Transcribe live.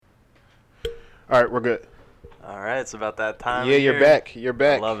All right, we're good. All right, it's about that time. Yeah, of you're year. back. You're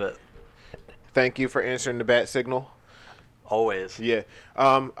back. I love it. Thank you for answering the bat signal. Always. Yeah.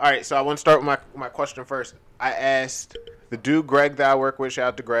 All right, so I want to start with my question first. I asked the dude Greg that I work with, shout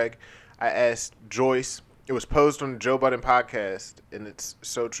out to Greg. I asked Joyce. It was posed on the Joe Budden podcast, and it's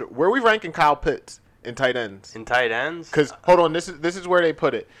so true. Where are we ranking Kyle Pitts in tight ends? In tight ends? Because, hold on, this is where they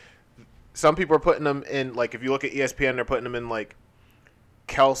put it. Some people are putting them in, like, if you look at ESPN, they're putting them in, like,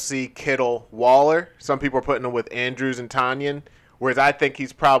 Kelsey, Kittle, Waller. Some people are putting them with Andrews and Tanyan. Whereas I think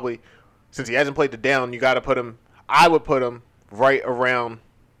he's probably, since he hasn't played the down, you got to put him, I would put him right around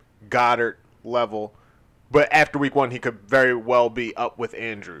Goddard level. But after week one, he could very well be up with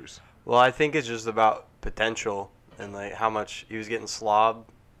Andrews. Well, I think it's just about potential and, like, how much he was getting slobbed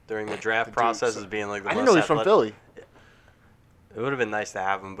during the draft process as being, like, the I most didn't know he's from athletic. Philly. It would have been nice to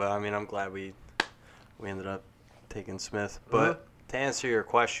have him, but, I mean, I'm glad we ended up taking Smith. But to answer your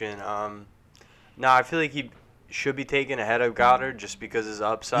question, no, I feel like he should be taken ahead of Goddard just because his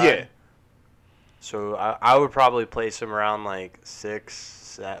upside. Yeah. So I would probably place him around like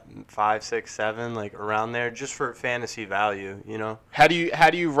 5, 6, 7, like around there, just for fantasy value, you know. How do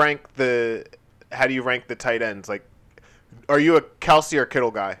you rank the tight ends? Like, are you a Kelsey or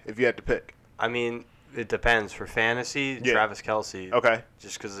Kittle guy if you had to pick? I mean, it depends. For fantasy, Yeah. Travis Kelce. Okay.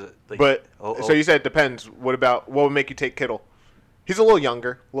 Just because, like, But so you said it depends. What would make you take Kittle? He's a little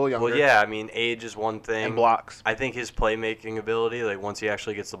younger. Well, yeah. I mean, age is one thing. And blocks. I think his playmaking ability, like once he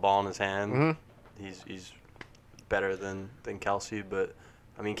actually gets the ball in his hand, he's better than Kelce. But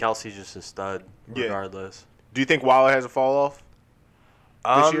I mean, Kelsey's just a stud regardless. Do you think Waller has a fall off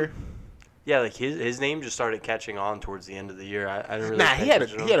this year? Yeah, like his name just started catching on towards the end of the year. I didn't really. Nah, he had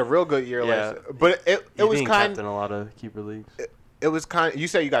a real good year last year. But it was being kind kept in a lot of keeper leagues. It was kind. You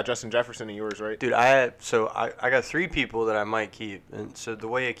said you got Justin Jefferson in yours, right? Dude, I got 3 people that I might keep, and so the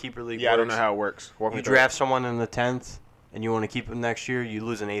way a keeper league works, I don't know how it works. You draft someone in the 10th, and you want to keep them next year. You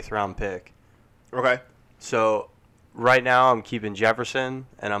lose an 8th round pick. Okay. So right now I'm keeping Jefferson,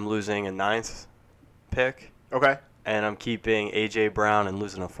 and I'm losing a 9th pick. Okay. And I'm keeping A.J. Brown and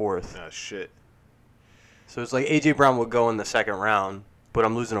losing a 4th. Oh, shit. So it's like A.J. Brown would go in the 2nd round, but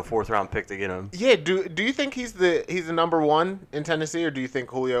I'm losing a 4th round pick to get him. Yeah. Do you think he's the number one in Tennessee, or do you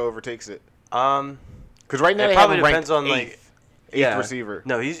think Julio overtakes it? Because right now it they probably have him depends ranked on eighth yeah. receiver.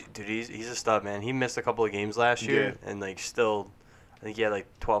 No, he's a stud, man. He missed a couple of games last year, and like still, I think he had like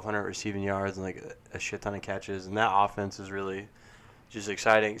 1,200 receiving yards and like a shit ton of catches, and that offense is really just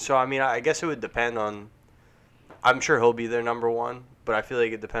exciting. So I mean, I guess it would depend on. I'm sure he'll be their number one, but I feel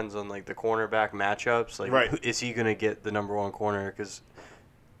like it depends on like the cornerback matchups. Like, is he gonna get the number one corner? Because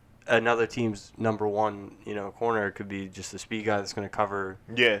another team's number one, corner could be just the speed guy that's gonna cover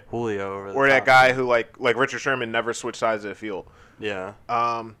Julio over the or top. that guy who like Richard Sherman never switched sides of the field. Yeah.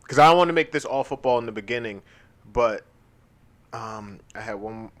 Because I don't want to make this all football in the beginning, but I had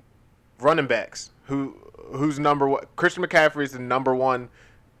one running backs who's number one. Christian McCaffrey is the number one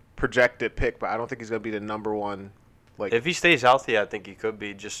projected pick, but I don't think he's gonna be the number one. Like, if he stays healthy, I think he could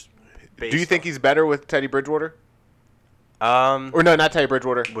be. Just do you think he's better with Teddy Bridgewater? Or no, not Teddy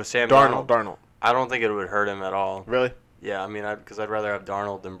Bridgewater. With Sam Darnold. I don't think it would hurt him at all. Really? Yeah, I mean, because I'd rather have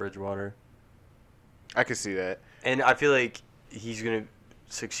Darnold than Bridgewater. I could see that. And I feel like he's gonna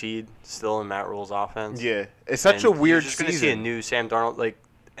succeed still in Matt Rule's offense. Yeah, it's such a weird season. You're just gonna see a new Sam Darnold,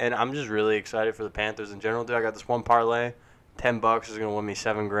 and I'm just really excited for the Panthers in general. Dude, I got this one parlay. $10 is gonna win me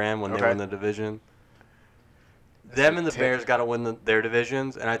 $7,000 when they win the division. Them and the Bears got to win their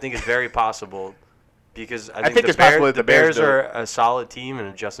divisions, and I think it's very possible because I think it's possible that the Bears are a solid team,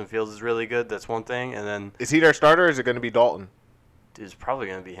 and Justin Fields is really good. That's one thing, and then is he their starter? Or is it going to be Dalton? It's probably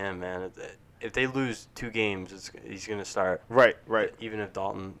going to be him, man. If they lose 2 games, he's going to start. Right. Even if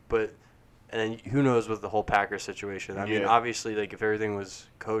Dalton, and then who knows with the whole Packers situation? I mean, obviously, like if everything was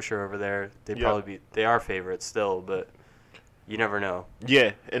kosher over there, they are favorites still, but you never know.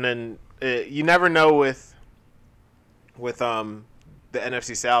 Yeah, and then you never know with the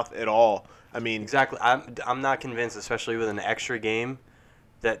NFC South at all. I mean, exactly. I'm not convinced, especially with an extra game,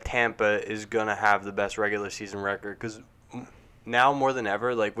 that Tampa is gonna have the best regular season record. Because now more than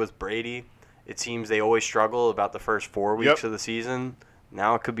ever, like with Brady, it seems they always struggle about the first 4 weeks of the season.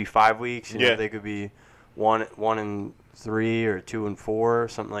 Now it could be 5 weeks. You know, they could be 1-3 or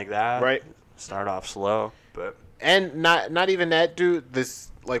 2-4, something like that. Right. Start off slow, but and not even that, dude. This.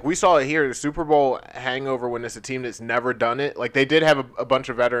 Like, we saw it here, the Super Bowl hangover when it's a team that's never done it. Like, they did have a bunch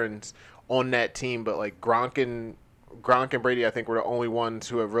of veterans on that team, but, like, Gronk and Brady, I think, were the only ones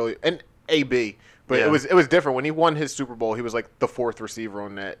who have really – and AB. But it was different. When he won his Super Bowl, he was, like, the 4th receiver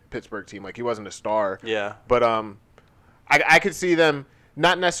on that Pittsburgh team. Like, he wasn't a star. Yeah. But I could see them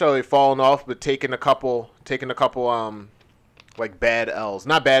not necessarily falling off, but taking a couple like bad L's.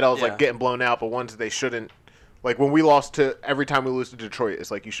 Not bad L's like getting blown out, but ones that they shouldn't. Like when we lost to every time we lose to Detroit,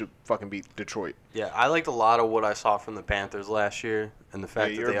 it's like you should fucking beat Detroit. Yeah, I liked a lot of what I saw from the Panthers last year, and the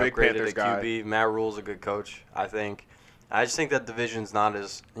fact that they upgraded the QB. Matt Rule's a good coach, I think. I just think that division's not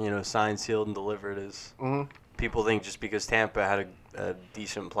as signed, sealed, and delivered as people think. Just because Tampa had a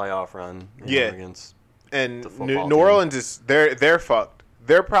decent playoff run, against and the New Orleans is they're fucked.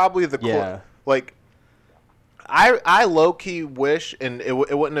 They're probably like. I low key wish, and it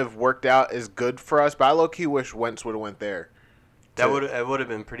wouldn't have worked out as good for us, but I low key wish Wentz would have went there. It would have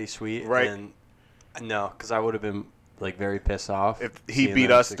been pretty sweet, right? And no, because I would have been like very pissed off if he beat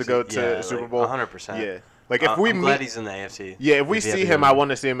us to go to Super Bowl. 100%. Yeah, like if I'm glad he's in the AFC. Yeah, if we see him, I want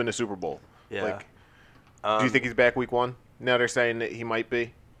to see him in the Super Bowl. Yeah. Like, do you think he's back week 1? Now they're saying that he might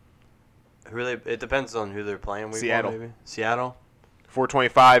be. Really, it depends on who they're playing. Seattle. 1, maybe. Seattle.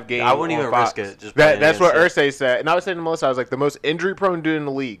 425 game. I wouldn't even Fox. risk it. Just that's what Irsay said. And I was saying to Melissa, I was like, the most injury-prone dude in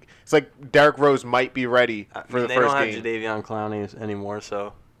the league. It's like Derrick Rose might be ready for the first game. They don't have Jadeveon Clowney anymore,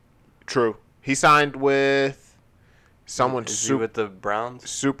 so. True. He signed with someone with the Browns?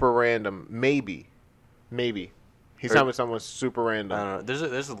 Super random. Maybe. He signed with someone super random. I don't know.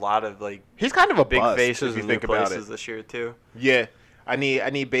 There's a lot of like. He's kind of a big bust, faces if you in think new about places it. This year too. Yeah, I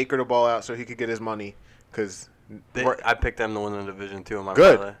need Baker to ball out so he could get his money because. I picked them to win the division too in my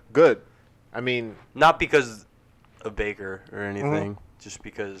parlay. Good. I mean, not because of Baker or anything, just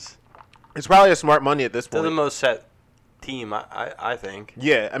because it's probably a smart money at this point. They're the most set team, I think.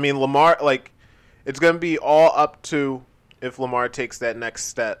 Yeah, I mean Lamar, like, it's gonna be all up to if Lamar takes that next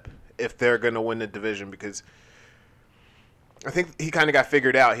step if they're gonna win the division, because I think he kind of got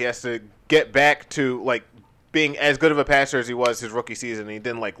figured out. He has to get back to like being as good of a passer as he was his rookie season. He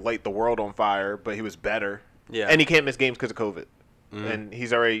didn't like light the world on fire, but he was better. Yeah, and he can't miss games because of COVID, and he's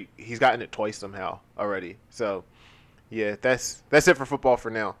gotten it twice somehow already. So, yeah, that's it for football for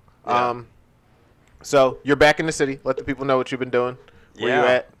now. Yeah. So you're back in the city. Let the people know what you've been doing. Where you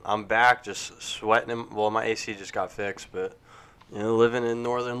at? I'm back, just sweating. Well, my AC just got fixed, but living in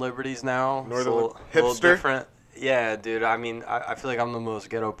Northern Liberties now. Northern hipster. Little different. Yeah, dude. I mean, I feel like I'm the most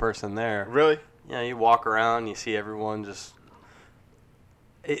ghetto person there. Really? Yeah, you walk around, you see everyone just.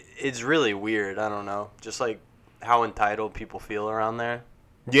 It's really weird. I don't know. Just like how entitled people feel around there.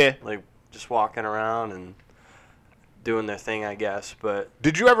 Yeah. Like just walking around and doing their thing, I guess. But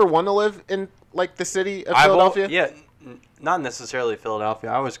did you ever want to live in like the city of Philadelphia? Yeah, not necessarily Philadelphia.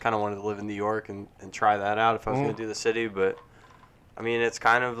 I always kind of wanted to live in New York and try that out if I was going to do the city. But I mean, it's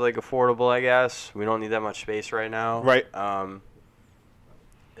kind of like affordable, I guess. We don't need that much space right now. Right.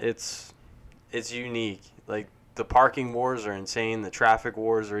 It's unique. Like. The parking wars are insane. The traffic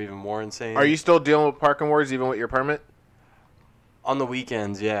wars are even more insane. Are you still dealing with parking wars even with your permit? On the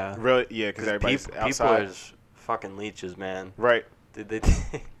weekends, yeah. Really? Yeah, because everybody's outside. People are just fucking leeches, man. Right.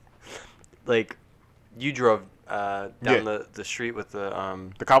 Like, you drove down the street with the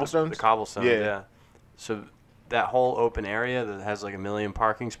cobblestones? The cobblestones, yeah. So that whole open area that has like 1 million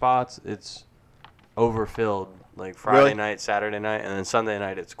parking spots, it's overfilled. Like Friday night, Saturday night, and then Sunday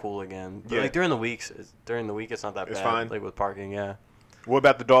night it's cool again. But like during the week it's not that bad. It's fine. Like with parking, yeah. What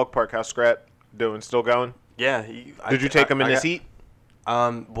about the dog park? How's Scrap doing? Still going? Yeah. Did you take him in his heat?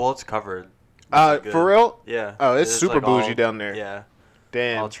 Well, it's covered. For real? Yeah. Oh, it's super like bougie down there. Yeah.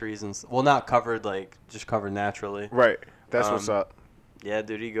 Damn. All trees and well, not covered, like just covered naturally. Right. That's what's up. Yeah,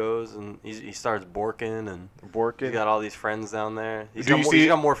 dude, he goes and he starts borking and borking. He's got all these friends down there. He's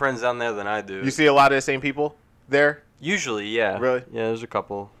got more friends down there than I do. You see a lot of the same people there? Usually, yeah. Really? Yeah, there's a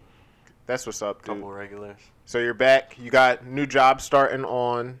couple. That's what's up, dude. A couple regulars. So you're back. You got new job starting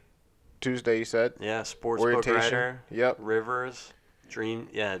on Tuesday, you said? Yeah, sportsbook writer. Yep. Rivers. Dream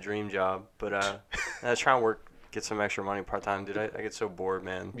job. But I was trying to get some extra money part-time, dude. I get so bored,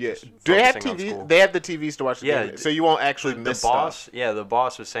 man. Yeah. Do they have TVs? They have the TVs to watch the game. So you won't actually miss stuff. Yeah, the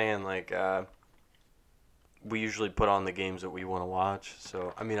boss was saying, like, we usually put on the games that we want to watch.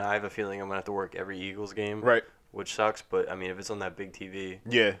 So, I mean, I have a feeling I'm going to have to work every Eagles game. Right. Which sucks, but, I mean, if it's on that big TV.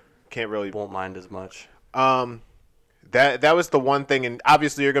 Yeah. Can't really. Won't mind as much. That was the one thing, and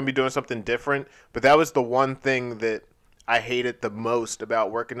obviously you're going to be doing something different, but that was the one thing that I hated the most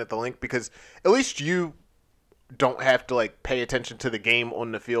about working at the Link, because at least you don't have to like pay attention to the game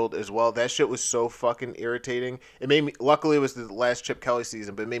on the field as well. That shit was so fucking irritating. It made me, luckily it was the last Chip Kelly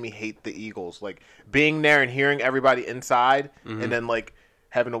season, but it made me hate the Eagles. Like being there and hearing everybody inside and then like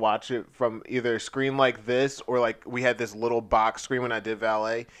having to watch it from either a screen like this or like we had this little box screen when I did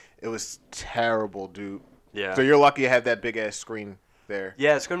valet. It was terrible, dude. Yeah. So you're lucky you have that big ass screen there.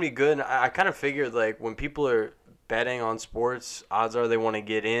 Yeah, it's going to be good. I kind of figured like when people are betting on sports, odds are they want to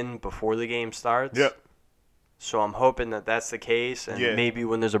get in before the game starts. Yep. So I'm hoping that that's the case, and maybe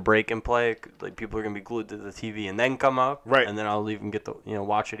when there's a break in play, like people are gonna be glued to the TV and then come up, right? And then I'll even get to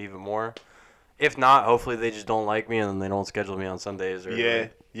watch it even more. If not, hopefully they just don't like me and then they don't schedule me on Sundays. Or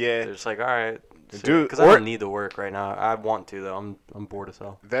they're just like, all right, dude, because I don't need to work right now. I want to though. I'm bored as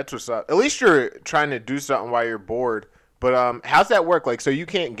hell. That's what's up. At least you're trying to do something while you're bored. But how's that work? Like, so you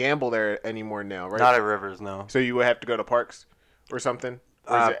can't gamble there anymore now, right? Not at Rivers, no. So you would have to go to parks or something.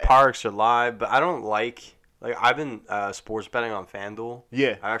 Parks are live, but I don't like. Like, I've been sports betting on FanDuel.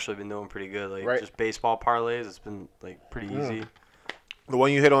 Yeah. I've actually been doing pretty good. Like, just baseball parlays, it's been, like, pretty easy. The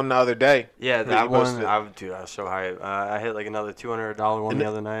one you hit on the other day. Yeah, that one, I was so high. I hit, like, another $200 one the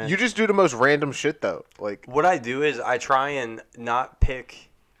other night. You just do the most random shit, though. Like, what I do is I try and not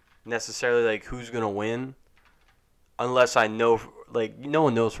pick necessarily, like, who's going to win unless I know, like, no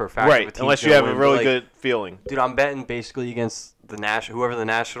one knows for a fact. Right, unless you have a really good feeling. Dude, I'm betting basically against whoever the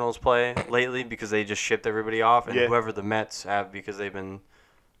Nationals play lately because they just shipped everybody off, and whoever the Mets have because they've been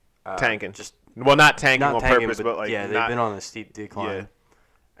tanking. Not tanking on purpose, but like they've been on a steep decline. Yeah.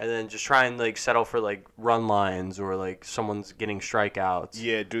 And then just try and like settle for like run lines or like someone's getting strikeouts.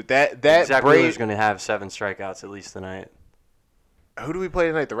 Yeah, dude, that Zach Wheeler's going to have 7 strikeouts at least tonight. Who do we play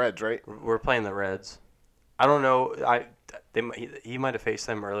tonight? The Reds, right? We're playing the Reds. I don't know. He might have faced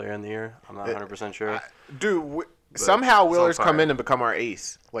them earlier in the year. I'm not 100% sure. Dude. Somehow Wheeler's come in and become our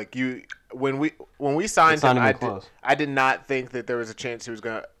ace. Like when we signed him, I did not think that there was a chance he was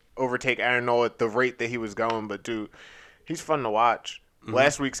gonna overtake Aaron Nola at the rate that he was going. But dude, he's fun to watch. Mm-hmm.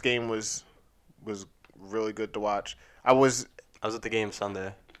 Last week's game was really good to watch. I was at the game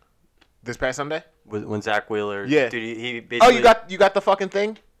Sunday. This past Sunday? When Zach Wheeler. Yeah. Dude, he basically. Oh, you got the fucking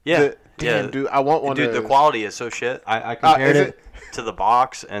thing? Yeah. Dude, I want one. Dude, the quality is so shit. I compared it to the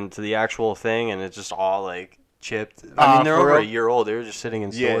box and to the actual thing, and it's just all like. Chipped. I mean, they're over a year old. They were just sitting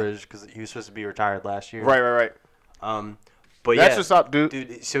in storage because he was supposed to be retired last year. Right. But that's what's up, dude.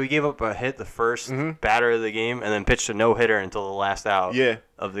 Dude, so he gave up a hit the first batter of the game and then pitched a no-hitter until the last out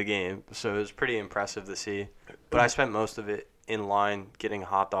of the game. So it was pretty impressive to see. But I spent most of it in line getting a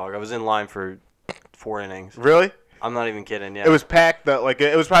hot dog. I was in line for 4 innings. Really? I'm not even kidding. Yeah. It was packed. It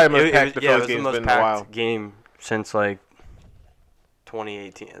was probably the most packed the Phillies game's been in a while. Game since like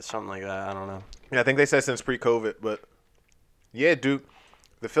 2018, something like that. I don't know. Yeah, I think they said since pre-COVID, but yeah, dude,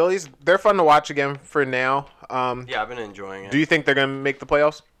 the Phillies, they're fun to watch again for now. Yeah, I've been enjoying it. Do you think they're gonna make the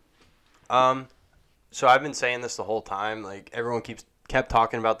playoffs? So I've been saying this the whole time. Like everyone kept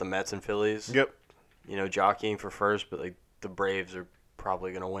talking about the Mets and Phillies. Yep. Jockeying for first, but like the Braves are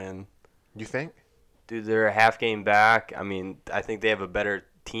probably gonna win. You think? Dude, they're a half game back. I mean, I think they have a better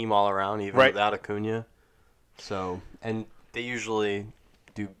team all around, even without Acuna. So, and they usually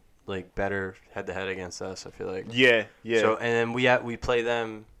do like better head to head against us. I feel like. Yeah. So and then we play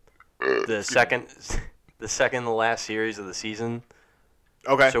them the second to last series of the season.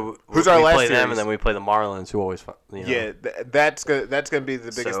 Okay. So who's our last play series? them and then we play the Marlins, who always. Yeah, that's gonna be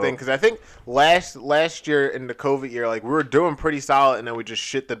the biggest thing because I think last year in the COVID year, like we were doing pretty solid and then we just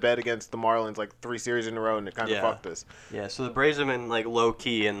shit the bed against the Marlins like 3 series in a row and it kind of fucked us. Yeah. So the Braves have been like low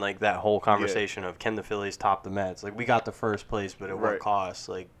key in like that whole conversation of can the Phillies top the Mets? Like we got the first place, but at what cost?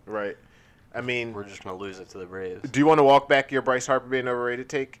 Like. Right. I mean, we're just gonna lose it to the Braves. Do you want to walk back your Bryce Harper being overrated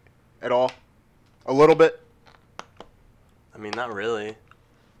take at all? A little bit. I mean, not really.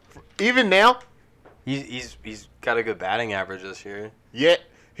 Even now, he's got a good batting average this year. Yeah,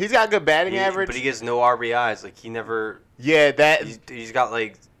 he's got a good batting average, but he gets no RBIs. Like he never. Yeah, he's got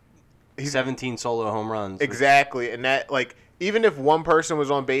like 17 solo home runs. Exactly, and that like even if one person was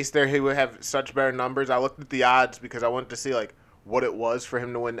on base there, he would have such better numbers. I looked at the odds because I wanted to see like what it was for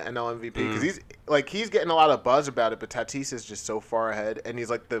him to win the NL MVP because he's getting a lot of buzz about it, but Tatis is just so far ahead, and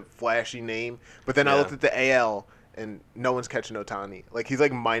he's like the flashy name. But then I looked at the AL. And no one's catching Ohtani. Like, he's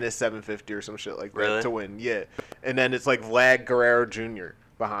like minus 750 or some shit like that to win. Yeah. And then it's like Vlad Guerrero Jr.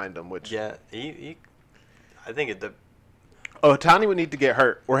 behind him, which... Yeah, I think Ohtani would need to get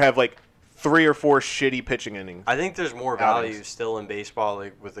hurt or have like 3 or 4 shitty pitching innings. I think there's more value still in baseball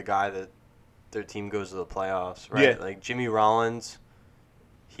like with the guy that their team goes to the playoffs, right? Yeah. Like Jimmy Rollins,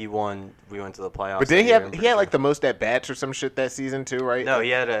 we went to the playoffs. But then he had like the most at-bats or some shit that season too, right? No,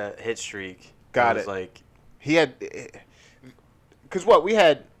 he had a hit streak. Got it. Like... He had, because we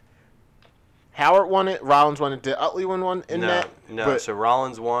had Howard won it, Rollins won it. Did Utley win one in that? No, so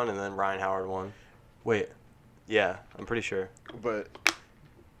Rollins won and then Ryan Howard won. Wait, yeah, I'm pretty sure. But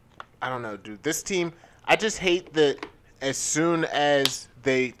I don't know, dude. This team, I just hate that as soon as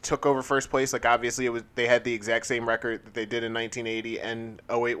they took over first place, like obviously they had the exact same record that they did in 1980 and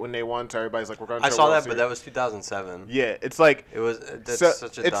 '08 when they won. So everybody's like, we're going to I saw that, but that was 2007. Yeah, it's like It was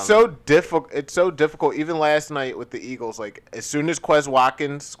such a dumb. so difficult. It's so difficult. Even last night with the Eagles, like as soon as Quez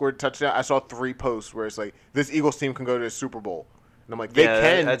Watkins scored a touchdown, I saw 3 posts where it's like this Eagles team can go to the Super Bowl, and I'm like, they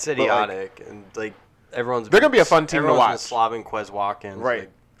can. That's but, idiotic, like, and like everyone's. They're gonna be a fun team to watch. Been slobbing Quez Watkins, right,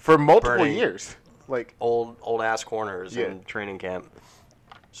 like, for multiple burning years, like old ass corners in training camp.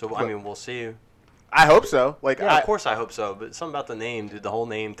 So I mean, we'll see. I hope so. Like, Yeah, of course I hope so. But something about the name, dude. The whole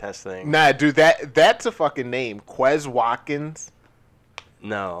name test thing. Nah, dude, that's a fucking name, Quez Watkins.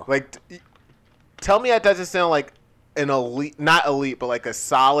 No. Like, tell me that doesn't sound like an elite, not elite, but like a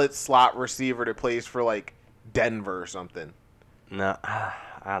solid slot receiver that plays for like Denver or something. No, I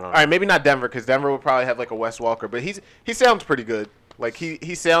don't know. All right, maybe not Denver because Denver would probably have like a Wes Welker, but he sounds pretty good. Like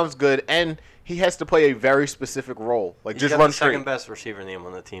he sounds good, and he has to play a very specific role. Like He's just got run the straight. second best receiver name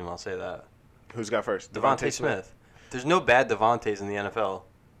on the team. I'll say that. Who's got first? Devontae Smith. There's no bad Devontaes in the NFL.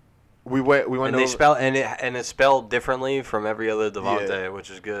 We went. And they spell and it's spelled differently from every other Devontae, which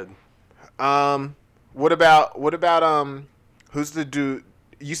is good. What about who's the dude?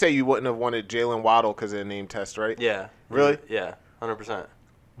 You say you wouldn't have wanted Jalen Waddle because of the name test, right? Yeah. Really? Yeah. 100%.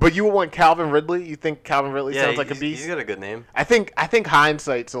 But you would want Calvin Ridley? You think Calvin Ridley sounds like a beast? He's got a good name. I think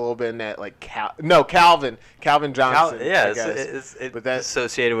hindsight's a little bit in that like Calvin Johnson. It's but that's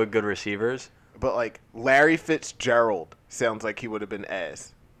associated with good receivers. But like Larry Fitzgerald sounds like he would have been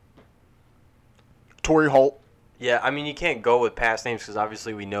ass. Torrey Holt. Yeah, I mean you can't go with past names because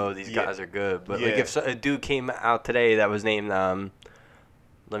obviously we know these guys are good. But like if a dude came out today that was named,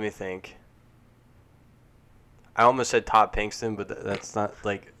 let me think. I almost said Todd Pinkston, but that's not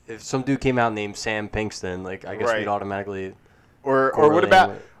like if some dude came out named Sam Pinkston, like I guess we'd automatically. Or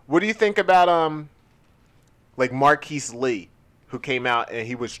what do you think about like Marquise Lee, who came out and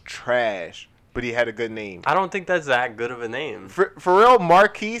he was trash, but he had a good name. I don't think that's that good of a name. For real,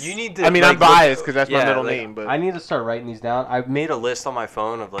 Marquise. You need to. I mean, like, I'm biased because that's my middle name, but I need to start writing these down. I've made a list on my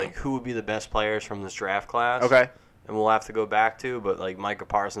phone of like who would be the best players from this draft class. Okay. And we'll have to go back to, but like Micah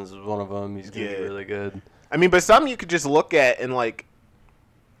Parsons is one of them. He's gonna be really good. I mean, but some you could just look at and like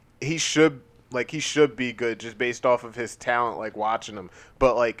he should be good just based off of his talent, like watching him.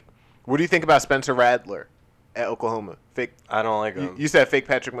 But like, what do you think about Spencer Rattler at Oklahoma? Fake. I don't like him. You said fake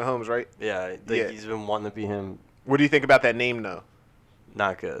Patrick Mahomes, right? Yeah, he's been wanting to be him. What do you think about that name, though?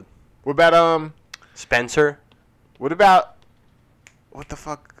 Not good. What about Spencer? What about what the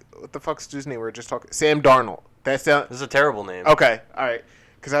fuck's dude's name? We were just talking. Sam Darnold. This is a terrible name. Okay, all right.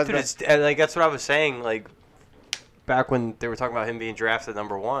 Because that's what I was saying. Like back when they were talking about him being drafted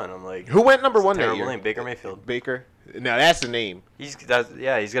number 1, I'm like, who went number 1 that year? Terrible name, Baker Mayfield. Baker. No, that's the name. He's got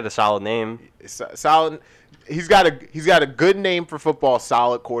a solid name. Solid. He's got a good name for football.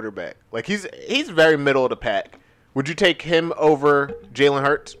 Solid quarterback. Like he's very middle of the pack. Would you take him over Jalen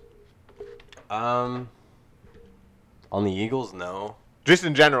Hurts? On the Eagles, no. Just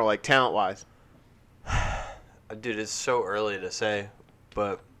in general, like talent wise. Dude, it's so early to say,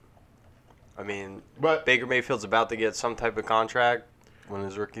 but I mean, but Baker Mayfield's about to get some type of contract when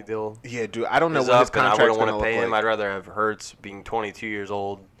his rookie deal. Yeah, dude, I don't know what his contract's I wouldn't want to pay him. Like. I'd rather have Hurts being 22 years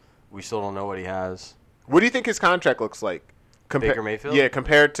old. We still don't know what he has. What do you think his contract looks like? Baker Mayfield? Yeah,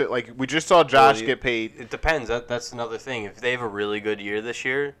 compared to like we just saw Josh get paid. It depends. That's another thing. If they have a really good year this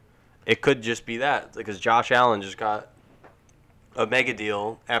year, it could just be that because Josh Allen just got a mega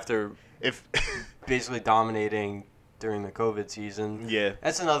deal after basically dominating during the COVID season. Yeah,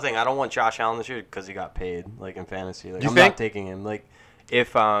 that's another thing. I don't want Josh Allen this year because he got paid like in fantasy. Like, I'm not taking him. Like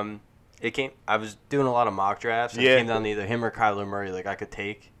if it came, I was doing a lot of mock drafts. And it came down to either him or Kyler Murray. Like I could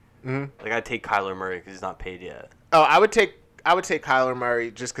take. Mm-hmm. Like I'd take Kyler Murray because he's not paid yet. Oh, I would take Kyler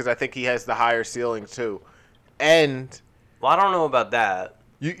Murray just because I think he has the higher ceiling too, and. Well, I don't know about that.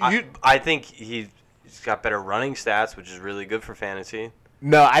 I think he's got better running stats, which is really good for fantasy.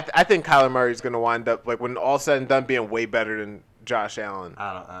 No, I think Kyler Murray's going to wind up, like, when all said and done, being way better than Josh Allen.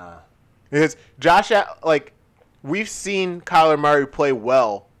 I don't Because we've seen Kyler Murray play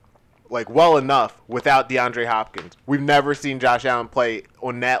well enough without DeAndre Hopkins. We've never seen Josh Allen play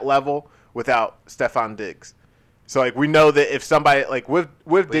on that level without Stephon Diggs. So, like, we know that if somebody, like, with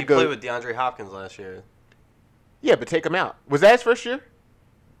Diggs. He played with DeAndre Hopkins last year. Yeah, but take him out. Was that his first year?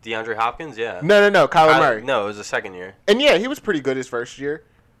 DeAndre Hopkins, yeah. No, Kyler Murray. No, it was the second year. And yeah, he was pretty good his first year.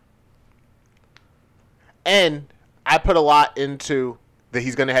 And I put a lot into that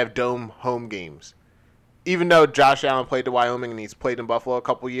he's going to have dome home games. Even though Josh Allen played to Wyoming and he's played in Buffalo a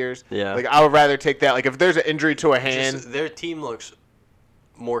couple years. Yeah. Like, I would rather take that. Like, if there's an injury to a hand. Their team looks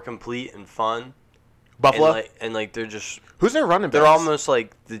more complete and fun Buffalo? And they're just Who's their running back? they're almost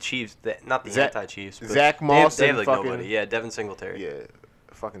like the Chiefs, not the anti-Chiefs. But Zach Moss they have and like fucking nobody. Yeah, Devin Singletary. Yeah,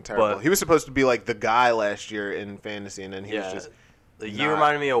 fucking terrible. He was supposed to be like the guy last year in fantasy, and then he was just. Like, he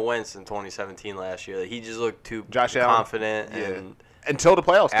reminded me of Wentz in 2017 last year. Like, he just looked too Josh confident Allen. and until the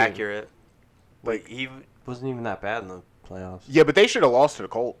playoffs came. accurate. Like he wasn't even that bad in the playoffs. Yeah, but they should have lost to the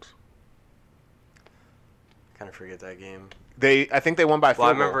Colts. Kind of forget that game. I think they won by 4. Well,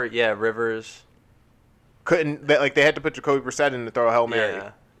 I remember. Yeah, Rivers couldn't. They had to put Jacoby Brissett in to throw a Hail Mary.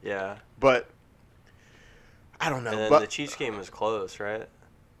 Yeah. But I don't know. And then but the Chiefs game was close, right?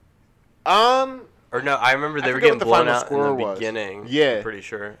 Or no, I remember they were getting blown out in the beginning. Yeah, I'm pretty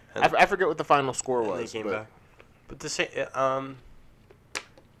sure. I forget what the final score was. They came back. But the same.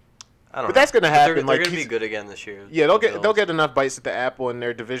 I don't know. But that's gonna happen. They're gonna be good again this year. Yeah, they'll get enough bites at the apple, and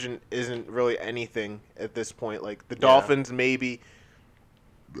their division isn't really anything at this point. Like the Dolphins, maybe.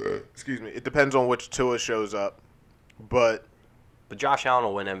 Excuse me. It depends on which Tua shows up, but Josh Allen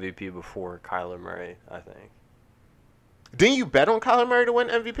will win MVP before Kyler Murray, I think. Didn't you bet on Kyler Murray to win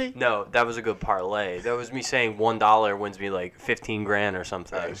MVP? No, that was a good parlay. That was me saying $1 wins me like $15,000 or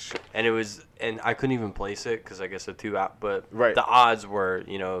something, and I couldn't even place it because I guess the two out. But the odds were,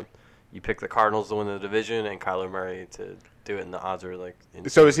 you pick the Cardinals to win the division and Kyler Murray to do it, and the odds were like. Insane.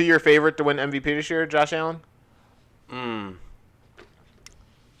 So is he your favorite to win MVP this year, Josh Allen? I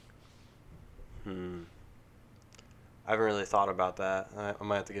haven't really thought about that. I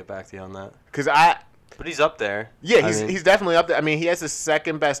might have to get back to you on that. But he's up there. Yeah, he's definitely up there. I mean, he has the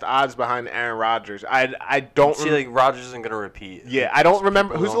second best odds behind Aaron Rodgers. I don't see like Rodgers isn't gonna repeat. Yeah, I don't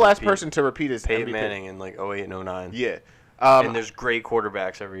remember who's the last person to repeat his Peyton MVP? Manning in like 08 and 09. Yeah. And there's great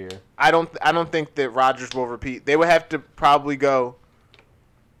quarterbacks every year. I don't think that Rodgers will repeat. They would have to probably go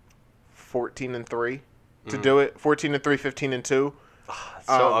 14-3 to do it. 14-3, 15-2. So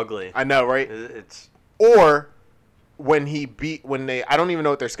ugly. I know, right? Or when I don't even know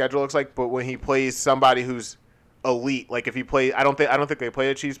what their schedule looks like, but when he plays somebody who's elite, like if he plays, I don't think they play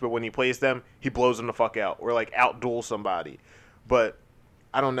the Chiefs, but when he plays them, he blows them the fuck out or like outduel somebody. But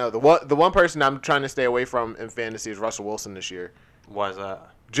I don't know. The one person I'm trying to stay away from in fantasy is Russell Wilson this year. Why is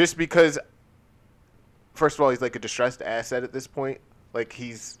that? Just because, first of all, he's like a distressed asset at this point. Like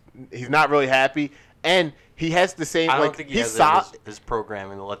he's not really happy, and he has the same. I don't like think he has his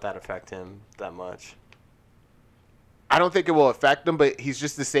programming to let that affect him that much. I don't think it will affect him, but he's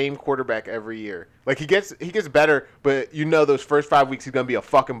just the same quarterback every year. Like he gets better, but those first 5 weeks he's gonna be a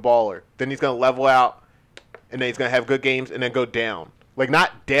fucking baller. Then he's gonna level out, and then he's gonna have good games, and then go down. Like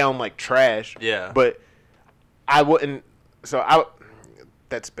not down like trash. Yeah. But I wouldn't.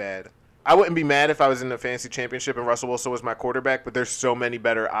 That's bad. I wouldn't be mad if I was in the fantasy championship and Russell Wilson was my quarterback. But there's so many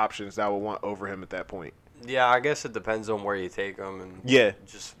better options that I would want over him at that point. Yeah, I guess it depends on where you take him and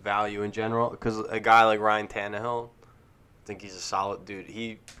just value in general. Because a guy like Ryan Tannehill, I think he's a solid dude.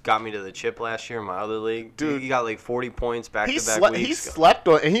 He got me to the chip last year in my other league. Dude, he got like 40 points back-to-back weeks. He slept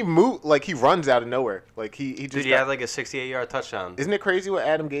on, and he moved like he runs out of nowhere. Like he just. Dude, he had like a 68-yard touchdown. Isn't it crazy what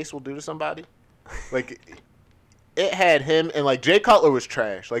Adam Gase will do to somebody? Like, it had him and like Jay Cutler was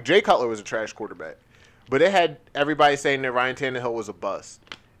trash. Like Jay Cutler was a trash quarterback, but it had everybody saying that Ryan Tannehill was a bust.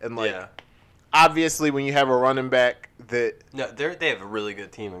 And like, obviously, when you have a running back that they have a really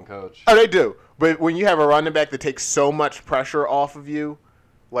good team and coach. Oh, they do. But when you have a running back that takes so much pressure off of you,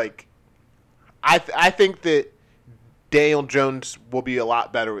 like, I think that Daniel Jones will be a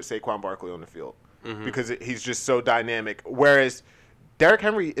lot better with Saquon Barkley on the field because he's just so dynamic. Whereas Derrick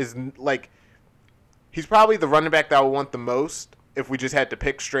Henry is like, he's probably the running back that I would want the most if we just had to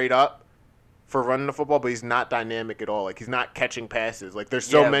pick straight up for running the football, but he's not dynamic at all. Like, he's not catching passes. Like, there's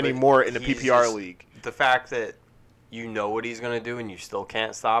so many more in the PPR league. The fact that you know what he's going to do and you still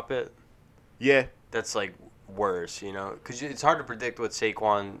can't stop it. Yeah. That's, like, worse, because it's hard to predict what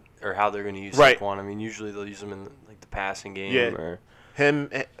Saquon or how they're going to use Saquon. I mean, usually they'll use him in, like, the passing game. Yeah. Or him,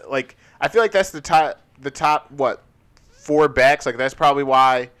 like, I feel like that's the top, what, 4 backs? Like, that's probably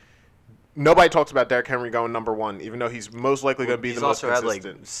why nobody talks about Derrick Henry going number 1, even though he's most likely going to be the most consistent. He's also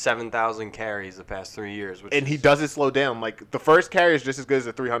had, like, 7,000 carries the past 3 years. And he doesn't slow down. Like, the first carry is just as good as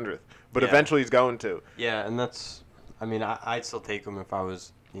the 300th, but eventually he's going to. Yeah, and that's, I mean, I'd still take him if I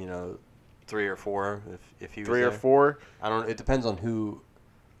was, 3 or 4 if he was 3 there. or 4. I don't. It depends on who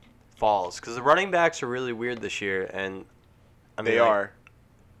falls because the running backs are really weird this year, and I mean they are.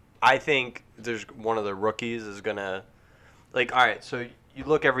 I think there's one of the rookies is gonna all right. So you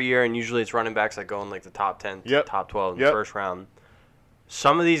look every year, and usually it's running backs that go in like the top 10, top 12 in the first round.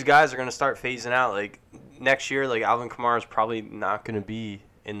 Some of these guys are gonna start phasing out. Like next year, like Alvin Kamara is probably not gonna be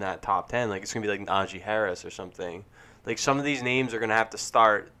in that top 10. Like it's gonna be like Najee Harris or something. Like some of these names are gonna have to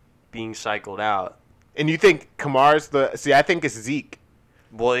start being cycled out And you think Kamara's the? See, I think it's Zeke.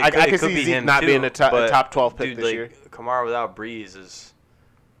 Well, I can see be Zeke him not too, being a top 12 pick dude, this year. Kamara without Breeze is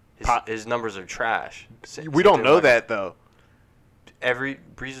his numbers are trash. We don't know that though.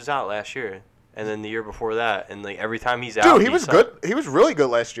 Breeze was out last year, and then the year before that, and like every time he's out, dude, he was good. He was really good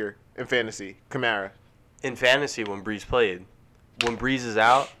last year in fantasy. Kamara. In fantasy, when Breeze played, when Breeze is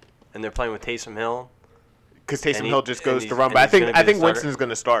out, and they're playing with Taysom Hill, because Taysom Hill just goes to run. But I think Winston's going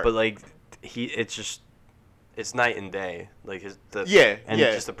to start. But like it's night and day. Like just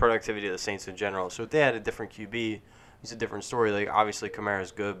the productivity of the Saints in general. So if they had a different QB, it's a different story. Like obviously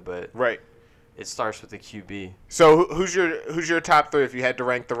Kamara's good, but right. It starts with the QB. So who's your top 3 if you had to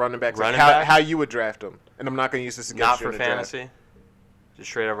rank the running backs? How you would draft them? And I'm not going to use this against you. Not for fantasy. Just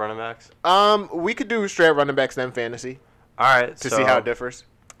straight up running backs. We could do straight up running backs then fantasy. All right. To see how it differs.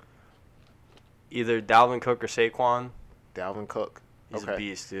 Either Dalvin Cook or Saquon. Dalvin Cook. He's a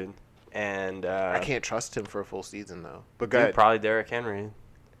beast, dude. And I can't trust him for a full season though. But go ahead. Probably Derrick Henry.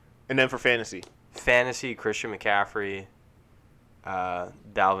 And then for fantasy. Fantasy, Christian McCaffrey,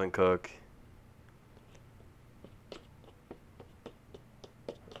 Dalvin Cook.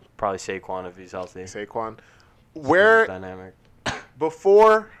 Probably Saquon if he's healthy. Saquon. Where dynamic.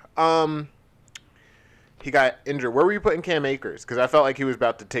 Before he got injured, where were you putting Cam Akers? Because I felt like he was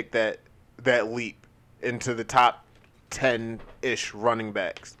about to take that leap into the top 10-ish running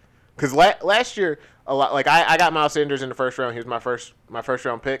backs. Because last year, a lot like I got Miles Sanders in the first round. He was my first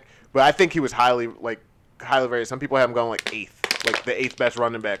round pick, but I think he was highly rated. Some people have him going like 8th, like the 8th best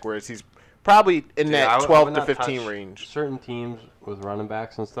running back, whereas he's probably in that 12 to 15 range. Certain teams with running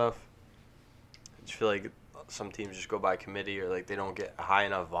backs and stuff, I just feel like some teams just go by committee or like they don't get high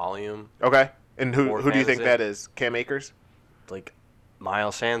enough volume. Okay, and who do you think that is? Cam Akers? Like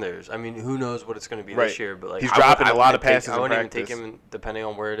Miles Sanders. I mean, who knows what it's going to be this year? But like he's dropping a lot of passes. I wouldn't even take him depending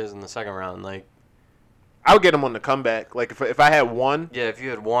on where it is in the second round. Like I would get him on the comeback. Like if I had one. Yeah, if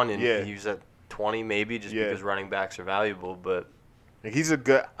you had one and he was at 20, maybe just because running backs are valuable, but. Like he's a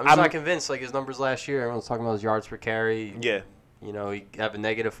good. I'm not convinced. Like his numbers last year, everyone's talking about his yards per carry. Yeah. You know, he have a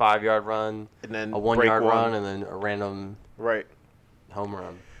negative 5-yard run, and then a 1-yard run, and then a random home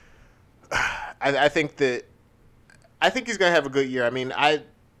run. I think he's gonna have a good year. I mean,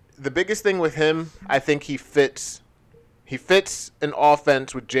 the biggest thing with him, I think he fits an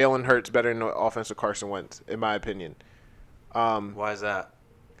offense with Jalen Hurts better than the offense with Carson Wentz, in my opinion. Why is that?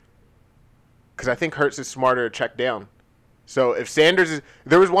 Because I think Hurts is smarter to check down. So if Sanders is,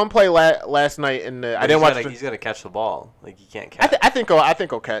 there was one play last night in the. I didn't watch. He's got to catch the ball. Like he can't catch. I think he'll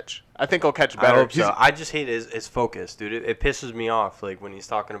catch. I think he'll catch better. I hope so. I just hate his focus, dude. It pisses me off. Like when he's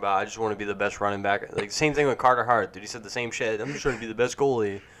talking about, I just want to be the best running back. Like same thing with Carter Hart, dude. He said the same shit. I'm just trying to be the best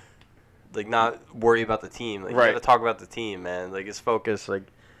goalie. Like not worry about the team. Like you got to talk about the team, man. Like his focus, like.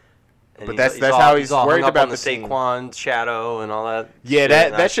 But that's how he's worried about the Saquon shadow and all that. Yeah,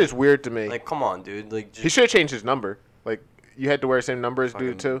 that's just weird to me. Like come on, dude. Like he should have changed his number. Like. You had to wear the same number as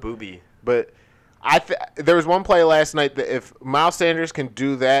dude too. Booby. But there was one play last night that if Miles Sanders can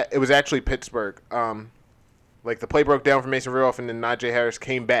do that, it was actually Pittsburgh. Like the play broke down for Mason Rudolph, and then Najee Harris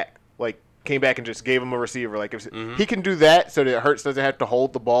came back and just gave him a receiver. Like if he can do that, so that Hurts doesn't have to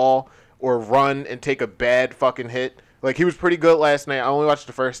hold the ball or run and take a bad fucking hit. Like he was pretty good last night. I only watched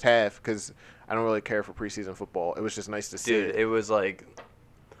the first half because I don't really care for preseason football. It was just nice to see. Dude, it was like.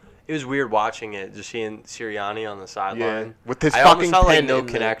 It was weird watching it, just seeing Sirianni on the sideline. Yeah, with this I fucking felt pen like no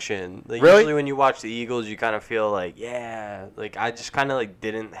connection. Like, really? Usually when you watch the Eagles, you kind of feel like, yeah. Like, I just kind of, like,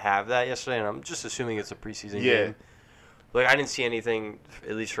 didn't have that yesterday, and I'm just assuming it's a preseason game. Like, I didn't see anything,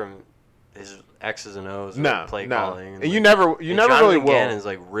 at least from his X's and O's play calling. And you never really will. Gannon's,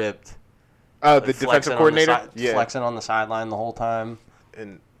 like, ripped. The defensive coordinator? Flexing on the sideline the whole time.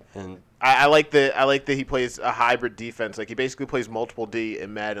 And I like that he plays a hybrid defense. Like he basically plays multiple D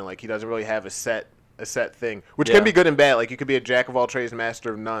in Madden. Like he doesn't really have a set thing, which can be good and bad. Like you could be a jack of all trades,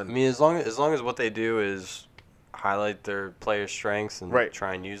 master of none. I mean, as long as what they do is highlight their players' strengths and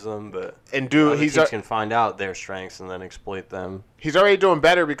try and use them, but teams can find out their strengths and then exploit them. He's already doing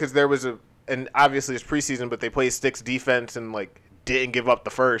better because there was and obviously it's preseason, but they played sticks defense and like didn't give up the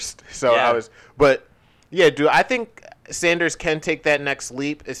first. So yeah, dude, I think Sanders can take that next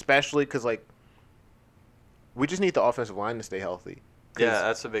leap, especially because, like, we just need the offensive line to stay healthy. Yeah,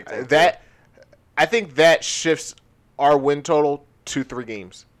 that's a big thing. I think that shifts our win total to 3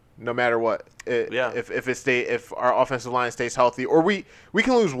 games, no matter what. If our offensive line stays healthy, or we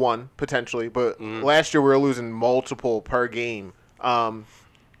can lose one potentially, but last year we were losing multiple per game. I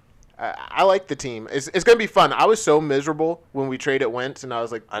I like the team. It's going to be fun. I was so miserable when we traded Wentz, and I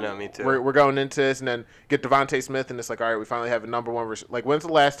was like, I know, me too. We're going into this, and then get Devontae Smith, and it's like, all right, we finally have a number one. Like, when's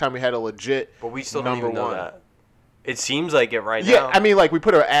the last time we had a legit But we still don't number even know one? that. It seems like it right now. Yeah, I mean, like, we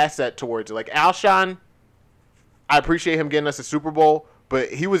put our asset towards it. Like, Alshon, I appreciate him getting us a Super Bowl,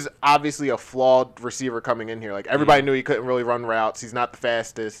 but he was obviously a flawed receiver coming in here. Like, everybody knew he couldn't really run routes. He's not the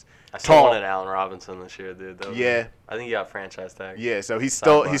fastest. I still Tall. wanted Allen Robinson this year, dude. Yeah. I think he got franchise tag. Yeah, so he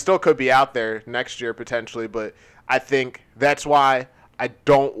still could be out there next year potentially, but I think that's why I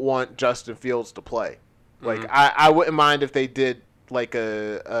don't want Justin Fields to play. Like, I wouldn't mind if they did like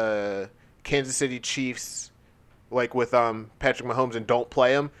a Kansas City Chiefs, like with Patrick Mahomes, and don't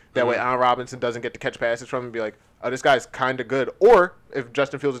play him. That way Allen Robinson doesn't get to catch passes from him and be like, oh, this guy's kind of good. Or if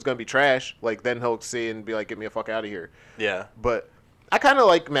Justin Fields is going to be trash, like then he'll see and be like, get me the fuck out of here. Yeah. But I kind of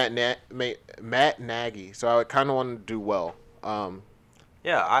like Matt Nagy, so I kind of want to do well.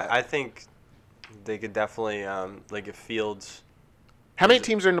 Yeah, I think they could definitely like if Fields. How many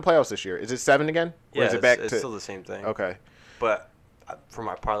teams are in the playoffs this year? Is it 7 again? Or Yeah, is it back it's to still the same thing. Okay. But for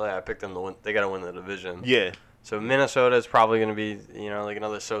my parlay, I picked them to win. They got to win the division. Yeah. So Minnesota is probably going to be, like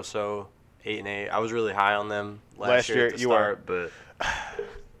another so-so 8-8. I was really high on them last year at the start, but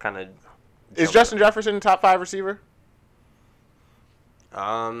kind of. Is Justin Jefferson the top 5 receiver?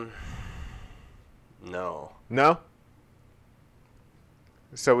 No. No.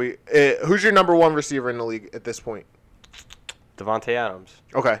 So who's your number 1 receiver in the league at this point? Devontae Adams.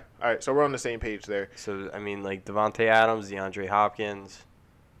 Okay. All right. So we're on the same page there. So I mean, like Devontae Adams, DeAndre Hopkins,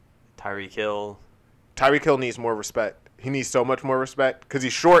 Tyreek Hill. Tyreek Hill needs more respect. He needs so much more respect because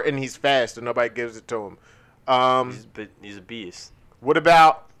he's short and he's fast and nobody gives it to him. He's a beast. What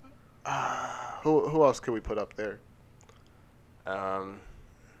about who else could we put up there?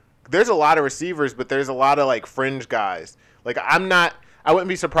 There's a lot of receivers, but there's a lot of like fringe guys. Like I wouldn't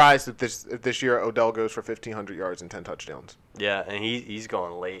be surprised if this year Odell goes for 1,500 yards and 10 touchdowns. Yeah, and he's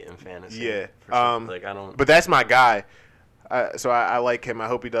going late in fantasy. Yeah. For sure. Like I don't. But that's my guy. So I like him. I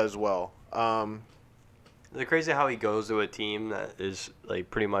hope he does well. It's crazy how he goes to a team that is like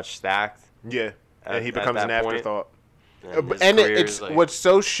pretty much stacked. Yeah, and he becomes an afterthought. And it's like, what's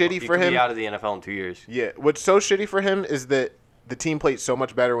so shitty for him. He could be out of the NFL in 2 years. Yeah, what's so shitty for him is that the team played so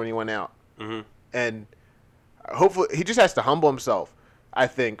much better when he went out, and hopefully he just has to humble himself. I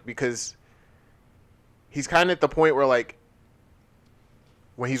think because he's kind of at the point where like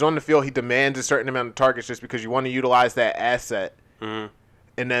when he's on the field, he demands a certain amount of targets just because you want to utilize that asset.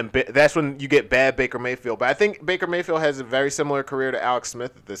 And then that's when you get bad Baker Mayfield. But I think Baker Mayfield has a very similar career to Alex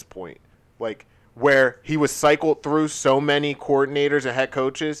Smith at this point. Like, where he was cycled through so many coordinators and head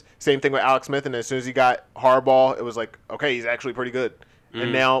coaches. Same thing with Alex Smith. And as soon as he got Harbaugh, it was like, okay, he's actually pretty good.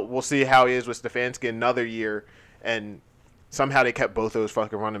 And now we'll see how he is with Stefanski another year. And somehow they kept both those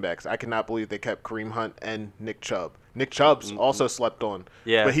fucking running backs. I cannot believe they kept Kareem Hunt and Nick Chubb. Nick Chubb's also slept on.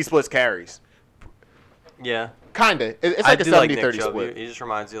 Yeah. But he splits carries. Yeah. Kind of. It's like a 70-30 split. He just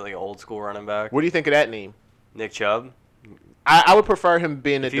reminds me of like an old school running back. What do you think of that name? Nick Chubb? I would prefer him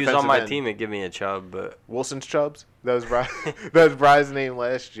being a defensive end. If he was on my team, it'd give me a Chubb, but... Wilson's Chubbs? That was Brian's name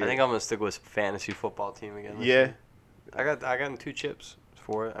last year. I think I'm going to stick with fantasy football team again. Yeah. I got 2 chips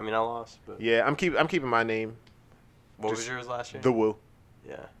for it. I mean, I lost, but... Yeah, I'm keeping my name. What was yours last year? The Woo.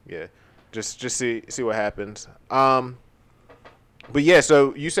 Yeah. Yeah. Just see what happens. But yeah,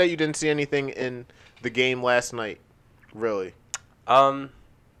 so you said you didn't see anything in the game last night, really?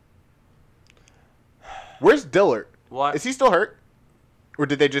 Where's Dillard? What? Is he still hurt? Or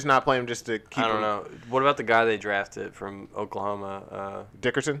did they just not play him just to keep him? I don't know. What about the guy they drafted from Oklahoma?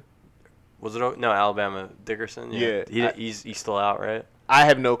 Dickerson? Was it no Alabama Dickerson? Yeah. He's still out, right? I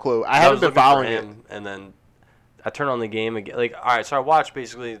have no clue. I haven't been following it. And then I turned on the game again. Like, all right, so I watched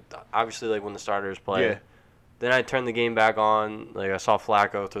basically, obviously, like when the starters play. Yeah. Then I turned the game back on. Like I saw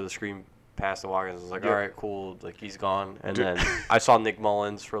Flacco throw the screen past the Watkins. I was like, all right, cool. Like he's gone. And then I saw Nick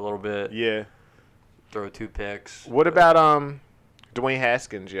Mullins for a little bit. Yeah. Throw 2 picks. What about Dwayne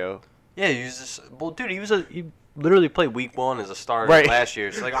Haskins, yo? Yeah, he was just dude. He literally played week 1 as a starter last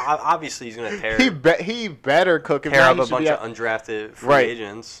year. So like obviously he's gonna tear. He better cook. Tear up a bunch of undrafted free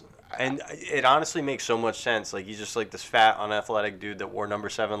agents. And it honestly makes so much sense. Like he's just like this fat, unathletic dude that wore number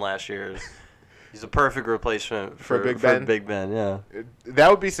 7 last year. He's a perfect replacement for Big Ben. Yeah. That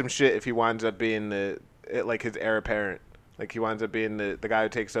would be some shit if he winds up being like his heir apparent. Like he winds up being the guy who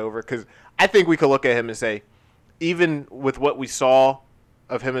takes over. Because I think we could look at him and say, even with what we saw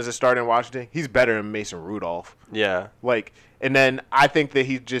of him as a starter in Washington, he's better than Mason Rudolph. Yeah. Like, and then I think that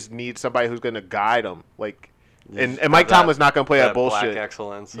he just needs somebody who's going to guide him. Like, and Mike Tomlin's not going to play that bullshit. Black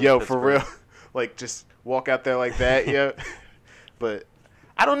excellence. Yo, for real. Like, just walk out there like that, yo. But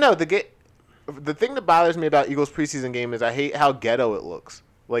I don't know. The thing that bothers me about Eagles preseason game is I hate how ghetto it looks.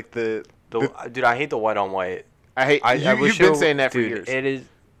 Like Dude, I hate the white on white. I hate. You've been saying that for years. It is.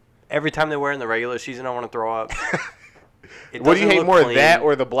 Every time they wear it in the regular season, I want to throw up. What do you hate more, that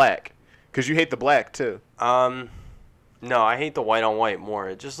or the black? Because you hate the black too. No, I hate the white on white more.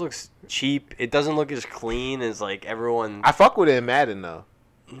 It just looks cheap. It doesn't look as clean as like everyone. I fuck with it in Madden though.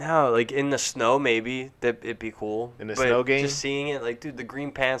 No, like in the snow maybe it'd be cool. In the snow game, just seeing it, like, dude, the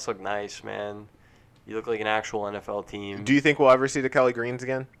green pants look nice, man. You look like an actual NFL team. Do you think we'll ever see the Kelly Greens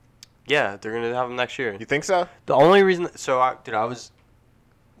again? Yeah, they're gonna have them next year. You think so? The only reason, I was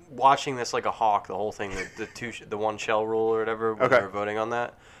watching this like a hawk, the whole thing, the one shell rule or whatever, when they were voting on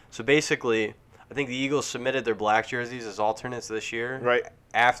that. So basically, I think the Eagles submitted their black jerseys as alternates this year. Right.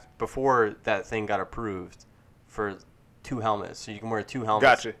 Before that thing got approved for 2 helmets. So you can wear 2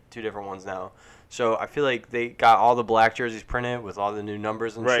 helmets. Gotcha. 2 different ones now. So I feel like they got all the black jerseys printed with all the new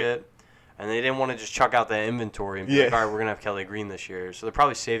numbers and shit. And they didn't want to just chuck out that inventory and be like, all right, we're going to have Kelly Green this year. So they're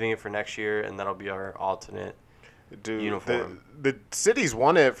probably saving it for next year, and that'll be our alternate uniform. The city's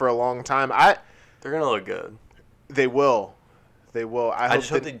wanted it for a long time. They're going to look good. They will. They will. I just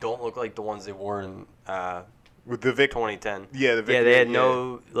hope they don't look like the ones they wore in with the Vic 2010. Yeah, the Vic. Yeah, they had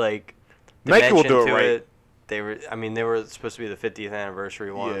no like Nike will do it to right. It. They were supposed to be the 50th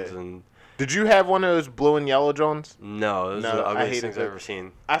anniversary ones. And did you have one of those blue and yellow Jones? No, those are the ugliest things I've ever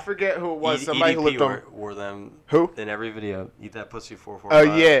seen. I forget who it was. Somebody who lived on wore them. Who? In every video. Eat that pussy 445.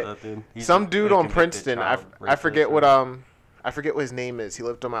 Oh yeah, dude. some dude on Princeton. I forget what I forget what his name is. He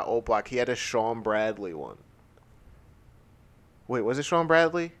lived on my old block. He had a Sean Bradley one. Wait, was it Sean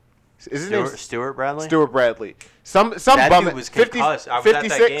Bradley? Is his name Stuart Bradley? Stuart Bradley. Some that bum dude was 50, concussed. I was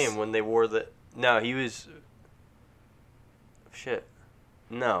 56? at that game when they wore the. No, he was. Shit.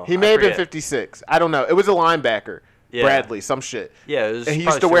 No. He may have been 56. I don't know. It was a linebacker. Yeah. Bradley, some shit. Yeah, it was. And he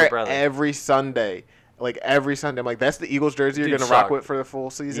used to wear it every Sunday. Like every Sunday. I'm like, that's the Eagles jersey you're going to rock with for the full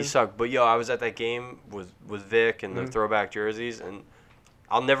season? He sucked. But I was at that game with Vic and the throwback jerseys, and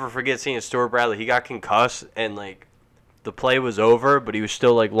I'll never forget seeing Stuart Bradley. He got concussed, and like the play was over, but he was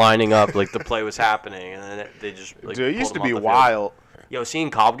still like lining up, like the play was happening, and then they just like. Dude, it used to be wild.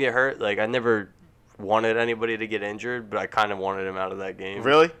 Seeing Cobb get hurt, like I never wanted anybody to get injured, but I kind of wanted him out of that game.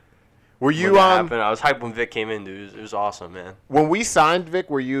 Really? Were you I was hyped when Vic came in, dude. It was awesome, man. When we signed Vic,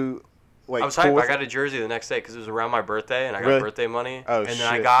 were you like? I was hyped. I got a jersey the next day because it was around my birthday, and I got birthday money. Oh, and then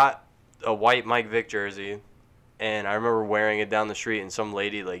I got a white Mike Vick jersey. And I remember wearing it down the street, and some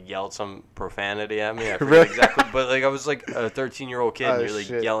lady like yelled some profanity at me. I forget exactly, but like I was like a 13-year-old kid, and you're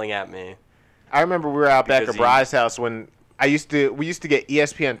like yelling at me. I remember we were out back at Bry's house when we used to get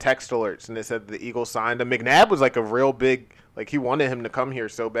ESPN text alerts, and it said the Eagles signed him. McNabb was like a real big, like he wanted him to come here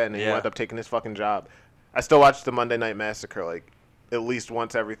so bad, and he wound up taking his fucking job. I still watch the Monday Night Massacre like at least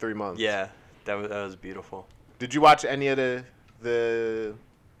once every 3 months. Yeah, that was beautiful. Did you watch any of the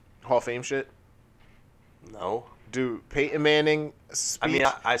Hall of Fame shit? No. Dude, Peyton Manning speech. I mean,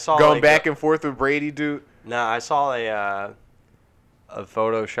 I saw going like back and forth with Brady, dude. No, I saw a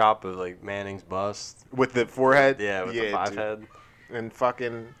Photoshop of like Manning's bust with the forehead. Yeah, with the 5 head. And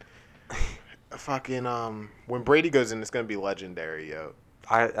fucking when Brady goes in, it's gonna be legendary, yo.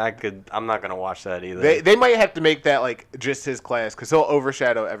 I'm not gonna watch that either. They might have to make that like just his class because he'll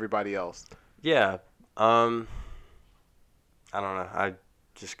overshadow everybody else. Yeah. I don't know. I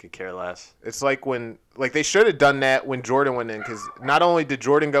just could care less. It's like when they should have done that when Jordan went in, because not only did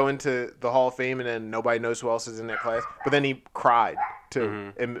Jordan go into the Hall of Fame and then nobody knows who else is in that class, but then he cried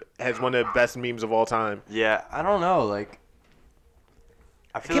too and has one of the best memes of all time. Yeah, I don't know. Like,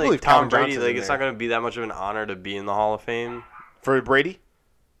 I feel like Tom Brady, like it's not going to be that much of an honor to be in the Hall of Fame for Brady.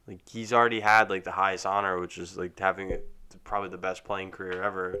 Like he's already had like the highest honor, which is like having probably the best playing career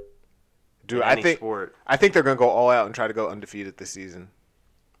ever. Dude, I think they're going to go all out and try to go undefeated this season.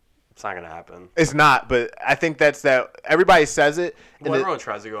 It's not going to happen. It's not, but I think that's that. Everybody says it. Well, everyone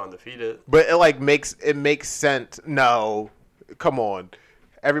tries to go undefeated. But it makes sense. No, come on.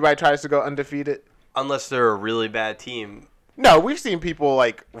 Everybody tries to go undefeated. Unless they're a really bad team. No, we've seen people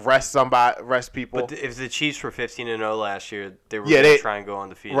like rest people. But if the Chiefs were 15-0 last year, they were going to try and go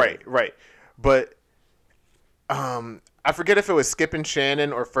undefeated. Right. But I forget if it was Skip and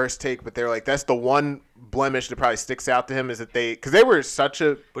Shannon or First Take, but they're like, that's the one blemish that probably sticks out to him is that because they were such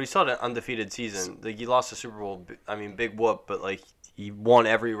a. But he still had an undefeated season. Like he lost the Super Bowl. I mean, big whoop, but like he won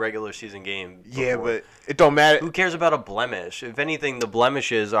every regular season game. Before. Yeah, but it don't matter. Who cares about a blemish? If anything, the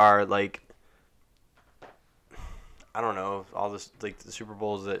blemishes are like, I don't know, all this like the Super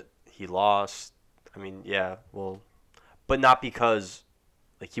Bowls that he lost. I mean, yeah, well, but not because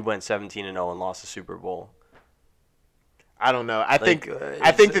like he went 17-0 and lost the Super Bowl. I don't know. I think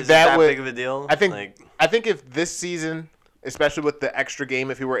is that would big of a deal. I think if this season, especially with the extra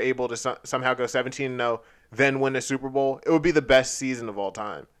game, if he were able to somehow go 17-0, then win a Super Bowl, it would be the best season of all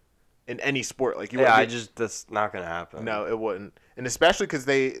time in any sport. Like that's not gonna happen. No, it wouldn't, and especially because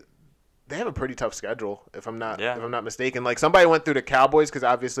they have a pretty tough schedule. If I'm not mistaken, like somebody went through the Cowboys because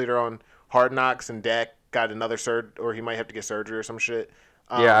obviously they're on Hard Knocks, and Dak got another or he might have to get surgery or some shit.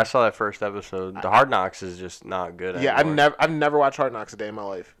 Yeah, I saw that first episode. The Hard Knocks is just not good anymore. Yeah, I've never watched Hard Knocks a day in my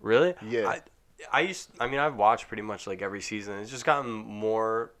life. Really? Yeah. I've watched pretty much like every season. It's just gotten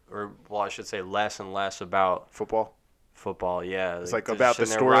more, I should say less and less about football. Football, yeah. It's like about the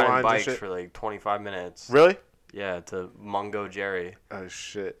storylines and shit. For like 25 minutes. Really? Yeah, to Mungo Jerry. Oh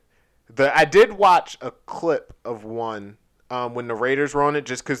shit. I did watch a clip of one when the Raiders were on it,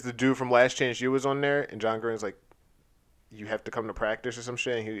 just because the dude from Last Chance U was on there, and John Gruden's like, you have to come to practice or some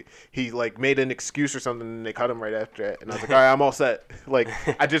shit. And he like made an excuse or something, and they cut him right after that. And I was like, all right, I'm all set. Like,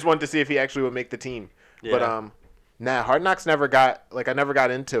 I just wanted to see if he actually would make the team. Yeah. But Hard Knocks I never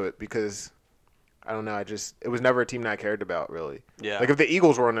got into it because I don't know. It was never a team that I cared about really. Yeah. Like if the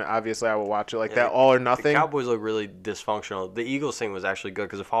Eagles were on it, obviously I would watch it. Like that all or nothing. The Cowboys look really dysfunctional. The Eagles thing was actually good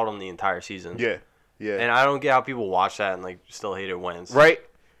because it followed them the entire season. Yeah. Yeah. And I don't get how people watch that and like still hate it wins. Right.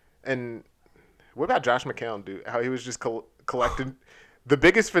 And what about Josh McCown, dude? How he was just collecting the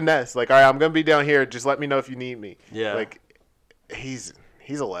biggest finesse. Like, all right, I'm gonna be down here. Just let me know if you need me. Yeah. Like, he's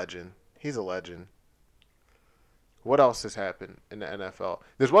a legend. He's a legend. What else has happened in the NFL?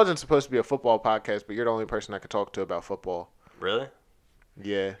 This wasn't supposed to be a football podcast, but you're the only person I could talk to about football. Really?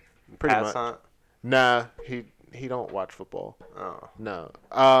 Yeah. Pretty much. Not? Nah, he don't watch football. Oh. No.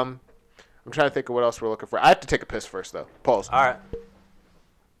 I'm trying to think of what else we're looking for. I have to take a piss first, though. Pause. All right.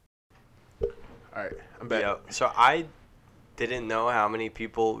 All right, I'm back. Yeah, so I didn't know how many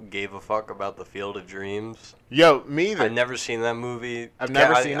people gave a fuck about the Field of Dreams. Yo, me either. I've never seen that movie. I've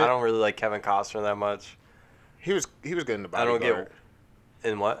never seen it. I don't really like Kevin Costner that much. He was good in The Bodyguard. I don't get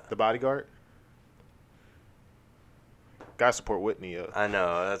in what? The Bodyguard. Gotta support Whitney. Yo. I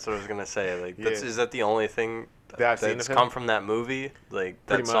know. That's what I was gonna say. Like, is that the only thing that's come from that movie? Like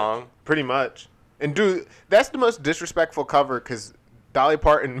that song? Pretty much. And dude, that's the most disrespectful cover because Dolly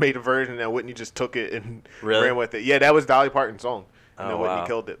Parton made a version and Whitney just took it and ran with it. Yeah, that was Dolly Parton's song. And then Whitney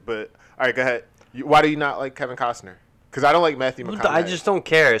killed it. But, all right, go ahead. Why do you not like Kevin Costner? Because I don't like Matthew McConaughey. I just don't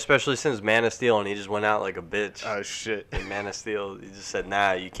care, especially since Man of Steel, and he just went out like a bitch. Oh, shit. In Man of Steel, he just said,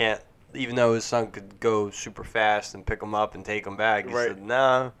 nah, you can't. Even though his son could go super fast and pick him up and take him back, he said,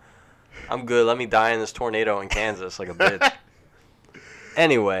 nah, I'm good. Let me die in this tornado in Kansas like a bitch.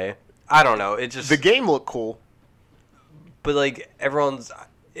 Anyway, I don't know. It just the game looked cool. But, like,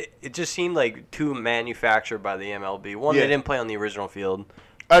 it just seemed like too manufactured by the MLB. One, they didn't play on the original field.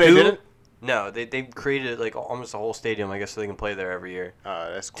 Oh, they didn't? No, they created, like, almost a whole stadium, I guess, so they can play there every year.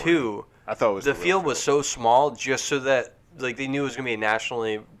 That's cool. Two, I thought it was the field was so small just so that, like, they knew it was going to be a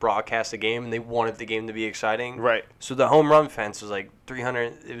nationally broadcasted game, and they wanted the game to be exciting. Right. So the home run fence was, like,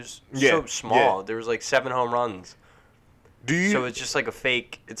 300. It was so small. Yeah. There was, like, 7 home runs. So it's just like a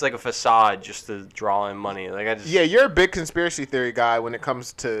fake. It's like a facade just to draw in money. Like Yeah, you're a big conspiracy theory guy when it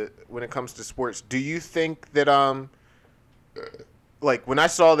comes to sports. Do you think that like when I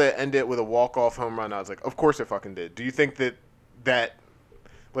saw that ended with a walk-off home run, I was like, of course it fucking did. Do you think that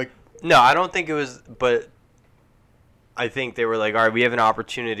like? No, I don't think it was. But I think they were like, all right, we have an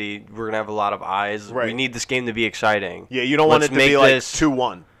opportunity. We're gonna have a lot of eyes. Right. We need this game to be exciting. Yeah, you don't want it to be like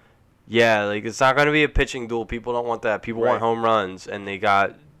 2-1. Yeah, like it's not going to be a pitching duel. People don't want that. People want home runs, and they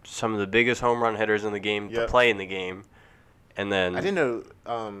got some of the biggest home run hitters in the game to play in the game. And then I didn't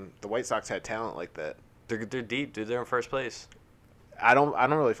know the White Sox had talent like that. They're deep, dude. They're in first place. I don't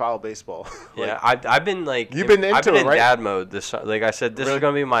really follow baseball. Yeah, I've been like you've been into I've been in right? dad mode this. Like I said, this is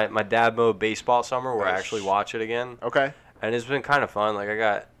going to be my dad mode baseball summer where I actually watch it again. Okay. And it's been kind of fun. Like I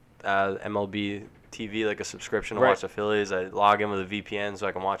got MLB TV, like a subscription to watch the Phillies. I log in with a VPN so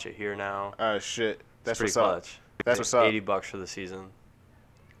I can watch it here now. Oh shit, that's pretty what's clutch. Up. That's what's up. $80 for the season.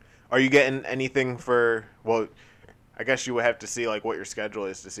 Are you getting anything for? Well, I guess you would have to see like what your schedule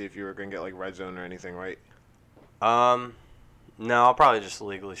is to see if you were gonna get like Red Zone or anything, right? No, I'll probably just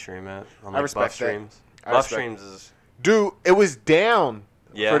legally stream it on like Buff Streams. Buff Streams is. Dude, it was down.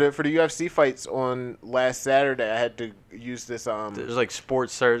 Yeah. For the UFC fights on last Saturday, I had to use this. There's like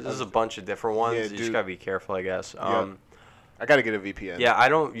sports search. There's a bunch of different ones. You just gotta be careful, I guess. I gotta get a VPN. Yeah, I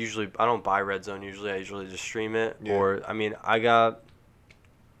don't buy Red Zone usually. I usually just stream it. Yeah. Or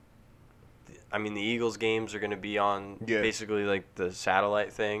the Eagles games are gonna be on basically like the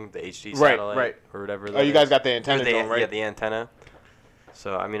satellite thing, the HD satellite or whatever. Oh, you guys got the antenna going, right? Yeah, the antenna.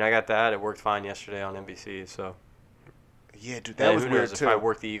 So I got that. It worked fine yesterday on NBC. So. Yeah, dude, that was who weird knows, too. If I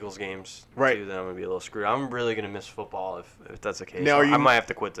work the Eagles games too, then I'm gonna be a little screwed. I'm really gonna miss football if that's the case. Now, I might have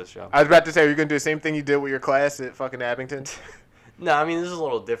to quit this job. I was about to say, are you gonna do the same thing you did with your class at fucking Abington? No, I mean this is a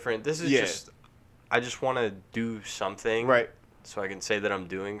little different. This is just I just want to do something, right? So I can say that I'm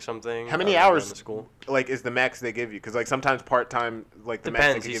doing something. How many hours in school? Like is the max they give you? Because like sometimes part time, like the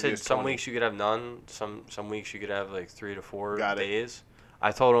depends. max they He give said you is some 20. weeks you could have none. Some weeks you could have like 3 to 4 Got it. days.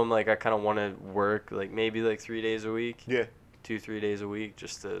 I told him like I kind of want to work like maybe like 3 days a week. Yeah. 2-3 days a week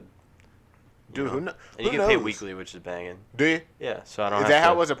just to. Dude, who And who you get knows? paid weekly, which is banging. Do you? Yeah, so I don't. Is have that to,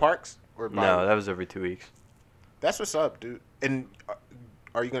 how it was at Parks? Or No, that was every 2 weeks. That's what's up, dude. And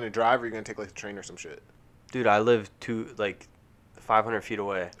are you gonna drive or are you gonna take like the train or some shit? Dude, I live 500 feet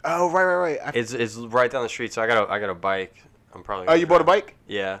away. Oh right. It's right down the street, so I got a bike. I'm probably. Oh, you bought a bike?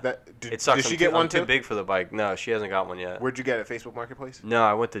 Yeah. Did, It sucks. Did she get one I'm too? too big for the bike. No, she hasn't got one yet. Where'd you get it? Facebook Marketplace? No,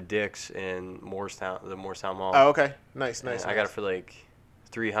 I went to Dick's in Moorestown, the Moorestown Mall. Oh, okay. Nice. I got it for like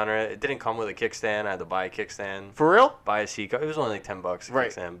 $300. It didn't come with a kickstand. I had to buy a kickstand. For real? Buy a seat. It was only like $10 a Right.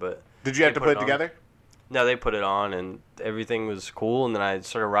 kickstand, but. Did you have they to put it on. together? No, they put it on and everything was cool. And then I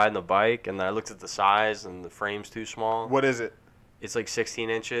started riding the bike and then I looked at the size and the frame's too small. What is it? It's like 16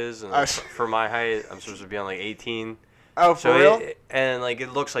 inches, and Oh, for my height, I'm supposed to be on like 18. Oh, for So real? and like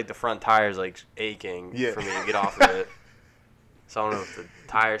it looks like the front tire's like aching Yeah. for me to get off of it. So I don't know if the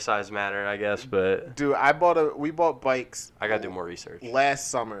tire size mattered, I guess, but Dude, we bought bikes I gotta do more research. last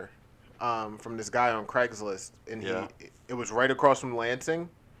summer from this guy on Craigslist, and it was right across from Lansing.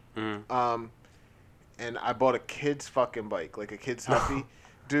 Mm-hmm. And I bought a kid's fucking bike, like a kid's Huffy.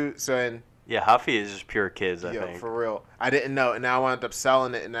 Dude, Yeah, Huffy is just pure kids, I yo, think. for real. I didn't know, and now I wound up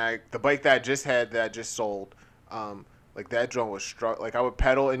selling it. And the bike that I just had, that I just sold, like that joint was like I would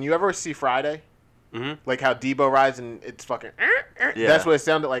pedal. And you ever see Friday? Mm-hmm. Like how Debo rides and it's fucking. Yeah. That's what it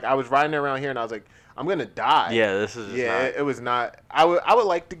sounded like. I was riding around here and I was like, I'm gonna die. Yeah, this is just It was not. I would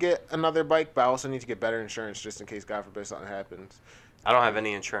like to get another bike, but I also need to get better insurance just in case, God forbid, something happens. I don't have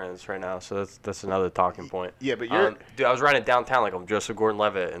any insurance right now, so that's another talking point. Yeah, but you're. Dude, I was riding downtown like I'm Joseph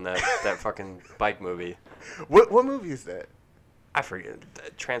Gordon-Levitt in that fucking bike movie. What movie is that? I forget.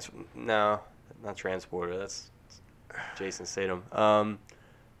 No, not Transporter. That's Jason Statham.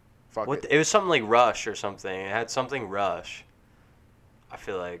 Fuck What? it. It was something like Rush or something. It had something Rush. I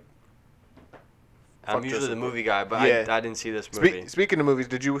feel like. I'm Fuck usually Joseph the movie guy, but Yeah. I didn't see this movie. Speaking of movies,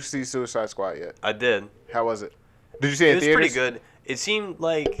 did you see Suicide Squad yet? I did. How was it? Did you see it It in was theaters? pretty good. It seemed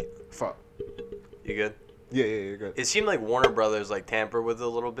like. Fuck. You good? Yeah, you're good. It seemed like Warner Brothers like tamper with it a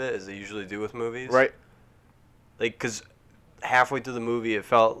little bit, as they usually do with movies. Right. Like, cause halfway through the movie, it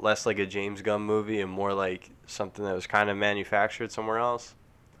felt less like a James Gunn movie and more like something that was kind of manufactured somewhere else.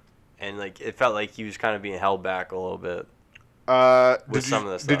 And like it felt like he was kind of being held back a little bit. Did some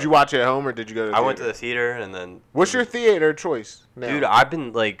of the Did stuff. you watch it at home or did you go to the I theater? went to the theater and then. What's your theater choice now? Dude, I've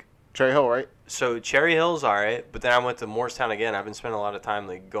been like. Cherry Hill, right? So Cherry Hill's alright, but then I went to Moorestown again. I've been spending a lot of time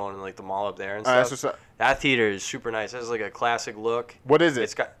like going to like the mall up there and stuff. That's what's up. That theater is super nice. It has like a classic look. What is it?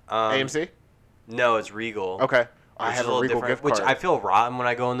 It's got AMC? No, it's Regal. Okay. I Which have is a little Regal different, gift which card. I feel rotten when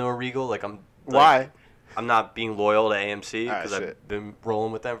I go into a Regal. Like I'm. Like, Why? I'm not being loyal to AMC because shit. I've been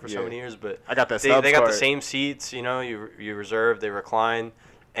rolling with them for Yeah. so many years. But I got that they Stubbs got card. the same seats. You know, you reserve, they recline,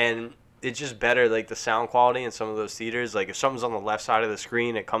 and it's just better. Like the sound quality in some of those theaters. Like if something's on the left side of the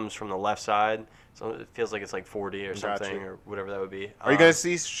screen, it comes from the left side. So it feels like it's like 4D or something Gotcha. or whatever that would be. Are you going to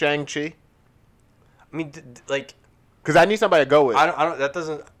see Shang-Chi? I mean, like Because I need somebody to go with. I don't. That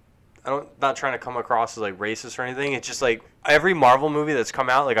doesn't. Not trying to come across as like racist or anything. It's just like every Marvel movie that's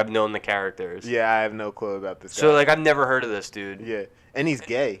come out, like I've known the characters. Yeah, I have no clue about this guy. So like I've never heard of this dude. Yeah. And he's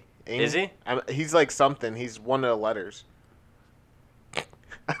gay. Ain't Is he? He's like something. He's one of the letters.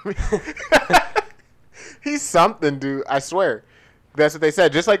 I mean, he's something, dude. I swear. That's what they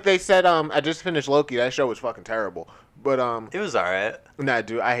said. Just like they said, I just finished Loki. That show was fucking terrible. But It was alright. nah,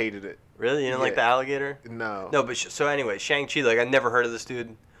 dude, I hated it. Really? You didn't like the alligator? No. No, but so anyway, Shang-Chi, like I never heard of this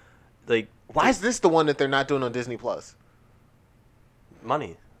dude. Like Why is this the one that they're not doing on Disney Plus?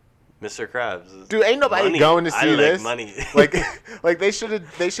 money, Mr. Krabs. Dude, ain't nobody Money. going to see I like this. money. like they should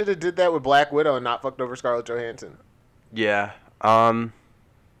have did that with Black Widow and not fucked over Scarlett Johansson. Yeah.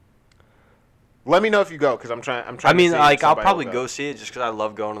 Let me know if you go, because I'm trying. I mean, to see if like I'll somebody probably will go see it just because I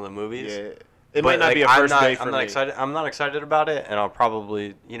love going to the movies. Yeah, it But, might not like, be a first day for I'm me. not excited. I'm not excited about it, and I'll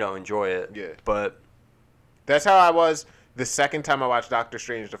probably enjoy it. Yeah. But That's how I was the second time I watched Doctor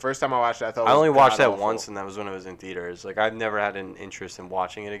Strange. The first time I watched it, I thought I only watched that god-awful. once, and that was when it was in theaters. Like I've never had an interest in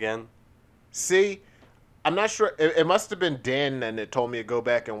watching it again. See, I'm not sure. It must have been Dan and it told me to go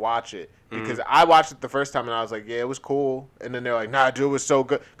back and watch it because I watched it the first time and I was like, yeah, it was cool. And then they're like, nah, dude, it was so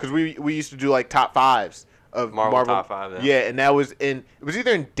good because we used to do like top fives of Marvel Top 5. Yeah, and that was it was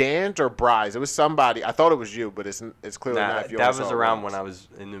either in Dan's or Bry's. It was somebody. I thought it was you, but it's clearly not. If you that was around when I was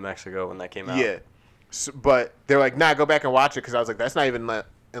in New Mexico when that came out. Yeah, so, but they're like, nah, go back and watch it because I was like, that's not even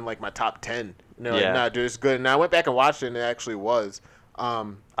in like my top 10. And they're like, nah, dude, it's good. And I went back and watched it, and it actually was.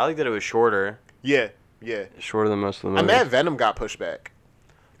 I like that it was shorter. Yeah. Shorter than most of the movies. I'm mad Venom got pushed back.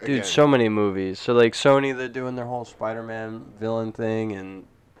 Dude, again. so many movies. So, like, Sony, they're doing their whole Spider-Man villain thing, and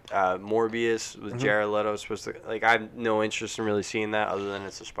Morbius with Jared Leto is supposed to... Like, I have no interest in really seeing that other than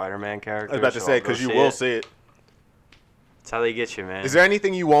it's a Spider-Man character. I was about to say, because you will see it. That's how they get you, man. Is there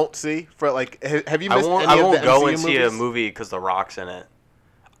anything you won't see? For like, have you missed any of the MCU I won't go and see a movies? movie because The Rock's in it.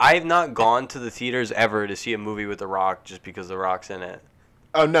 I have not gone to the theaters ever to see a movie with The Rock just because The Rock's in it.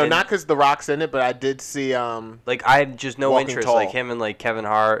 Oh, no, not because The Rock's in it, but I did see... like, I had just no Walking interest. Tall. Like, him and, like, Kevin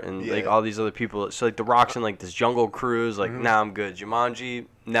Hart and, like, Yeah. all these other people. So, like, The Rock's in, like, this Jungle Cruise. Like, nah, I'm good. Jumanji,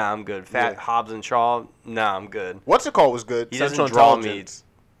 nah, I'm good. Hobbs and Shaw, nah, I'm good. What's it called was good. He Central doesn't draw me. Intelligence.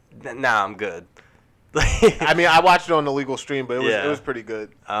 Nah, I'm good. I mean, I watched it on the legal stream, but it was pretty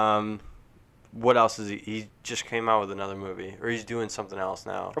good. What else is he? He just came out with another movie. Or he's doing something else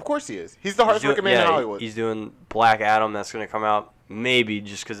now. Of course he is. He's the hardest working man in Hollywood. He's doing Black Adam that's going to come out maybe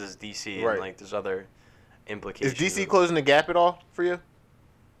just because it's DC Right. and, like, there's other implications. Is DC closing the gap at all for you?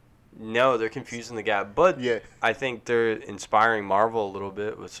 No, they're confusing the gap. But I think they're inspiring Marvel a little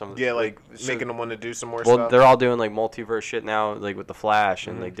bit with some of the... Yeah, like making them want to do some more well, stuff. they're all doing, like, multiverse shit now, like, with The Flash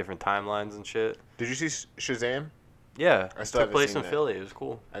and, like, different timelines and shit. Did you see Shazam? Yeah. I It still took haven't place seen in that. Philly. It was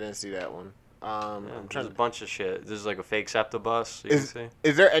cool. I didn't see that one. Yeah, I'm there's trying a bunch of shit. There's, like, a fake Septibus you can see.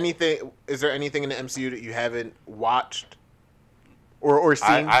 Is there anything in the MCU that you haven't watched or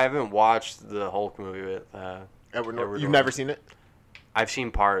seen? I haven't watched the Hulk movie with Edward Norton. You've never seen it? I've seen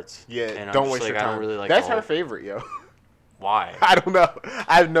parts. Yeah, and don't I'm waste just, your like, time. I don't really like That's the her Hulk. favorite, yo. Why? I don't know.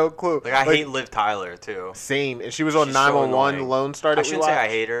 I have no clue. Like, I hate Liv Tyler, too. Same. And she was on She's so 911 annoying. Lone Star. I shouldn't say I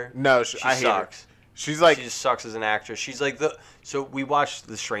hate her. No, she I hate sucks. her. She's like... She just sucks as an actress. She's like the... So, we watched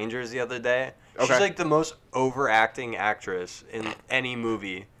The Strangers the other day. Okay. She's like the most overacting actress in any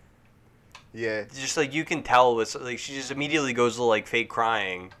movie. Yeah. Just, like, you can tell with... Like, she just immediately goes to, like, fake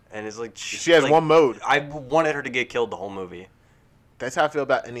crying. And it's like... She has like, one mode. I wanted her to get killed the whole movie. That's how I feel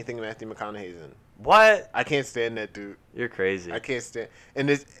about anything Matthew McConaughey's in. What? I can't stand that dude. You're crazy. I can't stand... And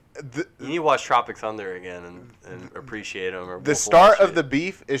this... You need to watch Tropic Thunder again and appreciate him. Or The start of the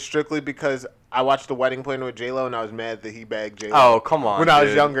beef is strictly because I watched The Wedding Planner with J-Lo and I was mad that he bagged J-Lo. Oh, come on, when I was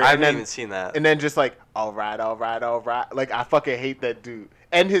dude. younger. I and haven't even seen that. And then just like, all right. Like, I fucking hate that dude.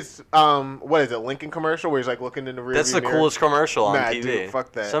 And his, what is it, Lincoln commercial where he's like looking in the rear That's the mirror. coolest commercial on TV. Dude,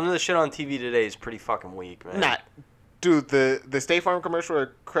 fuck that. Some of the shit on TV today is pretty fucking weak, man. Nah. Dude, the State Farm commercial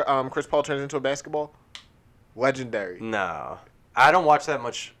where Chris Paul turns into a basketball? Legendary. No. I don't watch that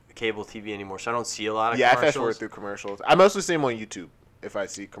much cable TV anymore, so I don't see a lot of Yeah, I commercials. fast forward through commercials. I mostly see them on YouTube if I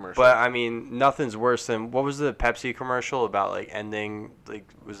see commercials. But, I mean, nothing's worse than... What was the Pepsi commercial about, like, ending... Like,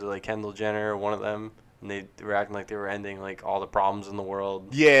 was it, like, Kendall Jenner or one of them? And they were acting like they were ending, like, all the problems in the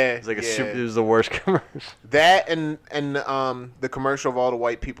world. Yeah. It was like it was the worst commercial. That and the commercial of all the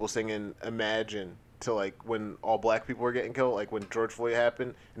white people singing Imagine to, like, when all black people were getting killed, like when George Floyd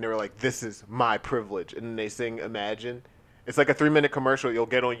happened, and they were like, this is my privilege. And then they sing Imagine. It's like a 3-minute commercial you'll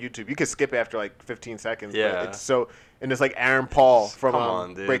get on YouTube. You can skip after like 15 seconds. Yeah. But it's so, and it's like Aaron Paul from Come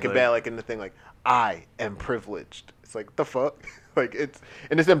on, dude, Breaking like- Bad, like in the thing, like, I am privileged. It's like, the fuck? Like, it's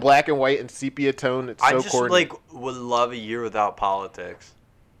in black and white and sepia tone. It's so I just, corny. like, would love a year without politics.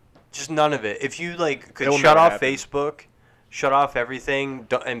 Just none of it. If you, like, could It'll shut never off happen. Facebook, shut off everything,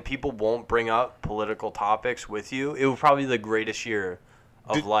 and people won't bring up political topics with you, it would probably be the greatest year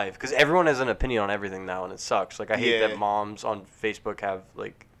of life. Because everyone has an opinion on everything now, and it sucks. Like, I hate Yeah. that moms on Facebook have,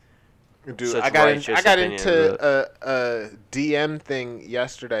 like, Dude, such I got righteous opinions, into a DM thing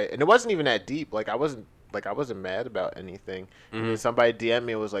yesterday, and it wasn't even that deep. Like I wasn't mad about anything. And then somebody DM'd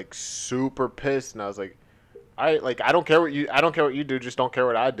me and was like super pissed, and I was like, I don't care what you do, just don't care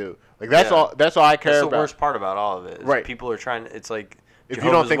what I do. Like that's Yeah. all I care that's about. the worst part about all of it. Is Right. People are trying, it's like, If you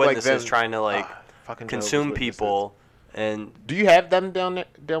Jehovah's don't think like Witnesses them, trying to, like, fucking consume Jehovah's Witnesses. people. And Do you have them down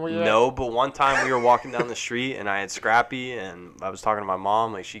where you're at? no, but one time we were walking down the street and I had Scrappy and I was talking to my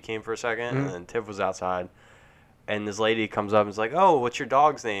mom. Like, she came for a 2nd and then Tiff was outside. And this lady comes up and is like, "Oh, what's your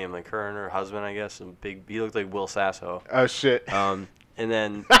dog's name?" Like, her and her husband, I guess. He looked like Will Sasso. Oh shit. And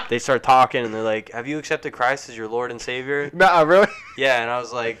then they start talking and they're like, "Have you accepted Christ as your Lord and Savior?" Nah, really? Yeah, and I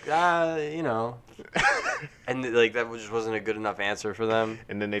was like, you know. And, like, that just wasn't a good enough answer for them.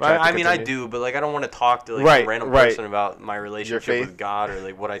 And then they But, tried to I mean, I continue. do, but, like, I don't want to talk to, like, Right, a random right. person about my relationship faith. with God or,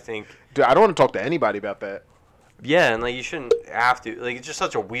 like, what I think. Dude, I don't want to talk to anybody about that. Yeah, and like you shouldn't have to. Like it's just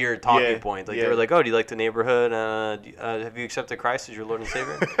such a weird talking point. Like they were like, "Oh, do you like the neighborhood? Have you accepted Christ as your Lord and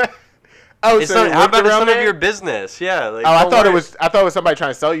Savior?" Oh, it's so not. How about it's none there? of your business? Yeah. Like, I thought it was. I thought it was somebody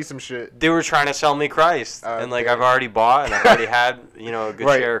trying to sell you some shit. They were trying to sell me Christ, and like I've already bought, and I've already had a good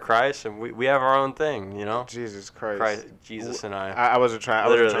share of Christ, and we have our own thing, Jesus Christ. Jesus and I. I wasn't trying. I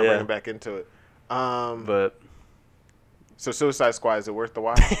wasn't trying to bring him back into it. But so Suicide Squad, is it worth the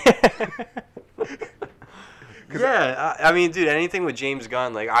watch? Yeah, I mean, dude, anything with James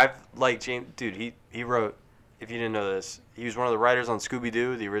Gunn, like I've liked James. Dude, he wrote. If you didn't know this, he was one of the writers on Scooby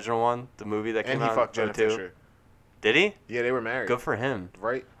Doo, the original one, the movie that came out. And he fucked Jenna Fisher. Did he? Yeah, they were married. Good for him.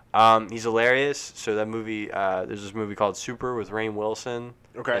 Right. He's hilarious. So that movie, there's this movie called Super with Rainn Wilson.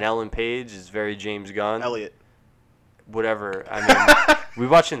 Okay. And Ellen Page is very James Gunn. Elliot. Whatever. I mean, we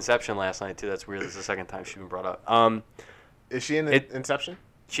watched Inception last night too. That's weird. It's the second time she's been brought up. Is she in Inception?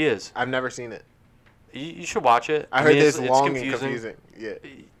 She is. I've never seen it. You should watch it. I heard it's long and confusing. Yeah.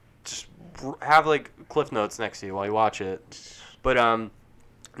 Just have like Cliff Notes next to you while you watch it. But no,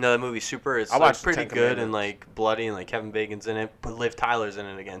 the movie Super is like, pretty good and like bloody and like Kevin Bacon's in it, but Liv Tyler's in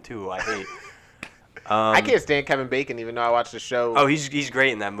it again too. Who I hate. I can't stand Kevin Bacon even though I watched the show. Oh, he's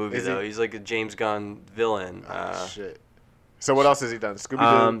great in that movie though. He's like a James Gunn villain. Shit. So what else has he done?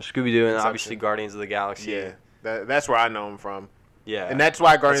 Scooby-Doo and obviously Guardians of the Galaxy. Yeah, that's where I know him from. Yeah, and that's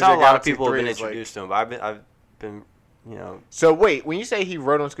why Guardians of the Galaxy. A lot of 3 people have been introduced to him. But I've been. So wait, when you say he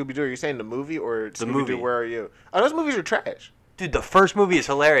wrote on Scooby-Doo, are you saying the movie or the Scooby-Doo, movie? Where Are You? Oh, those movies are trash. Dude, the first movie is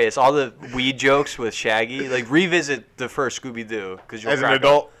hilarious. All the weed jokes with Shaggy. Like, revisit the first Scooby-Doo. As an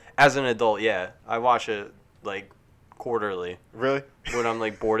adult? As an adult, yeah. I watch it, like, quarterly. Really? When I'm,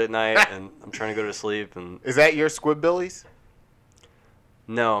 like, bored at night and I'm trying to go to sleep. And is that your Squidbillies?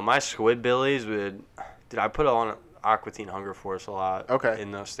 No, my Squidbillies would... Dude, I put on Aqua Teen Hunger Force a lot. Okay.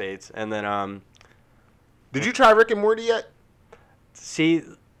 In those states. And then, Did you try Rick and Morty yet? See,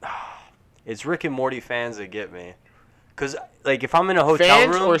 it's Rick and Morty fans that get me. Because, like, if I'm in a hotel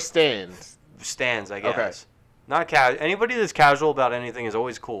fans room... or stands? Stands, I guess. Okay. Not casual. Anybody that's casual about anything is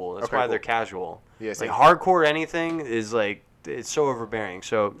always cool. That's why they're casual. Yeah, like, hardcore anything is, like, it's so overbearing.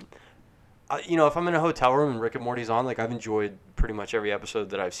 So, if I'm in a hotel room and Rick and Morty's on, like, I've enjoyed pretty much every episode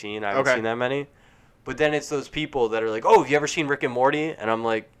that I've seen. I haven't seen that many. But then it's those people that are like, oh, have you ever seen Rick and Morty? And I'm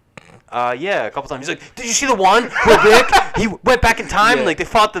like... yeah, a couple times. He's like, did you see the one where Rick, he went back in time and, like, they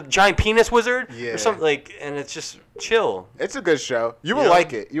fought the giant penis wizard? Yeah. Or something, like, and it's just chill. It's a good show. You will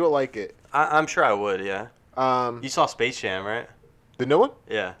like it. You will like it. I'm sure I would, yeah. You saw Space Jam, right? The new one?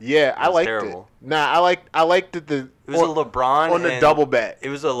 Yeah. Yeah, I liked it. Nah, I liked it. It was a LeBron on the double bet. It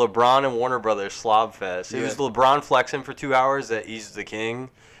was a LeBron and Warner Brothers slob fest. It was LeBron flexing for 2 hours that he's the king,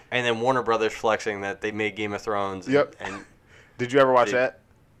 and then Warner Brothers flexing that they made Game of Thrones. Yep. And did you ever watch that?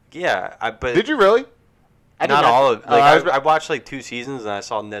 Yeah, but did you really? Not all of. Like I watched like 2 seasons and I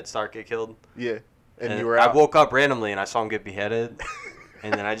saw Ned Stark get killed. Yeah, and you were out. I woke up randomly and I saw him get beheaded,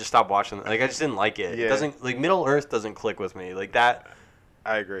 and then I just stopped watching. Like I just didn't like it. Yeah. It doesn't like Middle Earth doesn't click with me like that.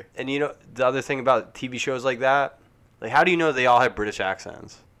 I agree. And the other thing about TV shows like that, like how do you know they all have British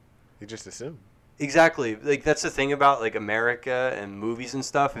accents? You just assume. Exactly. Like that's the thing about like America and movies and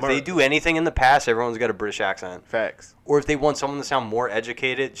stuff. If they do anything in the past, everyone's got a British accent. Facts. Or if they want someone to sound more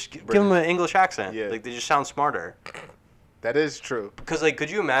educated, just give them an English accent. Yeah. Like they just sound smarter. That is true. Because like, could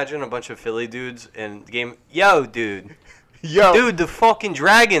you imagine a bunch of Philly dudes in the game? Yo, dude. Yo. Dude, the fucking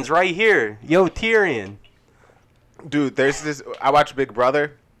dragon's right here. Yo, Tyrion. Dude, there's this. I watch Big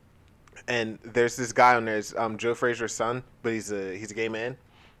Brother, and there's this guy on there. It's Joe Frazier's son, but he's a gay man,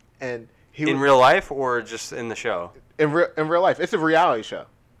 and. In real life or just in the show? In real life. It's a reality show.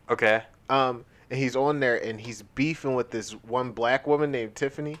 Okay. And he's on there and he's beefing with this one black woman named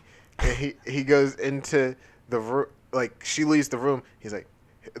Tiffany. And he goes into the room, like she leaves the room. He's like,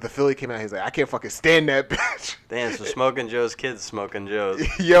 the Philly came out. He's like, I can't fucking stand that bitch. Damn, so Smoking Joe's kid's Smoking Joe's.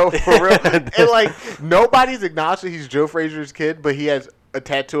 Yo, for real. And like nobody's acknowledged that he's Joe Frazier's kid, but he has a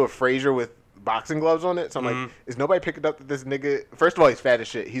tattoo of Frazier with boxing gloves on it. So I'm like, is nobody picking up that this nigga? First of all, he's fat as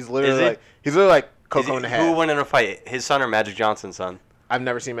shit. He's literally like Coco in the hat. Who won in a fight? His son or Magic Johnson's son? I've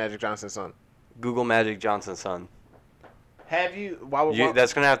never seen Magic Johnson's son. Google Magic Johnson's son. Have you?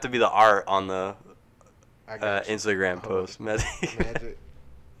 That's gonna have to be the art on the Instagram post. Magic.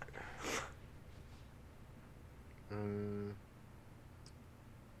 Come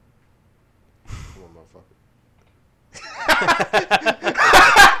on, motherfucker.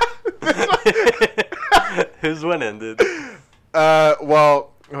 Who's winning, dude?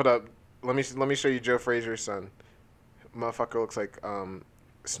 Well, hold up. Let me show you Joe Frazier's son. Motherfucker looks like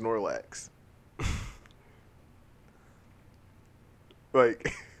Snorlax. Dude,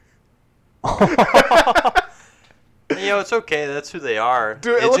 it's okay. That's who they are.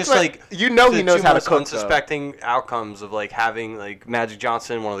 Dude, it it's looks just like he knows how to cook. Unsuspecting outcomes of like having like Magic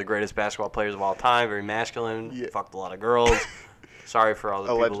Johnson, one of the greatest basketball players of all time, very masculine, fucked a lot of girls. Sorry for all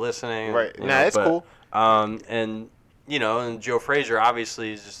the people listening. Right. It's cool. And and Joe Frazier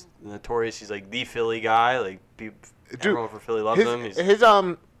obviously is just notorious. He's like the Philly guy. Like everyone from Philly loves him. He's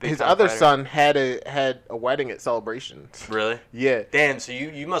his other son had a wedding at Celebration. Really? Yeah. Damn. So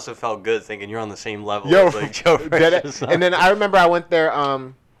you must have felt good thinking you're on the same level Yo, as like Joe Frazier's son. And then I remember I went there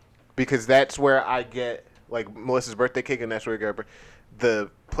because that's where I get like Melissa's birthday cake, and that's where I get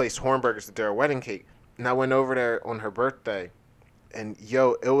the place Hornbergers did their wedding cake. And I went over there on her birthday, and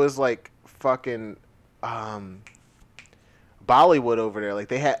it was like fucking Bollywood over there. Like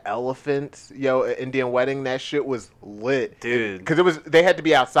they had elephants, an Indian wedding. That shit was lit, dude. Because they had to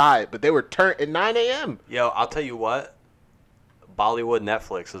be outside, but they were turned at 9 a.m. Yo, I'll tell you what. Bollywood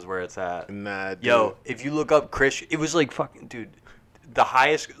Netflix is where it's at. Nah, dude. Yo, if you look up Chris, it was like fucking dude. The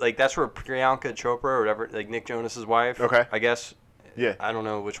highest, like that's where Priyanka Chopra or whatever, like Nick Jonas's wife. Okay. I guess. Yeah. I don't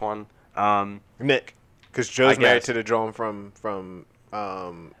know which one. Nick, because Joe's married to the drone from.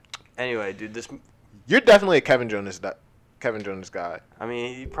 Anyway, dude, You're definitely a Kevin Jonas guy. I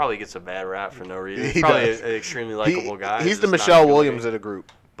mean, he probably gets a bad rap for no reason. He's probably an extremely likable guy. He's the Michelle Williams of the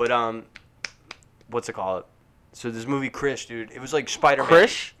group. But what's it called? So this movie Krish, dude, it was like Spider-Man.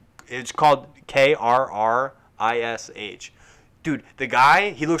 Krish? It's called Krrish. Dude, the guy,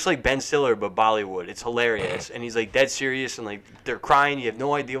 he looks like Ben Stiller but Bollywood. It's hilarious, and he's like dead serious, and like they're crying. You have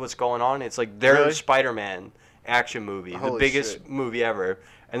no idea what's going on. It's like their Spider-Man action movie, the biggest movie ever.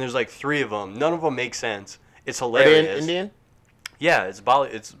 And there's like 3 of them. None of them make sense. It's hilarious. Are they in Indian? Yeah, it's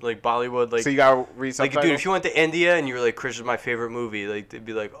like Bollywood. Like, so you gotta read subtitles? Like, dude, if you went to India and you were like, Krish is my favorite movie, like they'd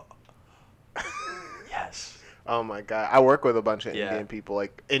be like, oh. Yes. Oh my god, I work with a bunch of Indian people,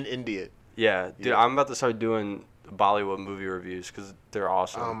 like in India. Yeah, dude, I'm about to start doing Bollywood movie reviews because they're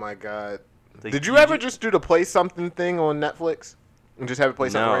awesome. Oh my god. Like, did you ever just do the play something thing on Netflix and just have it play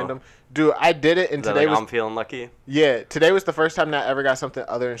something random? Dude, I did it, and today was. I'm feeling lucky. Yeah, today was the first time that I ever got something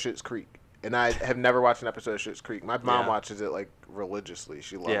other than Schitt's Creek, and I have never watched an episode of Schitt's Creek. My mom watches it like religiously.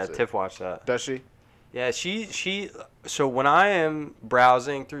 She loves it. Yeah, Tiff watched that. Does she? Yeah, she. So when I am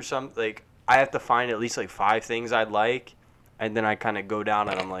browsing through I have to find at least like 5 things I'd like, and then I kind of go down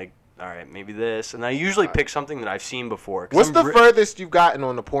and I'm like, all right, maybe this, and I usually pick something that I've seen before. What's the furthest you've gotten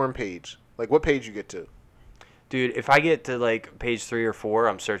on the porn page? Like, what page you get to? Dude, if I get to like page 3 or 4,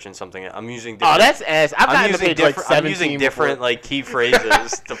 I'm searching something. I'm using. Oh, that's ass. I've gotten to page like 17. I'm using different like key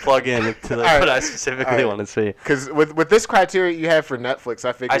phrases to plug in to like what I specifically want to see. Because with this criteria you have for Netflix,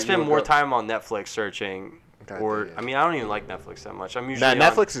 I figure I spend more time on Netflix searching. I don't even like Netflix that much. I'm usually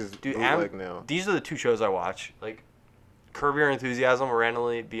Netflix is bootleg now. These are the 2 shows I watch. Like Curb Your Enthusiasm or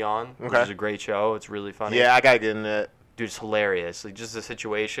Randomly Beyond, which is a great show. It's really funny. Yeah, I gotta get in that. Dude, it's hilarious. Like just the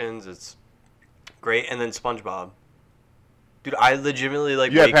situations, it's great. And then SpongeBob. Dude, I legitimately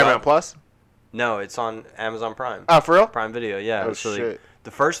like. You have Paramount Plus? No, it's on Amazon Prime. Oh, for real? Prime Video, yeah. Oh, so, shit. like,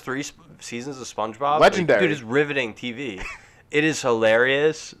 the first 3 seasons of SpongeBob, legendary. Dude, it's riveting TV. It is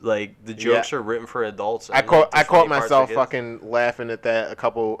hilarious. Like the jokes are written for adults. I caught myself fucking laughing at that a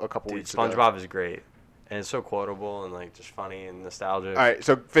couple weeks ago. SpongeBob is great, and it's so quotable and like just funny and nostalgic. All right,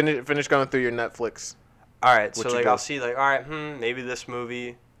 so finish going through your Netflix. All right, so like I'll see like all right, maybe this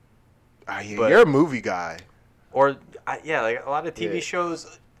movie. You're a movie guy. Or like a lot of TV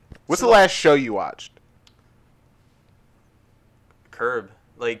shows. What's the last show you watched? Curb.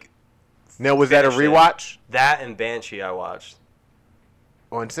 Like. Now, was that a rewatch? That and Banshee I watched.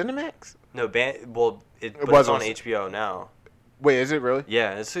 On Cinemax? No, it's on HBO now. Wait, is it really?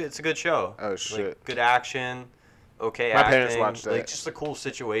 Yeah, it's a good show. Oh shit! Like, good action, acting. My parents watched that. Like just a cool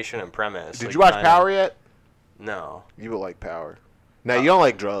situation and premise. Did you watch Power yet? No. You would like Power. No, you don't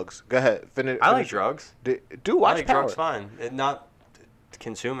like drugs. Go ahead. Finish. I like drugs. Do watch I like Power. drugs fine. Not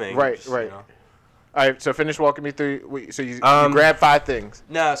consuming. Right. You know. All right, so finish walking me through. So you grab 5 things.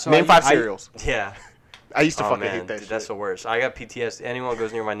 No, so name 5 cereals. Yeah. I used to fucking hate that dude, shit. That's the worst. I got PTSD. Anyone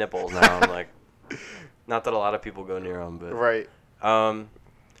goes near my nipples now, I'm like, not that a lot of people go near them, but right.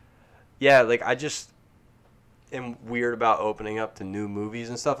 Yeah, like I just am weird about opening up to new movies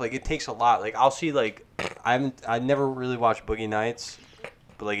and stuff. Like it takes a lot. Like I'll see like I never really watched Boogie Nights,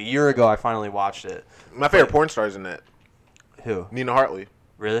 but like a year ago I finally watched it. My favorite porn star's in that. Who? Nina Hartley.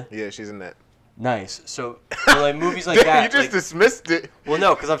 Really? Yeah, she's in that. Nice. So like movies like that. You just dismissed it. Well,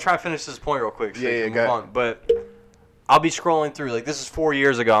 no, because I'm trying to finish this point real quick. So move on. But I'll be scrolling through. Like this is 4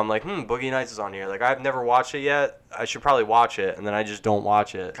 years ago. I'm like, Boogie Nights is on here. Like I've never watched it yet. I should probably watch it, and then I just don't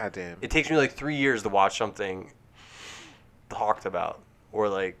watch it. God damn. It takes me like 3 years to watch something talked about or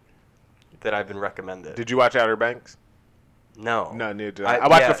like that I've been recommended. Did you watch Outer Banks? No. No, neither did I. I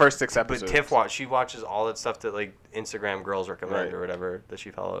watched yeah, the first 6 episodes. But she watches all that stuff that like Instagram girls recommend or whatever that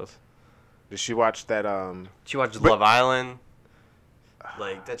she follows. Did she watch that? She watches Love Island.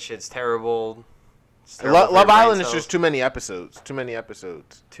 Like that shit's terrible. Love Island is just too many episodes. Too many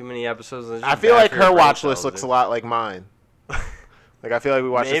episodes. Too many episodes. I feel like her watch list looks a lot like mine. Like I feel like we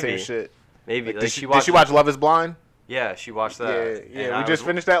watch the same shit. Maybe. Like, did she watch Love Is Blind? Yeah, she watched that. Yeah. We just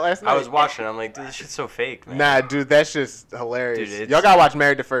finished that last night. I was watching. I'm like, dude, this shit's so fake, man. Nah, dude, that's just hilarious. Dude, y'all gotta watch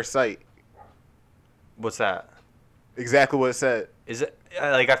Married at First Sight. What's that? Exactly what it said. Is it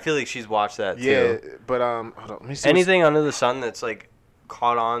like I feel like she's watched that too. Yeah, but hold on, let me see. Anything under the sun that's like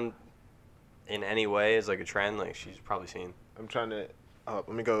caught on in any way is like a trend. Like she's probably seen. I'm trying to. Let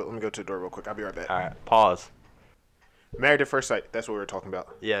me go to the door real quick. I'll be right back. All right, pause. Married at First Sight. That's what we were talking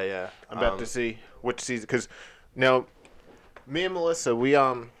about. Yeah. I'm about to see which season because now me and Melissa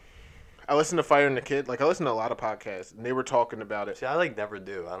I listen to Fire and the Kid. Like I listen to a lot of podcasts and they were talking about it. See, I like never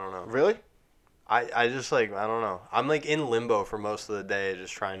do. I don't know. Really? I just like I don't know. I'm like in limbo for most of the day,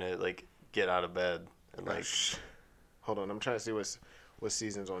 just trying to like get out of bed and like. Hold on, I'm trying to see what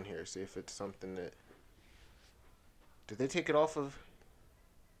season's on here. See if it's something that. Did they take it off of?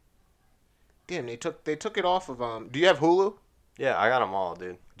 Damn, they took it off of. Do you have Hulu? Yeah, I got them all,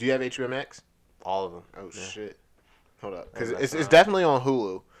 dude. Do you have HBO Max? All of them. Oh yeah. Shit! Hold up, because it's definitely on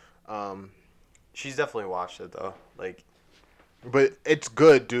Hulu. She's definitely watched it though, like. But it's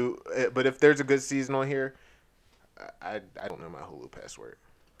good, dude. But if there's a good season on here, I don't know my Hulu password.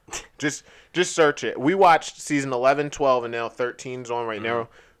 just search it. We watched season 11, 12, and now 13's on right now.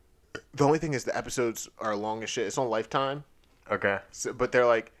 The only thing is the episodes are long as shit. It's on Lifetime. Okay. So, but they're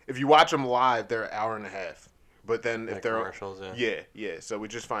like, if you watch them live, they're an hour and a half. But then if they're commercials, yeah. So we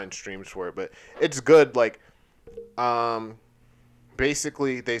just find streams for it. But it's good. Like,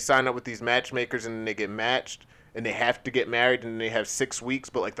 basically they sign up with these matchmakers and then they get matched. And they have to get married, and they have 6 weeks.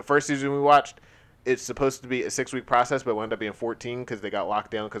 But like the first season we watched, it's supposed to be a 6-week process, but it wound up being 14 because they got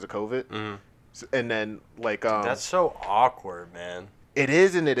locked down because of COVID. Mm-hmm. So, and then like that's so awkward, man. It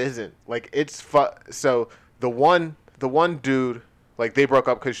is and it isn't. Like it's so the one dude, like they broke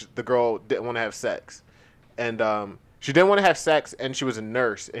up because the girl didn't want to have sex, and she didn't want to have sex, and she was a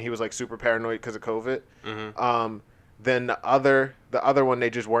nurse, and he was like super paranoid because of COVID. Mm-hmm. Then the other one, they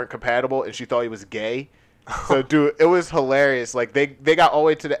just weren't compatible, and she thought he was gay. So, dude, it was hilarious. Like, they got all the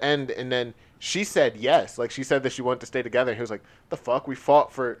way to the end, and then she said yes. Like, she said that she wanted to stay together. And he was like, the fuck? We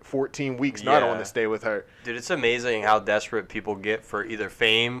fought for 14 weeks. No, I don't want to stay with her. Dude, it's amazing how desperate people get for either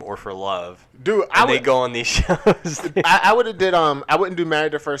fame or for love. Dude, they go on these shows. I would have did, I wouldn't do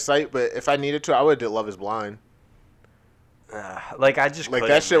Married at First Sight, but if I needed to, I would have did Love Is Blind. Like, I just like,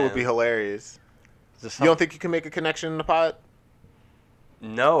 that shit would be hilarious. You don't think you can make a connection in the pod?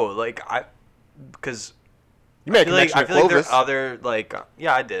 No, like, because... You made a connection I with feel like Clovis. there are other, like,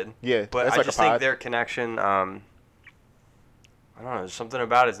 yeah, I did. Yeah, but that's I like just a pod. think their connection, I don't know, there's something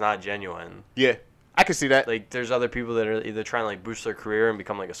about it's not genuine. Yeah, I can see that. Like, there's other people that are either trying to, like, boost their career and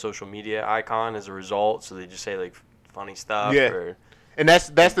become, like, a social media icon as a result, so they just say, like, funny stuff. Yeah, or and that's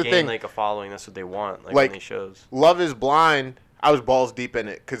the gain, thing. like, a following, that's what they want, like on these shows. Love Is Blind, I was balls deep in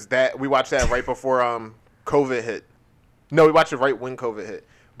it, because we watched that right before COVID hit. No, we watched it right when COVID hit.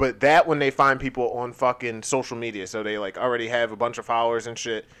 But that when they find people on fucking social media, so they like already have a bunch of followers and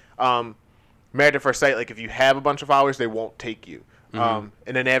shit. Married at First Sight, like if you have a bunch of followers, they won't take you. And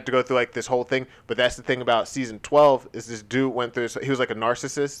then they have to go through like this whole thing. But that's the thing about season 12 is this dude went through. He was like a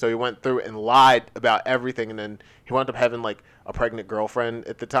narcissist, so he went through and lied about everything, and then he wound up having like a pregnant girlfriend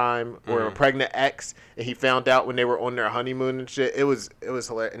at the time or a pregnant ex, and he found out when they were on their honeymoon and shit. It was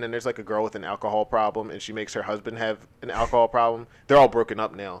hilarious. And then there's like a girl with an alcohol problem, and she makes her husband have an alcohol problem. They're all broken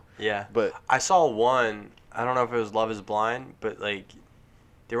up now. Yeah, but I saw one. I don't know if it was Love Is Blind, but like.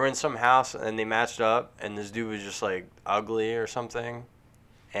 They were in some house and they matched up, and this dude was just like ugly or something.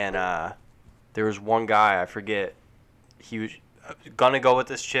 And there was one guy, I forget, he was gonna go with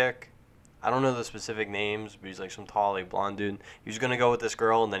this chick. I don't know the specific names, but he's like some tall, like blonde dude. He was gonna go with this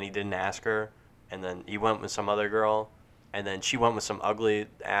girl, and then he didn't ask her, and then he went with some other girl, and then she went with some ugly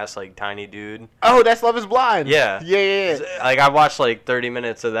ass, like tiny dude. Oh, that's Love Is Blind. Yeah. Yeah. Like I watched like 30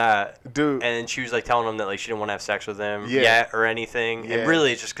 minutes of that, dude. And she was like telling him that like she didn't want to have sex with him yet or anything. Yeah. And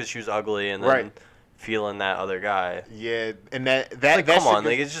really, it's just because she was ugly and then feeling that other guy. Yeah, and that like, come on,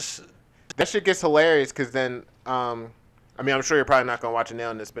 like it's just that shit gets hilarious because then I mean I'm sure you're probably not gonna watch it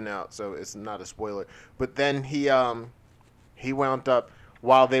now and it's been out, so it's not a spoiler. But then he wound up.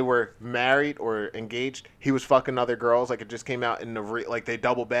 While they were married or engaged, he was fucking other girls. Like, it just came out in like, they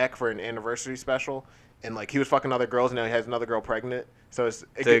double back for an anniversary special. and like he was fucking other girls. And now he has another girl pregnant. So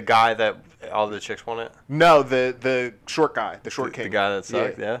the guy that all the chicks want it. No, the short guy, the short king, the guy that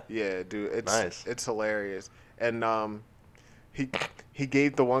sucked. Yeah, dude, it's nice. It's hilarious. And he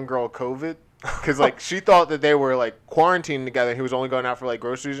gave the one girl COVID because like she thought that they were like quarantined together. And he was only going out for like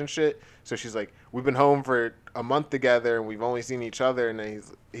groceries and shit. So she's like, we've been home for a month together and we've only seen each other. And then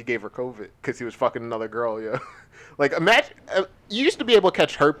he gave her COVID because he was fucking another girl, yo. Like imagine you used to be able to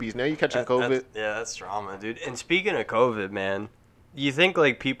catch herpes. Now you catching COVID. That's drama, dude. And speaking of COVID, man, you think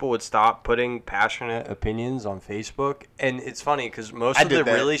like people would stop putting passionate opinions on Facebook? And it's funny because most of the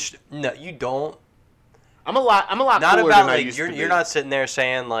really no, you don't. I'm a lot not cooler about than I like used you're to be. you're not sitting there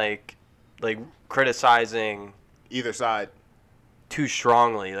saying like criticizing either side too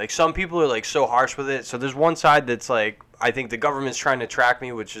strongly. Like some people are like so harsh with it. So there's one side that's like, I think the government's trying to track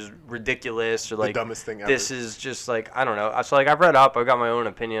me, which is ridiculous, or like the dumbest thing ever. This is just like, I don't know. So like I've read up, I've got my own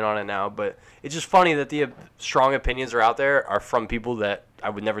opinion on it now, but it's just funny that the strong opinions are out there are from people that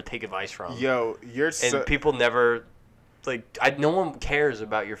I would never take advice from. Yo, people never like no one cares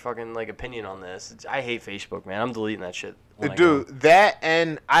about your fucking like opinion on this. I hate Facebook, man. I'm deleting that shit. Dude, that,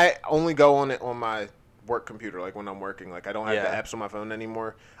 and I only go on it on my work computer, like when I'm working. Like I don't have the apps on my phone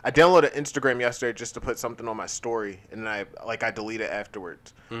anymore. I downloaded Instagram yesterday just to put something on my story, and then I delete it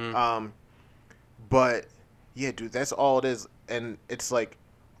afterwards. Mm-hmm. But yeah, dude, that's all it is. And it's like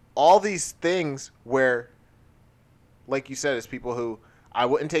all these things where, like you said, it's people who I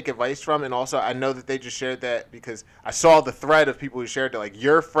wouldn't take advice from, and also I know that they just shared that because I saw the thread of people who shared it. Like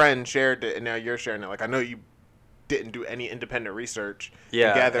your friend shared it, and now you're sharing it. Like I know you didn't do any independent research.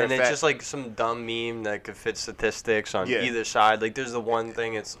 And it's just like some dumb meme that could fit statistics on either side. Like there's the one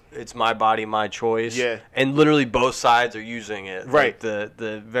thing, it's my body, my choice. Yeah. And literally both sides are using it. Right. Like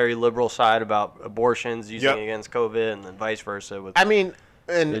the very liberal side about abortions using it against COVID, and then vice versa. With and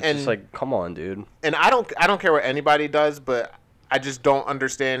just like, come on, dude. And I don't care what anybody does, but I just don't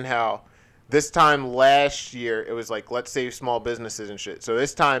understand how this time last year it was like, let's save small businesses and shit. So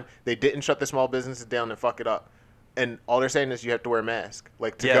this time they didn't shut the small businesses down and fuck it up. And all they're saying is you have to wear a mask,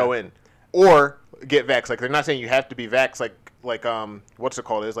 like to go in, or get vaxxed. Like they're not saying you have to be vaxxed, like what's it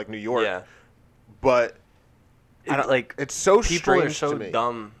called? It's like New York. Yeah. But it's so people strange are so to me.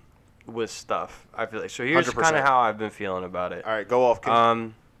 dumb with stuff. I feel like so. Here's 100%. kind of how I've been feeling about it. All right, go off.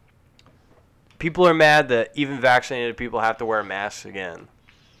 Kid. People are mad that even vaccinated people have to wear masks again,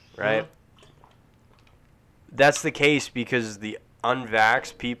 right? Mm-hmm. That's the case because the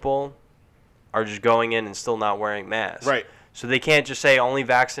unvaxxed people are just going in and still not wearing masks. Right. So they can't just say only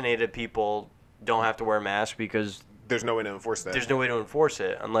vaccinated people don't have to wear masks because there's no way to enforce that. There's no way to enforce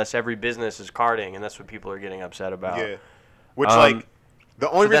it unless every business is carding, and that's what people are getting upset about. Yeah. Which the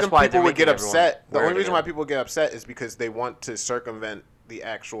only reason people would get upset, is because they want to circumvent the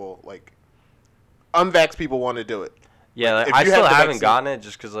actual unvaxxed people want to do it. Yeah, I still haven't gotten it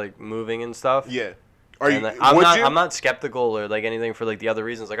just because moving and stuff. Yeah. I'm not skeptical or anything for the other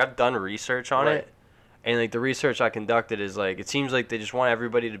reasons. I've done research on it, and the research I conducted is it seems like they just want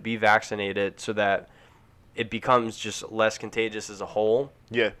everybody to be vaccinated so that it becomes just less contagious as a whole.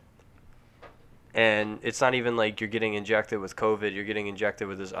 Yeah. And it's not even you're getting injected with COVID. You're getting injected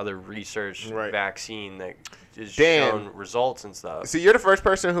with this other research vaccine that is shown results and stuff. See, you're the first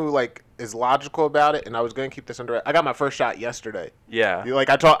person who is logical about it, and I was going to keep this under. I got my first shot yesterday. Yeah.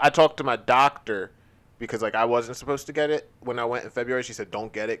 I talked to my doctor. Because, I wasn't supposed to get it when I went in February. She said,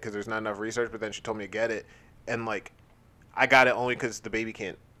 don't get it because there's not enough research. But then she told me to get it. And, I got it only because the baby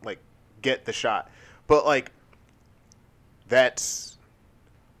can't, get the shot. But, that's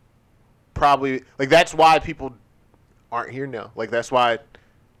probably, that's why people aren't here now. That's why it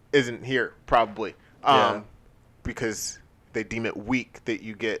isn't here, probably. Because they deem it weak that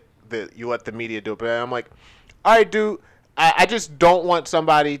you let the media do it. But I'm all right, dude, I just don't want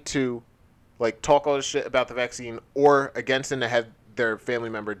somebody to talk all this shit about the vaccine or against and to have their family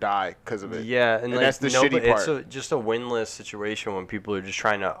member die because of it. Yeah, and that's the shitty part. It's just a win-less situation when people are just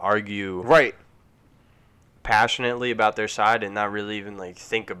trying to argue passionately about their side and not really even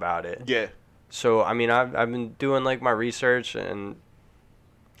think about it. Yeah. So I mean, I've been doing my research, and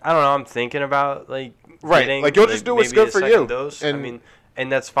I don't know. I'm thinking about getting, you'll just do what's good for you. Dose. And I mean. And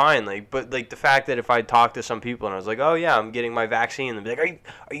that's fine, but the fact that if I talk to some people and I was oh yeah, I'm getting my vaccine, and they'd be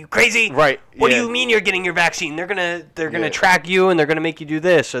are you crazy? Right. What do you mean you're getting your vaccine? They're gonna track you and they're gonna make you do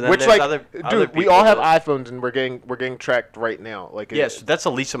this. So then which there's other people we all have iPhones and we're getting tracked right now. Yes, that's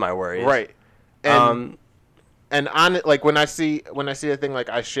the least of my worries. Right. And on it, when I see a thing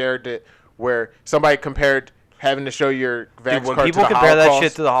I shared it where somebody compared having to show your vaccine when card people to the compare Holocaust, that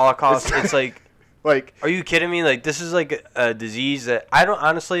shit to the Holocaust, it's are you kidding me? This is a disease that I don't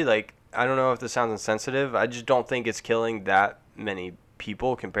honestly I don't know if this sounds insensitive. I just don't think it's killing that many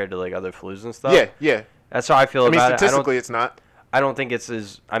people compared to like other flus and stuff. Yeah. That's how I feel about it. Statistically, it's not. I don't think it's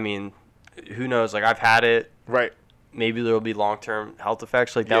as. I mean, who knows? Like I've had it. Right. Maybe there will be long-term health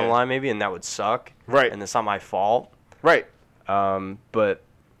effects like down the line, maybe, and that would suck. Right. And it's not my fault. Right. But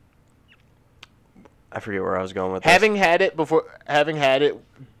I forget where I was going with having had it,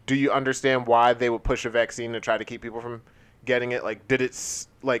 do you understand why they would push a vaccine to try to keep people from getting it? Like, did it,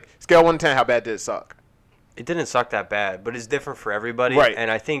 like, scale 1 to 10, how bad did it suck? It didn't suck that bad, but it's different for everybody. Right. And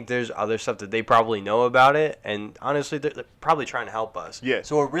I think there's other stuff that they probably know about it, and honestly, they're probably trying to help us. Yeah.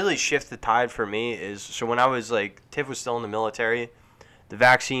 So what really shifted the tide for me is, so when I was like, Tiff was still in the military, the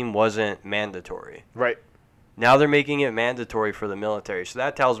vaccine wasn't mandatory. Right. Now they're making it mandatory for the military. So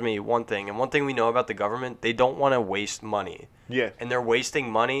that tells me one thing. And one thing we know about the government, they don't want to waste money. Yeah. And they're wasting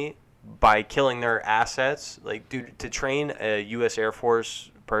money by killing their assets. Like, dude, to train a U.S. Air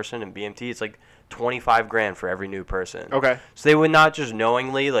Force person in BMT, it's like $25,000 for every new person. Okay. So they would not just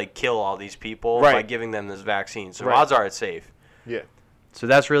knowingly, like, kill all these people by giving them this vaccine. So odds are it's safe. Yeah. So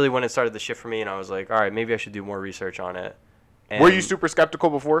that's really when it started to shift for me. And I was like, all right, maybe I should do more research on it. And were you super skeptical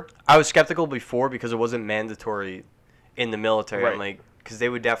before? I was skeptical before because it wasn't mandatory in the military. Right. I'm like, because they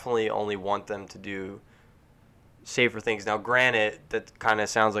would definitely only want them to do safer things. Now, granted, that kind of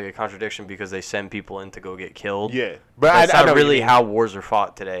sounds like a contradiction because they send people in to go get killed. Yeah, but that's I not know really how wars are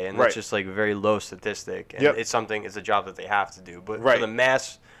fought today, and Right. it's just like a very low statistic. And it's a job that they have to do. But for the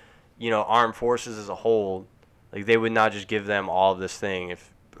mass, armed forces as a whole, like they would not just give them all of this thing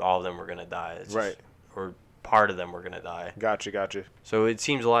if all of them were gonna die. It's Right. Or part of them were gonna die. Gotcha. So it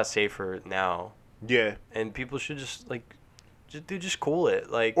seems a lot safer now. Yeah. And people should just cool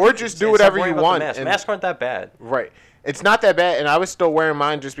it, like, or just do and whatever stop worrying you about the want. Masks. And Masks aren't that bad, right? It's not that bad, and I was still wearing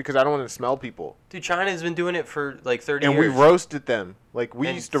mine just because I don't want to smell people. dude. China's been doing it for like 30 and years, we roasted them. Like we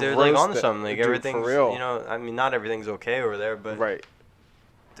and used to they're roast like on them. something. Like Dude, everything's, for real. I mean, not everything's okay over there, but Right.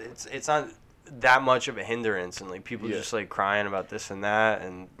 it's not that much of a hindrance, and like people just like crying about this and that,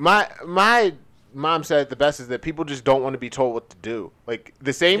 and My mom said the best is that people just don't want to be told what to do. Like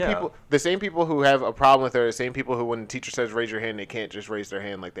the same people who have a problem with it are the same people who, when the teacher says raise your hand, they can't just raise their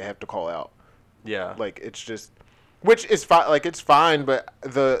hand. Like they have to call out. yeah, Like it's just, which is fine. Like it's fine, but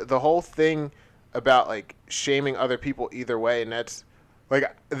the whole thing about like shaming other people either way, and that's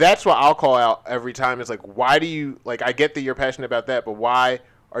what I'll call out every time. Is like, why do you, like, I get that you're passionate about that, but why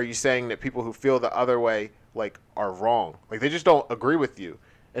are you saying that people who feel the other way like are wrong? Like they just don't agree with you.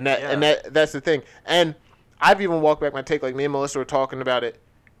 And that's the thing. And I've even walked back my take. Like me and Melissa were talking about it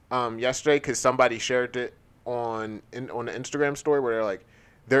yesterday because somebody shared it on the Instagram story where they're like,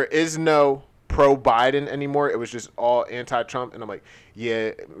 there is no pro-Biden anymore. It was just all anti-Trump. And I'm like,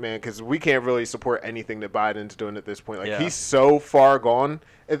 yeah, man, because we can't really support anything that Biden's doing at this point. Like he's so far gone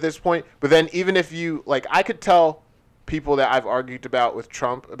at this point. But then even if you, like, I could tell people that I've argued about with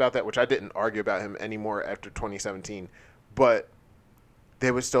Trump about that, which I didn't argue about him anymore after 2017, but they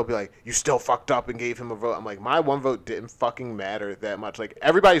would still be like, you still fucked up and gave him a vote. I'm like, my one vote didn't fucking matter that much. Like,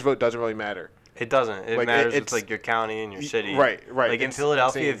 everybody's vote doesn't really matter. It doesn't. It like, matters. It's like your county and your city. Right. Like in It's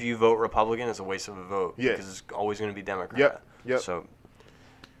Philadelphia, insane. if you vote Republican, it's a waste of a vote. Yeah. Because it's always going to be Democrat. Yep. So,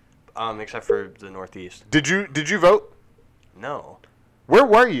 except for the Northeast. Did you vote? No. Where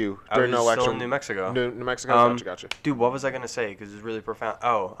were you during I the was election? still in New Mexico. New Mexico? Gotcha. Dude, what was I going to say? Because it's really profound.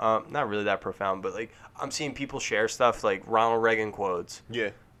 Not really that profound, but like I'm seeing people share stuff like Ronald Reagan quotes.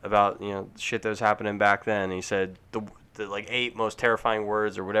 Yeah. About, shit that was happening back then. And he said the like 8 most terrifying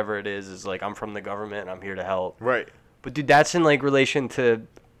words or whatever it is like, I'm from the government and I'm here to help. Right. But dude, that's in like relation to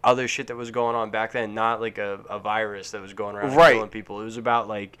other shit that was going on back then, not like a virus that was going around and killing people. It was about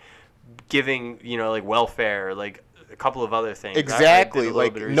like giving, like welfare, like a couple of other things. Exactly.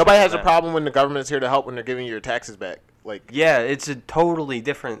 Like nobody has a problem when the government's here to help when they're giving you your taxes back. Like yeah, it's a totally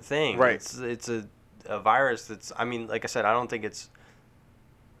different thing. Right. It's a virus that's, I mean, like I said, I don't think it's,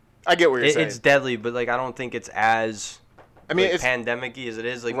 I get what you're saying. It's deadly, but like I don't think it's as, I mean, it's pandemic-y as it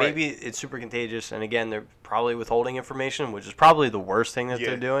is. Like maybe it's super contagious, and again, they're probably withholding information, which is probably the worst thing that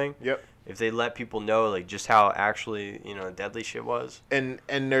they're doing. Yep. If they let people know like just how actually deadly shit was. And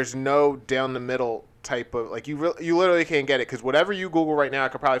there's no down the middle type of, like, you literally can't get it because whatever you Google right now, I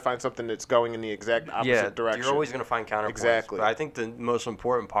could probably find something that's going in the exact opposite direction. You're always gonna find counterpoints. Exactly. But I think the most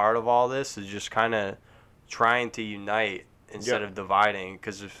important part of all this is just kind of trying to unite instead of dividing,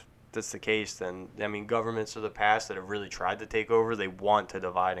 because if that's the case, then I mean, governments of the past that have really tried to take over, they want to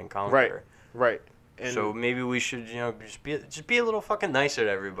divide and conquer. Right. And so maybe we should, just be a little fucking nicer to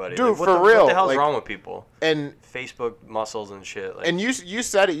everybody. Dude, like, for real. What the hell's like, wrong with people? And Facebook muscles and shit. Like, and you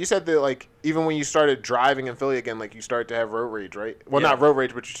said it. You said that like even when you started driving in Philly again, like you started to have road rage, right? Well, Yeah. not road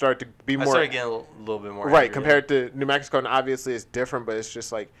rage, but you started to be more. I started getting a little bit more right angry, compared to New Mexico, and obviously it's different, but it's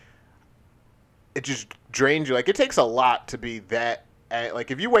just like it just drains you. Like it takes a lot to be that.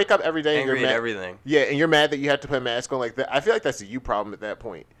 Like if you wake up every day and angry you're at mad, everything. yeah, and you're mad that you have to put a mask on, like that. I feel like that's a you problem at that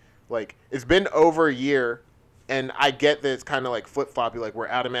point. Like it's been over a year, and I get that it's kind of like flip floppy. Like we're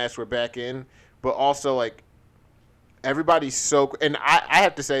out of masks, we're back in, but also like everybody's so. And I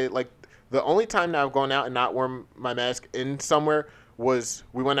have to say, like the only time that I've gone out and not worn my mask in somewhere was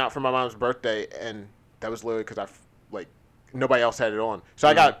we went out for my mom's birthday, and that was literally because like nobody else had it on. So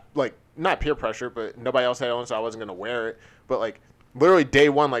I got like not peer pressure, but nobody else had it on, so I wasn't gonna wear it. But like literally day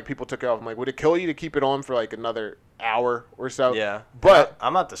one, like people took it off. I'm like, would it kill you to keep it on for like another hour or so? Yeah, But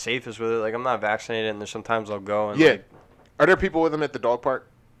I'm not the safest with it. Like I'm not vaccinated, and there's sometimes I'll go and yeah, like, are there people with them at the dog park?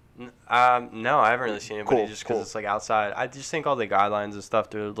 no, I haven't really seen anybody Cool, just because cool. it's like outside. I just think all the guidelines and stuff,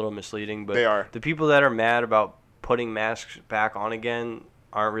 they're a little misleading. But They are. The people that are mad about putting masks back on again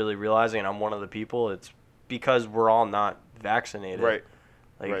aren't really realizing, and I'm one of the people. It's because we're all not vaccinated. Right.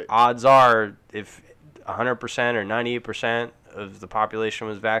 Like right. odds are, if 100% or 98% of the population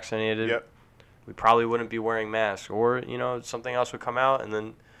was vaccinated, Yep. we probably wouldn't be wearing masks, or something else would come out, and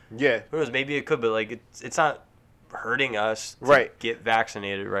then Yeah. who knows? Maybe it could, but like it's not hurting us to Right. get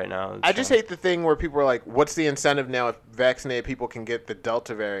vaccinated right now. I just hate the thing where people are like, what's the incentive now if vaccinated people can get the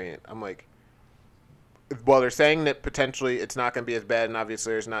Delta variant? I'm like, well, they're saying that potentially it's not going to be as bad, and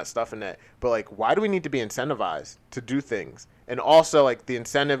obviously there's not stuff in that. But, like, why do we need to be incentivized to do things? And also, like, the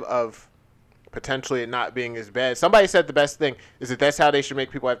incentive of potentially it not being as bad. Somebody said the best thing is that that's how they should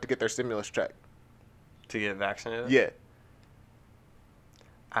make people have to get their stimulus check. to get vaccinated. Yeah.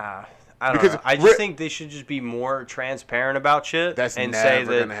 I don't Because know. I just think they should just be more transparent about shit. That's and never say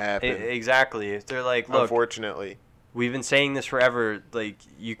that gonna happen. Exactly. If they're like, look, Unfortunately. we've been saying this forever. Like,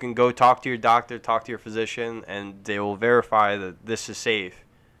 you can go talk to your doctor, talk to your physician, and they will verify that this is safe.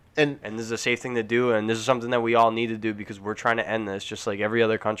 And this is a safe thing to do, and this is something that we all need to do because we're trying to end this, just like every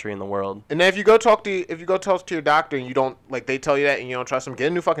other country in the world. then if you go talk to your doctor and you don't like they tell you that and you don't trust them, get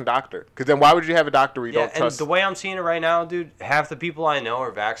a new fucking doctor. Because then why would you have a doctor where you don't trust? And the way I'm seeing it right now, dude, half the people I know are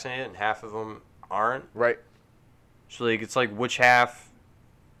vaccinated and half of them aren't. Right. So like it's like which half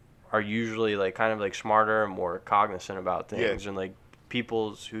are usually like kind of like smarter and more cognizant about things, and like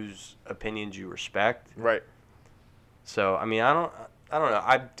people's whose opinions you respect. Right. So I mean, I don't know.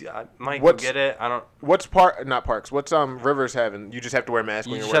 I might What's- go get it. I don't. What's not parks? What's Rivers having? You just have to wear a mask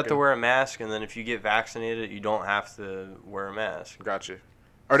You when just you're have working. to wear a mask, and then if you get vaccinated, you don't have to wear a mask Gotcha.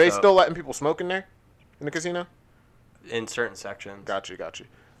 Are they So- still letting people smoke in there, in the casino? in certain sections. Gotcha.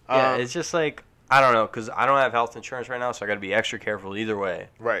 Yeah, it's just like I don't know, because I don't have health insurance right now, so I got to be extra careful either way.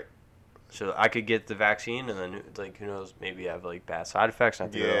 right. So I could get the vaccine, and then like who knows, maybe have like bad side effects, and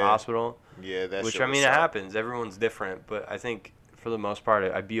have to go to the Yeah. hospital. Yeah, that's Which I mean, it happens. Everyone's different, but I think for the most part,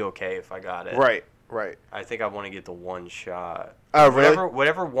 I'd be okay if I got it. Right. I think I want to get the one shot. Oh, really?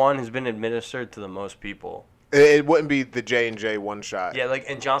 Whatever one has been administered to the most people. It wouldn't be the J&J one shot. Yeah, like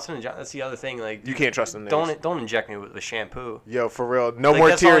and Johnson & Johnson. That's the other thing. Like You can't trust them. don't inject me with shampoo. Yo, for real. No Like, more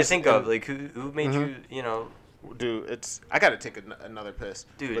that's tears. all I think of. Like who made you Dude, it's. I gotta take another piss.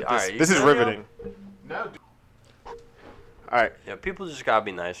 Dude, But alright, you this is good, yo? riveting. No. Dude. All right. Yeah, people just gotta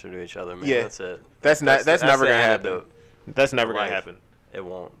be nicer to each other, man. Yeah. That's it. That's never the gonna happen. antidote. That's never gonna Life. happen. It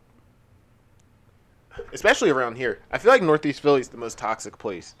won't. Especially around here. I feel like Northeast Philly is the most toxic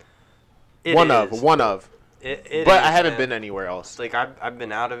place. It One is. of. It But is, I haven't man. been anywhere else. It's like I've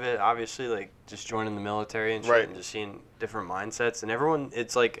been out of it, obviously, like just joining the military and shit, Right. and just seeing different mindsets, and everyone,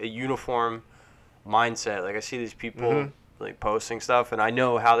 it's like a uniform mindset. Like I see these people like posting stuff, and I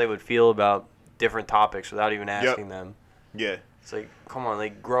know how they would feel about different topics without even asking them. Yeah. It's like, come on,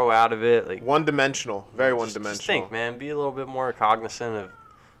 like grow out of it. Like One-dimensional. Very just one-dimensional. think, man. Be a little bit more cognizant of.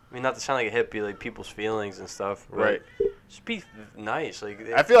 I mean, not to sound like a hippie, like people's feelings and stuff. But Right. Just be nice.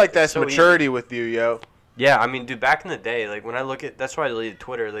 Like I feel like it's that's so easy. maturity with you, yo. Yeah, I mean, dude, back in the day, like when I look at, that's why I deleted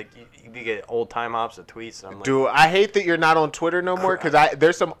Twitter. Like you get old time hops of tweets, and I'm like, Dude, I hate that you're not on Twitter no more because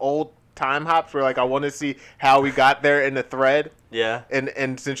there's some old time hops where like I want to see how we got there in the thread, yeah,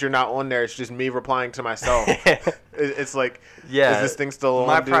 and since you're not on there, it's just me replying to myself. It's like, yeah. is this thing still on?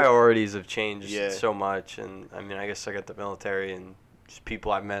 My dude? priorities have changed Yeah. so much, and I mean, I guess I got the military and just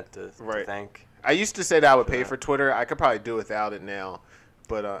people I've met to Right. thank. I used to say that I would pay that. for Twitter. I could probably do without it now,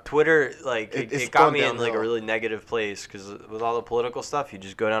 but Twitter, like, It's it got gone me in like a downhill. really negative place because with all the political stuff, you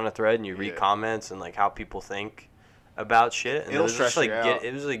just go down a thread and you read Yeah. comments and like how people think, about shit, and It'll it was just stress like you out.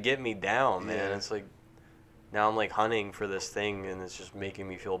 it was like get me down, man. Yeah. It's like now I'm like hunting for this thing, and it's just making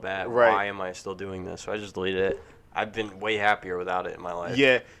me feel bad. Right. Why am I still doing this? So I just deleted it. I've been way happier without it in my life.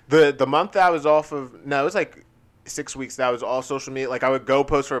 Yeah, the month that I was off of, no, it was like 6 weeks that I was all social media. Like I would go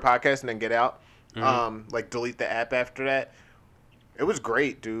post for a podcast and then get out, like delete the app after that. It was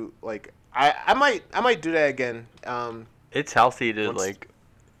great, dude. Like I might do that again. It's healthy to Once- like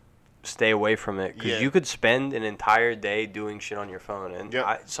stay away from it because Yeah. you could spend an entire day doing shit on your phone, and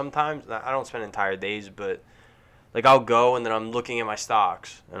Yep. sometimes I don't spend entire days, but like I'll go and then I'm looking at my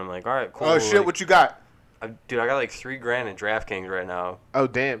stocks and I'm like, all right, cool. Oh shit, like, what you got? dude, I got like $3,000 in DraftKings right now, Oh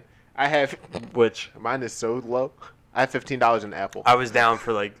damn, I have which mine is so low. I have $15 in Apple. I was down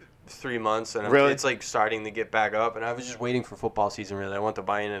for like 3 months, and Really? it's like starting to get back up, and I was just waiting for football season. Really, I want to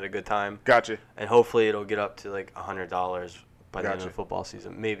buy in at a good time, Gotcha. and hopefully it'll get up to like $100 by the end of Gotcha. the football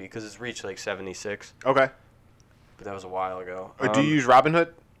season, maybe because it's reached like 76, Okay. but that was a while ago. Or do you use Robinhood?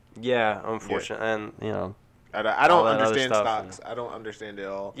 Yeah, unfortunately, and you know. I don't all that other understand stuff stocks. I don't understand it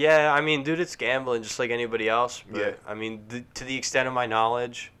all. Yeah, I mean, dude, it's gambling just like anybody else. But, Yeah. I mean, to the extent of my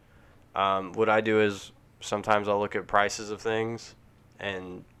knowledge, what I do is sometimes I'll look at prices of things,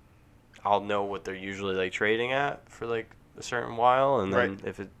 and I'll know what they're usually like trading at for like a certain while, and then Right.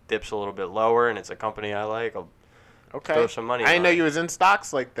 if it dips a little bit lower and it's a company I like, I'll Okay. throw some money I didn't on know it. you was in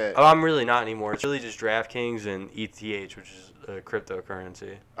stocks like that. Oh, I'm really not anymore. It's really just DraftKings and ETH, which is a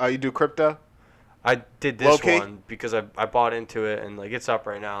cryptocurrency. Oh, you do crypto? I did this Low-key? one because I bought into it, and like it's up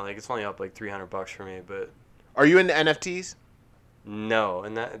right now. Like it's only up like $300 for me, but Are you into NFTs? no,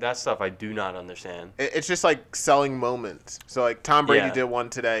 and that stuff I do not understand. It's just like selling moments. So like Tom Brady Yeah. did one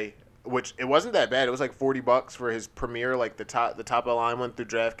today, which it wasn't that bad. It was like $40 for his premiere, like the top of the line one through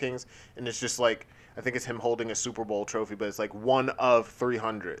DraftKings, and it's just like I think it's him holding a Super Bowl trophy, but it's like one of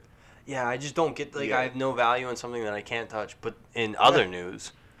 300. Yeah, I just don't get like Yeah. I have no value in something that I can't touch. But in other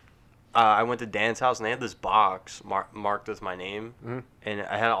news, I went to Dan's house and they had this box marked with my name, and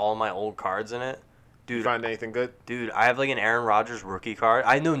I had all my old cards in it. You Dude, find anything good? I have like an Aaron Rodgers rookie card.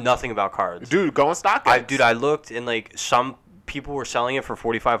 I know nothing about cards. Dude, go on StockX. I looked and like some people were selling it for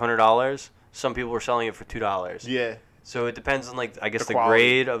 $4,500. Some people were selling it for $2. Yeah. So it depends on like I guess The the quality.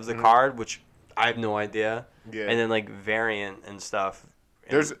 grade of the card, which I have no idea. Yeah. And then like variant and stuff.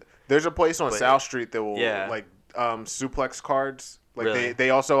 And There's a place on but- South Street that will Yeah. like suplex cards. Like Really?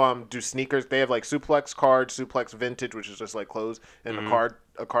 they also do sneakers. They have like suplex cards, suplex vintage, which is just like clothes in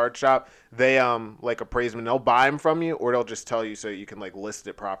a card shop. They like appraise them and they'll buy them from you, or they'll just tell you so you can like list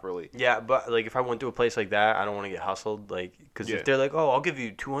it properly. yeah, but like if I went to a place like that, I don't want to get hustled. Like because Yeah. if they're like, oh, I'll give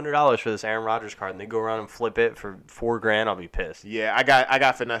you $200 for this Aaron Rodgers card, and they go around and flip it for $4,000, I'll be pissed. Yeah, I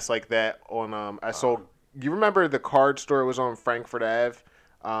got finesse like that on I sold. You remember the card store was on Frankfurt Ave?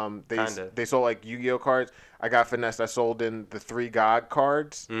 Kinda. They sold like Yu-Gi-Oh cards. I got finessed. I sold in the 3 God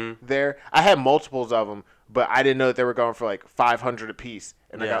cards Mm. there. I had multiples of them, but I didn't know that they were going for like 500 a piece,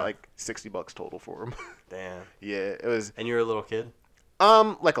 and I Yeah. got like $60 total for them. Damn. Yeah, it was And you're a little kid.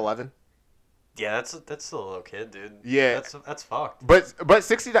 like 11. Yeah, that's still a little kid, dude. Yeah. that's fucked. But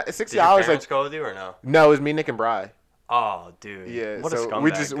 $60 Did your like parents go with you or no? no, it was me, Nick, and Bri. Oh, dude. Yeah, What a so scumbag. we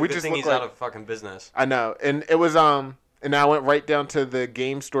just Good just thing look he's like- out of fucking business. I know, and it was and I went right down to the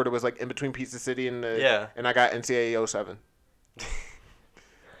game store that was like in between Pizza City and the Yeah. and I got NCAA 07.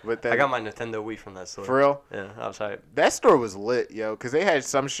 But then I got my Nintendo Wii from that store. for real, Yeah, I was hyped. that store was lit, yo, because they had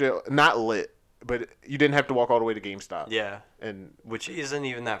some shit not lit, but you didn't have to walk all the way to GameStop. Yeah, And which isn't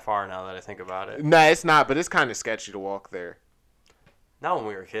even that far now that I think about it. nah, it's not, but it's kind of sketchy to walk there. Not when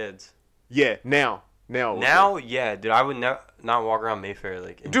we were kids. Yeah, now. Now, yeah, dude, I would not walk around Mayfair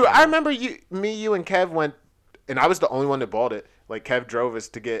like. in Dude, I general. remember you and Kev went, and I was the only one that bought it. Like Kev drove us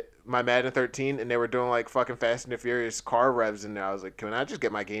to get my Madden 13, and they were doing like fucking Fast and the Furious car revs in there. I was like, can I just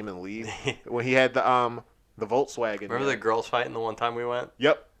get my game and leave? When he had the Volkswagen. Remember the girls fighting the one time we went?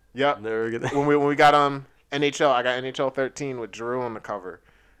 Yep. Never get when we got NHL, I got NHL 13 with Drew on the cover.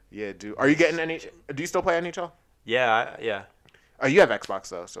 Yeah, dude. Are you getting NHL? Do you still play NHL? Yeah. Oh, you have Xbox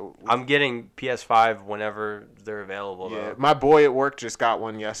though, so I'm getting PS5 whenever they're available. yeah. Though. My boy at work just got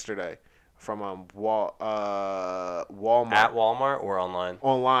one yesterday from Walmart At Walmart or online.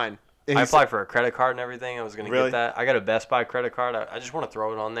 online. And I he applied for a credit card and everything. I was gonna Really? get that. I got a Best Buy credit card. I just want to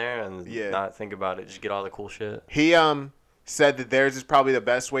throw it on there and Yeah. not think about it. Just get all the cool shit. He said that theirs is probably the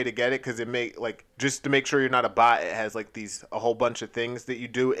best way to get it because it just to make sure you're not a bot. It has like a whole bunch of things that you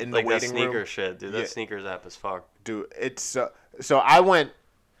do in Like the that waiting sneaker room. shit, dude. Yeah. That sneakers app is fucked. Dude, it's so I went.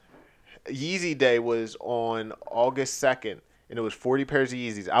 Yeezy Day was on August 2nd, and it was 40 pairs of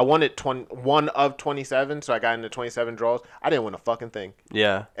Yeezys. I wanted one of 27, so I got into 27 draws. I didn't win a fucking thing.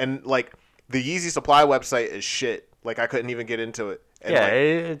 Yeah. And like the Yeezy Supply website is shit. Like I couldn't even get into it. And yeah, like,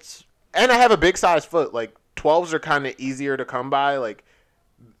 it's and I have a big size foot. Like 12s are kind of easier to come by. Like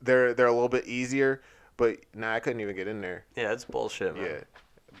they're a little bit easier, but I couldn't even get in there. yeah, it's bullshit, man. Yeah,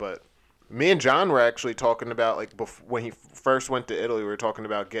 but me and John were actually talking about like when he first went to Italy, we were talking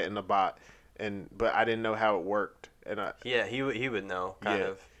about getting a bot, but I didn't know how it worked, and he would know kind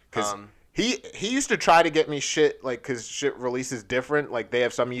of because he used to try to get me shit like because shit releases different. Like they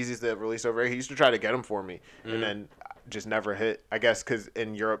have some Yeezys that release over here. He used to try to get them for me, and then just never hit. I guess because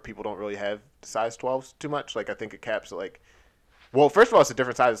in Europe people don't really have size 12s too much. Like I think it caps at like. Well, first of all, it's a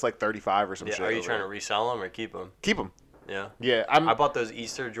different size. It's like 35 or some shit. Are you trying to resell them or keep them? Keep them. Yeah. Yeah, I bought those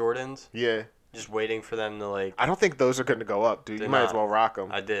Easter Jordans. Yeah. Just waiting for them to like. I don't think those are going to go up, dude. You might as well rock them.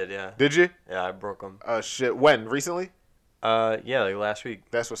 I did, yeah. Did you? Yeah, I broke them. Shit. When? Recently? Yeah, like last week.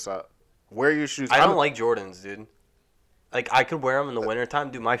 That's what's up. Wear your shoes. I don't like Jordans, dude. Like I could wear them in the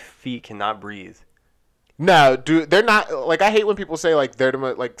wintertime, dude. My feet cannot breathe. No, dude, they're not. Like I hate when people say like they're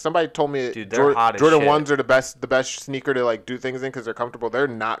like somebody told me dude, they're hot as Jordan shit. 1s are the best sneaker to like do things in because they're comfortable. They're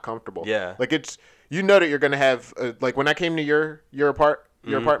not comfortable. Yeah. Like it's that you're gonna have like when I came to your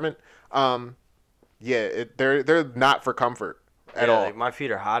apartment, yeah, they're not for comfort at all. Like my feet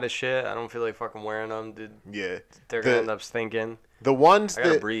are hot as shit. I don't feel like fucking wearing them, dude. Yeah, They're gonna end up stinking. The ones I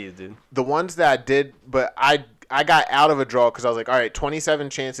gotta breathe, dude. The ones that I did, but I got out of a draw because I was like, all right, 27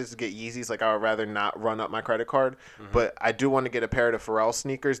 chances to get Yeezys. Like, I would rather not run up my credit card. But I do want to get a pair of the Pharrell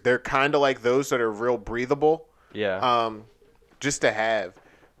sneakers. They're kind of like those that are real breathable. Yeah. Just to have.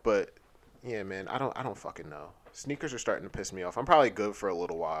 But, yeah, man, I don't fucking know. Sneakers are starting to piss me off. I'm probably good for a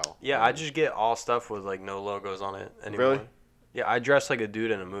little while. Yeah, I just get all stuff with, like, no logos on it anymore. Really? Yeah, I dress like a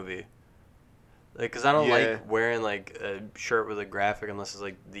dude in a movie. Like, cause I don't like wearing like a shirt with a graphic unless it's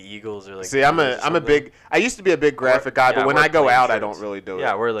like the Eagles or like. See, I'm a big. I used to be a big graphic guy, but when I go out, shirts. I don't really do it.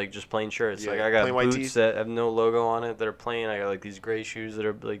 Yeah, I wear like just plain shirts. Yeah, like I got boots that have no logo on it that are plain. I got like these gray shoes that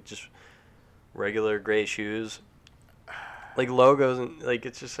are like just regular gray shoes. Like logos and like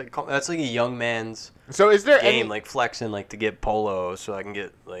it's just like that's like a young man's. So is there game like flexing like to get polo so I can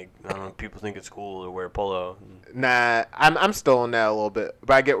get like I don't know people think it's cool to wear polo. Nah, I'm still in that a little bit,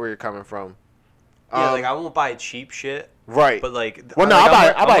 but I get where you're coming from. Yeah, like I won't buy cheap shit. Right. But like, well, no,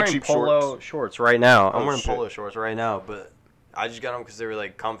 I'll buy cheap polo shorts right now. I'm wearing shit. polo shorts right now, but I just got them because they were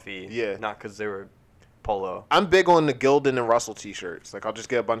like comfy. Yeah. Not because they were polo. I'm big on the Gildan and Russell t-shirts. Like I'll just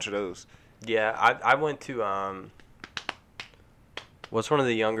get a bunch of those. Yeah, I went to what's one of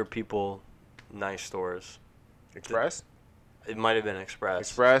the younger people nice stores? Express. It might have been Express.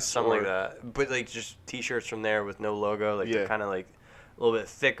 Something like that. But like just t-shirts from there with no logo. Like they're kind of like. A little bit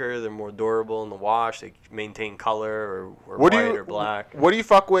thicker, they're more durable in the wash. They maintain color or white or black. What do you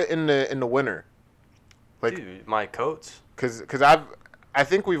fuck with in the winter? Like, dude, my coats. Cause I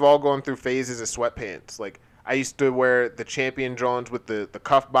think we've all gone through phases of sweatpants. Like I used to wear the Champion Johns with the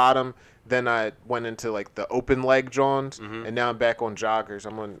cuff bottom. Then I went into like the open leg Johns, and now I'm back on joggers.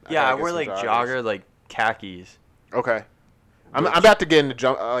 I wear like jogger like khakis. Okay. I'm about to get into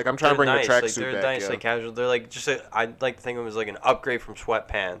I'm trying to bring the tracksuit like, they're back. Nice, like casual. They're like I like to think of them as like an upgrade from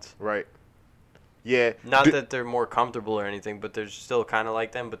sweatpants. Right. Yeah. Not that they're more comfortable or anything, but they're still kind of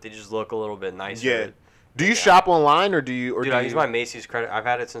like them, but they just look a little bit nicer. Yeah. Do you shop online or do you? Dude, I use my Macy's credit. I've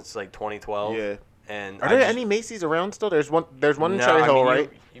had it since like 2012. Yeah. And are there any Macy's around still? There's one in Cherry Hill, right?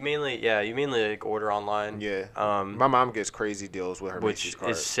 You mainly like order online. Yeah. My mom gets crazy deals with her Macy's card.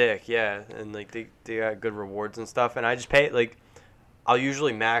 Which is sick, yeah. And like they got good rewards and stuff. And I just pay like I'll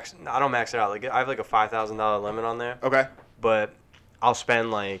usually I don't max it out. Like I have like a $5,000 limit on there. Okay. But I'll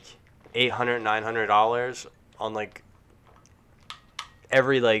spend like $800, $900 on like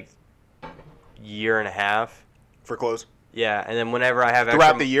every like year and a half for clothes. Yeah, and then whenever I have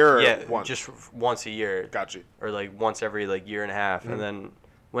throughout the year, or once? Just once a year. Got you. Or like once every like year and a half, and then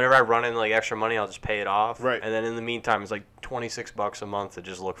whenever I run in like extra money, I'll just pay it off. Right. And then in the meantime, it's like $26 a month to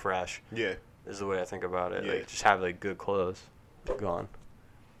just look fresh. Yeah. Is the way I think about it. Yeah. Like just have like good clothes. Go on.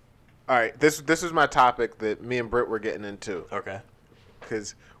 All right, this is my topic that me and Britt were getting into. Okay.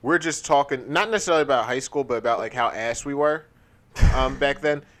 Because we're just talking, not necessarily about high school, but about like how ass we were back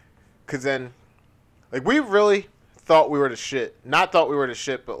then. Because then, like we really thought we were the shit. Not thought we were the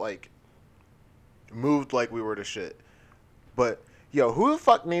shit, but like moved like we were the shit. But yo, who the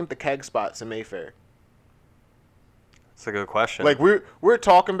fuck named the keg spots in Mayfair? That's a good question. Like we're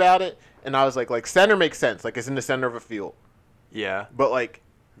talking about it, and I was like center makes sense. Like it's in the center of a field. Yeah. But like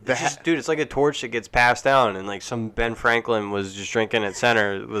dude, it's like a torch that gets passed down, and like some Ben Franklin was just drinking at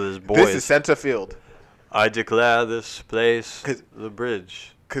center with his boys. This is center field. I declare this place the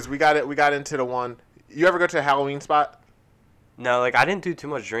bridge. Cause we got into the one. You ever go to a Halloween spot? No, like I didn't do too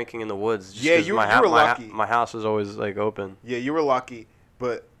much drinking in the woods. Just Yeah, 'cause you were lucky. My house was always like open. Yeah, you were lucky.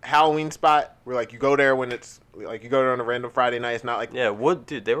 But Halloween spot, where like you go there when it's like you go there on a random Friday night. It's not like Yeah,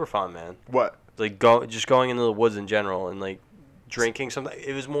 dude, they were fun, man. what? Like just going into the woods in general and like drinking something.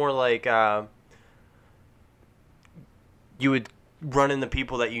 It was more like you would run into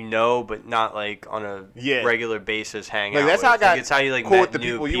people that you know, but not like on a regular basis hang like, out. That's with. how I got. Like, it's how you like cool met with the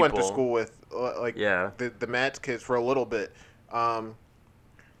new people you went to school with, like the Mats kids for a little bit. But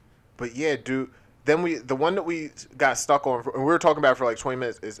yeah, dude. Then the one that we got stuck on, and we were talking about it for like 20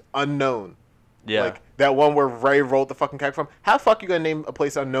 minutes, is Unknown. Yeah. Like that one where Ray rolled the fucking keg from. How the fuck you gonna name a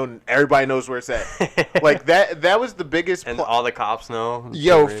place unknown and everybody knows where it's at? Like that was the biggest. And all the cops know.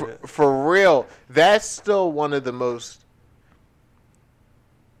 Yo, for real, that's still one of the most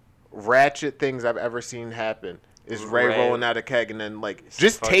ratchet things I've ever seen happen. Is Ray rolling out a keg and then like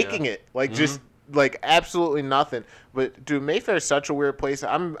just taking it, like just. Like absolutely nothing, but dude, Mayfair's such a weird place.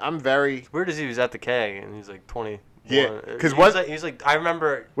 I'm very it's weird as he was at the keg and he's like 20. Yeah, because he was like I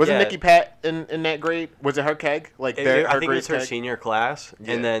remember. Wasn't Nikki Pat in that grade? Was it her keg? Like I think it was her senior class,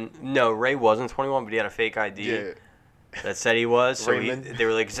 and then no, Ray wasn't 21, but he had a fake ID that said he was. So they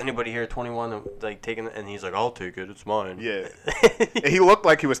were like, "Is anybody here 21?" Like taking, and he's like, "I'll take it. It's mine." Yeah, he looked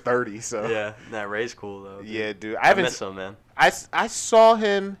like he was 30. So yeah, nah, Ray's cool though. Dude. Yeah, dude, I miss him, man. I saw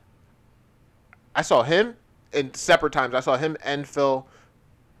him. I saw him in separate times. I saw him and Phil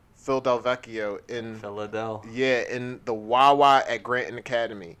Del Vecchio in Philadelphia. Yeah, in the Wawa at Granton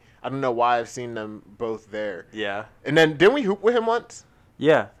Academy. I don't know why I've seen them both there. Yeah. And then didn't we hoop with him once?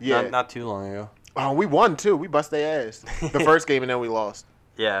 Yeah. Not too long ago. Oh, we won too. We bust their ass the first game and then we lost.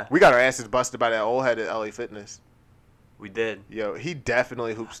 Yeah. We got our asses busted by that old head at LA Fitness. We did. Yo, he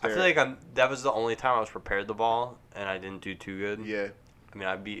definitely hoops there. I feel like that was the only time I was prepared the ball and I didn't do too good. Yeah. I mean,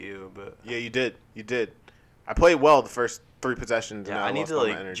 I beat you, but yeah, you did. You did. I played well the first 3 possessions. Yeah, and I need to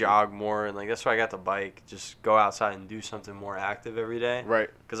like jog more, and like that's why I got the bike. Just go outside and do something more active every day. Right.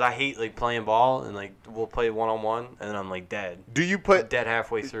 Because I hate like playing ball, and like we'll play 1-on-1, and then I'm like dead. I'm dead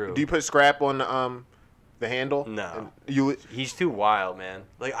halfway through? Do you put scrap on the handle? No. He's too wild, man.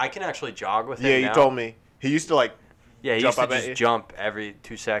 Like I can actually jog with him. Yeah, you told me. He used to like. Yeah, he used to just jump every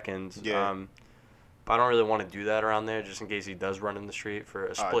 2 seconds. Yeah. But I don't really want to do that around there, just in case he does run in the street for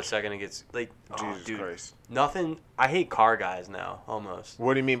a split second and gets like. Jesus Christ. Nothing. I hate car guys now, almost.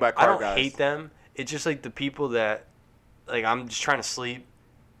 What do you mean by car guys? I don't hate them. It's just like the people that, like, I'm just trying to sleep,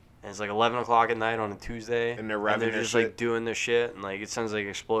 and it's like 11 o'clock at night on a Tuesday, and they're just like doing their shit, and like it sounds like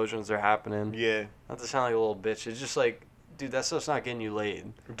explosions are happening. Yeah. Not to sound like a little bitch. It's just like. Dude, that stuff's not getting you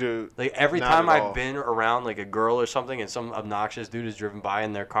laid. Dude. Like, every time I've been around, like, a girl or something and some obnoxious dude is driven by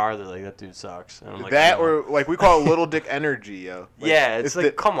in their car, they're like, that dude sucks. And I'm like, that or, like, we call it little dick energy, yo. Like, yeah, it's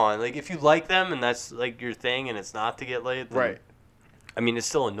like, come on. Like, if you like them and that's, like, your thing and it's not to get laid, then, right. I mean, it's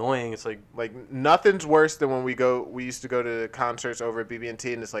still annoying. It's like... Like, nothing's worse than when we used to go to concerts over at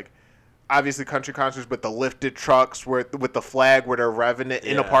BB&T, and it's like, obviously country concerts, but the lifted trucks with the flag where they're revving it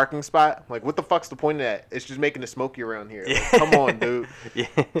in a parking spot. Like, what the fuck's the point of that? It's just making it smoky around here. Like, come on, dude. Yeah.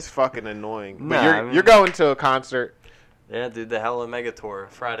 It's fucking annoying. But you're going to a concert. Yeah, dude, the Hella Mega Tour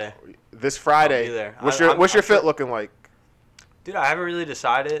Friday. This Friday. I'll be there. What's your fit looking like? Dude, I haven't really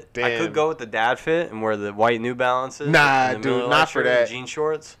decided. Damn. I could go with the dad fit and wear the white New Balances. Nah, dude, not for that. Jean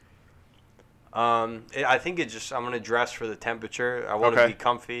shorts. I think I'm gonna dress for the temperature. I want to be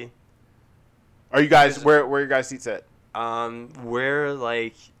comfy. Are you guys where are your guys' seats at? We're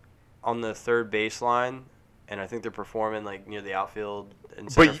like on the third baseline, and I think they're performing like near the outfield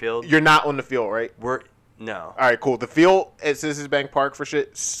and center field. You're not on the field, right? No. All right, cool. The field at Citizens Bank Park for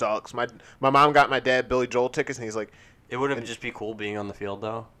shit sucks. My mom got my dad Billy Joel tickets, and he's like, it wouldn't just be cool being on the field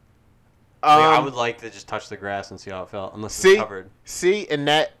though. I would like to just touch the grass and see how it felt, unless it's covered.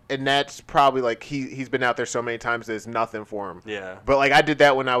 And that's probably like he's been out there so many times there's nothing for him. Yeah. But like I did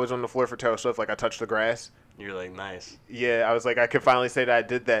that when I was on the floor for Taylor Swift. Like I touched the grass. You're like, nice. Yeah, I was like, I could finally say that I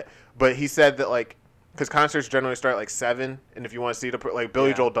did that. But he said that like, because concerts generally start at like 7, and if you want to see like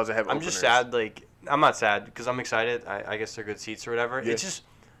Billy Joel doesn't have. I'm just sad. Like I'm not sad because I'm excited. I guess they're good seats or whatever. Yeah. It's just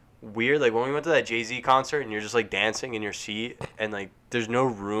weird, like when we went to that Jay-Z concert and you're just like dancing in your seat and like there's no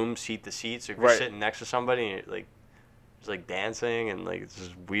room seat to seat, so if you're sitting next to somebody and you're like just like dancing and like it's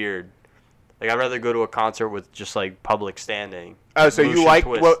just weird. Like I'd rather go to a concert with just like public standing. Oh, so you liked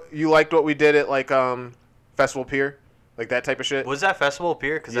what we did at like Festival Pier, like that type of shit? Was that Festival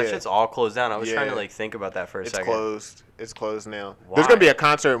Pier? Because that shit's all closed down. I was trying to like think about that for a second. It's closed now. Why? There's gonna be a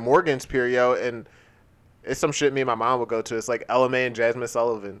concert at Morgan's Pier, yo, and it's some shit me and my mom would go to. It's like LMA and Jasmine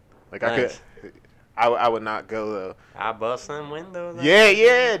Sullivan. Like nice. I would not go though. I bust them windows.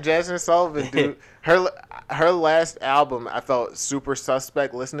 Yeah, Jasmine Sullivan, dude. Her last album, I felt super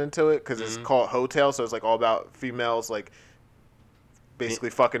suspect listening to it because it's called Hotel, so it's like all about females like basically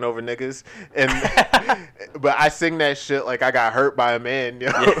fucking over niggas. And but I sing that shit like I got hurt by a man, yo.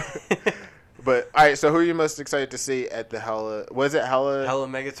 Yeah. But all right, so who are you most excited to see at the Hella? Was it Hella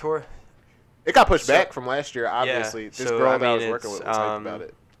Mega Tour? It got pushed back from last year, obviously. Yeah, this girl that I was working with was hyped about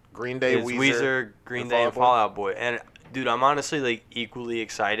it. Green Day, Weezer, Green Day, and Fall Out Boy. And dude, I'm honestly like equally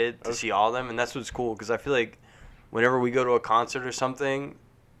excited to see all of them, and that's what's cool because I feel like whenever we go to a concert or something,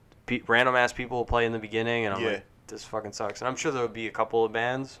 random ass people will play in the beginning, and I'm like, this fucking sucks. And I'm sure there will be a couple of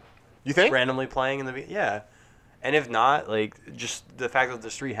bands. You think? Randomly playing in the yeah. And if not, like, just the fact that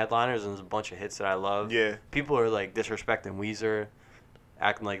there's 3 headliners and there's a bunch of hits that I love. Yeah. People are, like, disrespecting Weezer,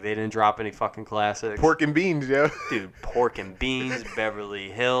 acting like they didn't drop any fucking classics. Pork and Beans, yo. Dude, Pork and Beans, Beverly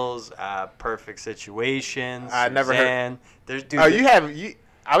Hills, Perfect Situations, I never heard. There's, dude,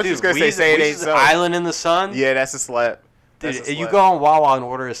 I was just going to say It Ain't So. Island in the Sun. Yeah, that's a slap. Dude, you go on Wawa and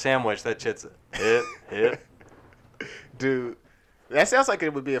order a sandwich, that shit's hit. Dude, that sounds like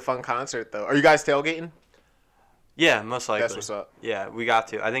it would be a fun concert, though. Are you guys tailgating? Yeah, most likely. That's what's up. Yeah, we got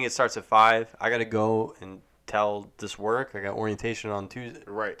to. I think it starts at 5. I got to go and tell this work. I got orientation on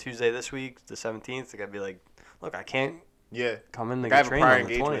Tuesday this week, the 17th. I got to be like, look, I can't come in and get trained on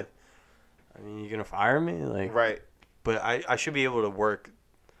the 20th. I mean, you going to fire me? Like, right. But I should be able to work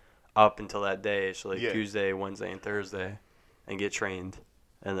up until that day. So, like, Tuesday, Wednesday, and Thursday and get trained.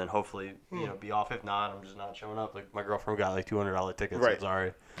 And then hopefully, be off. If not, I'm just not showing up. Like, my girlfriend got, like, $200 tickets. Right. I'm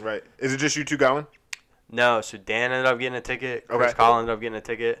sorry. Right. Is it just you two going? No, so Dan ended up getting a ticket. Chris Collins ended up getting a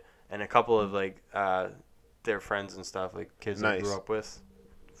ticket, and a couple of like their friends and stuff, like kids I grew up with,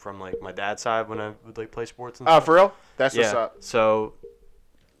 from like my dad's side when I would like play sports and stuff. Oh, for real? That's what's up. So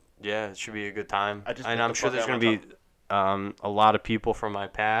yeah, it should be a good time. And I'm sure there's gonna be a lot of people from my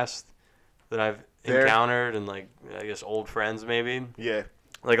past that I've encountered and like I guess old friends maybe. Yeah.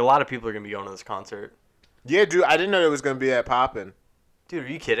 Like a lot of people are gonna be going to this concert. Yeah, dude. I didn't know it was gonna be that popping. Dude, are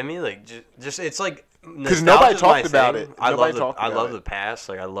you kidding me? Like, just it's like because nobody talked about it. I love the past.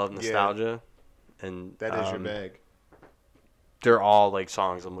 Like, I love nostalgia, and that is your bag. They're all like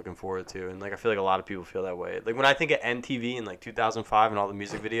songs I'm looking forward to, and like I feel like a lot of people feel that way. Like when I think of MTV in like 2005 and all the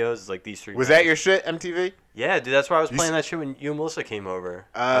music videos, it's like these 3. Was that your shit, MTV? Yeah, dude. That's why I was playing that shit when you and Melissa came over.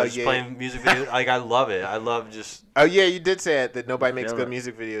 I was just playing music videos. Like I love it. I love just. Oh yeah, you did say that nobody makes good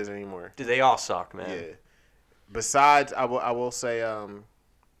music videos anymore. Dude, they all suck, man. Yeah. Besides, I will say,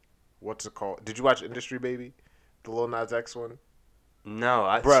 what's it called? Did you watch Industry Baby, the Lil Nas X one?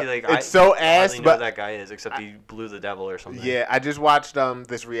 No, it's so ass. I know but that guy is, except he blew the devil or something. Yeah, I just watched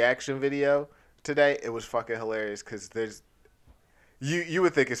this reaction video today. It was fucking hilarious because there's, you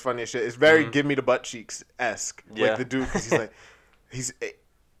would think it's funny as shit. It's very Give Me the Butt Cheeks esque. Like the dude, because he's like,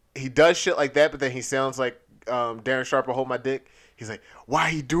 he does shit like that, but then he sounds like Darren Sharp will hold my dick. He's like,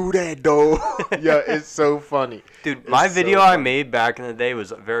 why he do that, though? Yeah, it's so funny. Dude, my video I made back in the day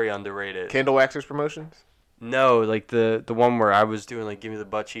was very underrated. Candle Waxers Promotions? No, like the one where I was doing, like, Give Me the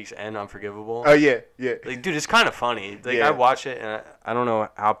Butt Cheeks and Unforgivable. Oh, yeah. Like, dude, it's kind of funny. Like, I watch it, and I don't know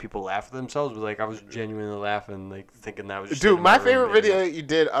how people laugh at themselves, but, like, I was genuinely laughing, like, thinking that was just dude, my favorite video you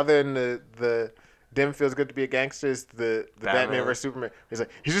did, other than the Damn Feels Good to Be a Gangster, is the Batman vs. Superman. He's like,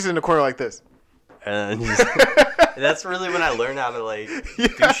 he's just in the corner like this. And that's really when I learned how to like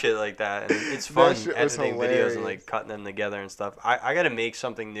do shit like that. And it's fun editing videos and like cutting them together and stuff. I got to make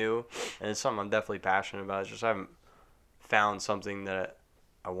something new, and it's something I'm definitely passionate about. It's just I haven't found something that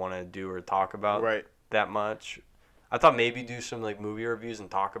I want to do or talk about that much. I thought maybe do some like movie reviews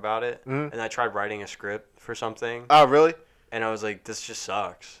and talk about it, and I tried writing a script for something. Oh, really? And I was like, this just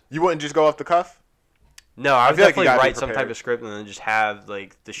sucks. You wouldn't just go off the cuff? No, I would definitely write some type of script and then just have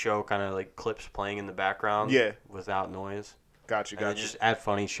like the show kind of like clips playing in the background. Yeah. Without noise. Got you. And then just add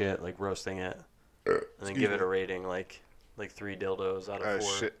funny shit like roasting it, and then give it a rating like 3 dildos out of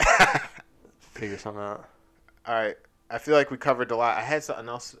 4. Shit. Figure something out. All right, I feel like we covered a lot. I had something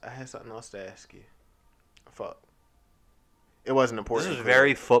else to ask you. Fuck. It wasn't important. This was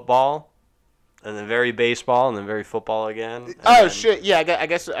very football. And then very baseball, and then very football again. Oh shit! Yeah, I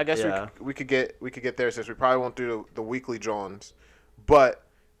guess we could get there since we probably won't do the weekly Johns. But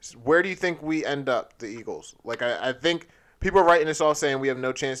where do you think we end up, the Eagles? Like I think people are writing this all saying we have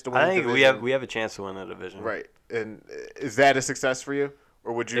no chance to win. I think the division. we have a chance to win the division. Right, and is that a success for you,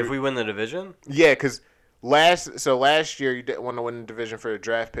 or would you? If we win the division? Yeah, because last year you didn't want to win the division for a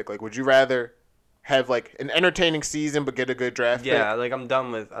draft pick. Like, would you rather have like an entertaining season but get a good draft pick? Yeah, like I'm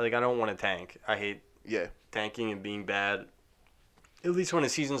done with I don't want to tank. I hate tanking and being bad. at least when the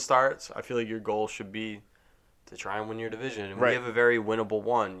season starts, I feel like your goal should be to try and win your division. And Right. we have a very winnable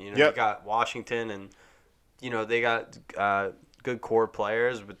one. You know, Yep. you got Washington, and they got good core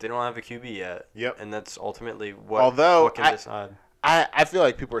players, but they don't have a QB yet. Yep. And that's ultimately what Although, what can decide. I feel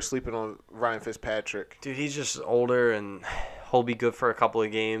like people are sleeping on Ryan Fitzpatrick. Dude, he's just older, and he'll be good for a couple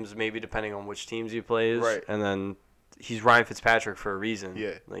of games, maybe depending on which teams he plays. Right. And then he's Ryan Fitzpatrick for a reason.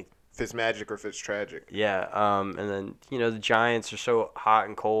 Yeah. Like, Fitzmagic or Fitztragic. yeah. And then the Giants are so hot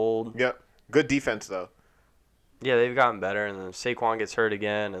and cold. Yep. Good defense though. Yeah, they've gotten better, and then Saquon gets hurt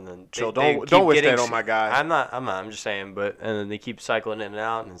again, and then Chill. they Don't keep wish getting that on my guy. I'm not. I'm just saying, and then they keep cycling in and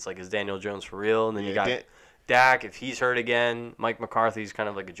out, and it's like, is Daniel Jones for real? And then you got Dak. If he's hurt again, Mike McCarthy's kind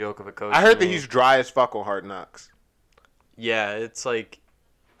of like a joke of a coach. I heard to that me. he's dry as fuck on Hard Knocks. Yeah, it's like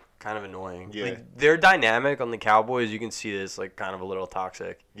kind of annoying. Yeah. Like, their dynamic on the Cowboys, you can see this like kind of a little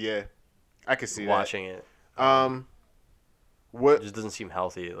toxic. Yeah, I can see watching it. that. It What just doesn't seem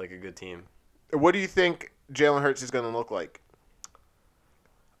healthy, like a good team. do you think Jalen Hurts is going to look like?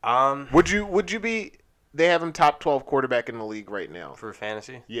 Um, Would you be? They have him top 12 quarterback in the league right now. for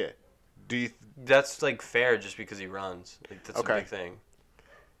fantasy, Yeah. Do you? that's like fair just because he runs. Like that's Okay. a big thing.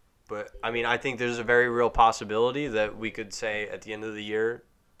 But I mean, I think there's a very real possibility that we could say at the end of the year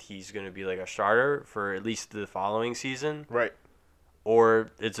he's going to be like a starter for at least the following season, Right.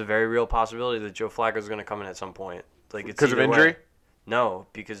 or it's a very real possibility that Joe Flacco is going to come in at some point. Like it's Because of either way. injury? No,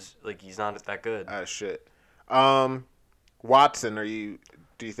 because like he's not that good. Ah, shit. Watson,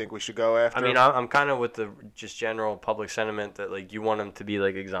 do you think we should go after I mean, him? I'm kind of with the just general public sentiment that like you want him to be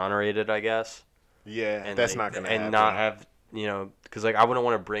like exonerated, I guess. Yeah, And that's like, not going to happen. and not have because like I wouldn't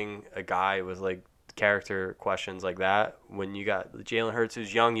want to bring a guy with like character questions like that when you got Jalen Hurts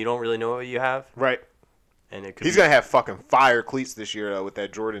who's young. You don't really know what you have, Right. and it could. He's be, going to have fucking fire cleats this year, though, with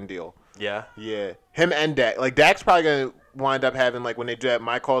that Jordan deal. Yeah. Yeah. Him and Dak. Like, Dak's probably going to wind up having, like, when they do that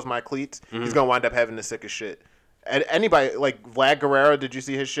My Calls, My Cleats, Mm-hmm. he's going to wind up having the sickest shit. And anybody, like, Vlad Guerrero, did you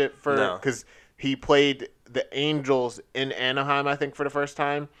see his shit for? No. Because he played the Angels in Anaheim, I think, for the first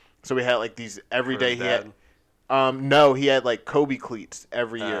time. So we had, like, these every For day his he dad? had. No, he had, like, Kobe cleats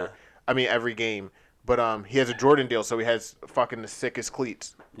every year. I mean, every game. But he has a Jordan deal, so he has fucking the sickest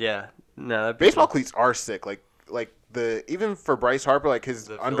cleats. Yeah. No. That'd be Baseball cool. cleats are sick. Like the even for Bryce Harper, like his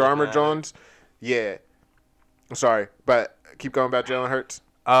The Under Armour Philip Jones. Yeah. I'm sorry, but keep going about Jalen Hurts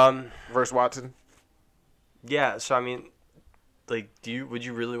versus Watson. Yeah. So I mean, like, would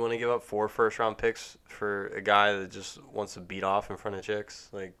you really want to give up 4 first-round picks for a guy that just wants to beat off in front of chicks,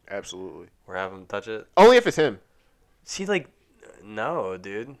 like, Absolutely. or have him touch it? Only if it's him. See, like, no,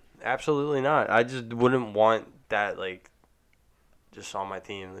 dude, absolutely not. I just wouldn't want that, like, just on my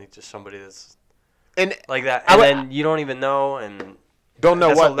team, like, just somebody that's And like that, I and would- then you don't even know, and don't know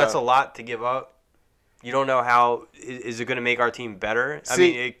what. that's a though. lot to give up. You don't know how is it going to make our team better? I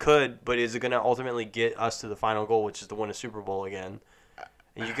See- mean, it could, but is it going to ultimately get us to the final goal, which is to win a Super Bowl again?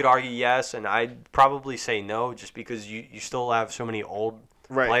 And you could argue yes, and I'd probably say no, just because you still have so many old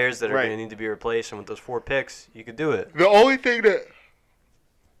Right, players that are right. going to need to be replaced, and with those 4 picks, you could do it. The only thing that,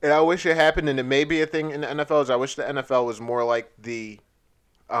 and I wish it happened, and it may be a thing in the NFL, is I wish the NFL was more like the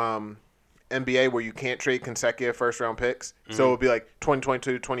NBA, where you can't trade consecutive first-round picks. So it would be like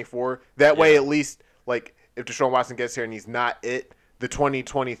 2022, 24. That way, Yeah. at least, like, if Deshaun Watson gets here and he's not it, the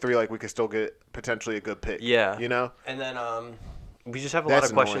 2023, like, we could still get potentially a good pick. Yeah. You know? And then we just have a That's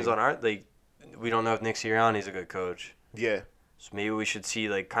lot of questions annoying. on our like. We don't know if Nick Sirianni's a good coach. Yeah. So maybe we should see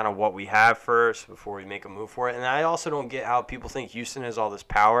like kind of what we have first before we make a move for it. And I also don't get how people think Houston has all this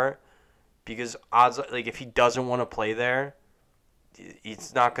power, because odds like if he doesn't want to play there,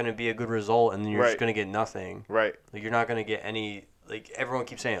 it's not going to be a good result, and you're Right. just going to get nothing. Right. Like you're not going to get any. Like everyone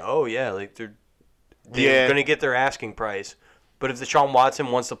keeps saying, oh yeah, like they're Yeah. going to get their asking price. But if Deshaun Watson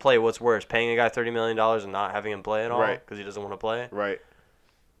wants to play, what's worse, paying a guy $30 million and not having him play at all Right. because he doesn't want to play? Right.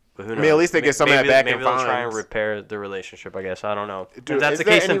 But who knows? I mean, at least they get some of that back in Maybe they'll try and fines. repair the relationship, I guess. I don't know. Dude, if that's is the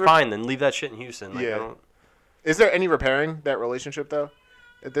there case, any then fine. Then leave that shit in Houston. Like, Yeah. I don't, Is there any repairing that relationship, though,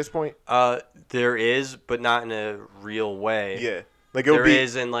 at this point? there is, but not in a real way. Yeah. Like, it would There be,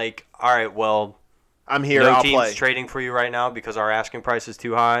 is in like, all right, well, I'm here, no I'll team's play. trading for you right now because our asking price is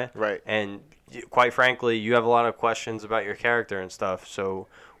too high. Right. And quite frankly, you have a lot of questions about your character and stuff. So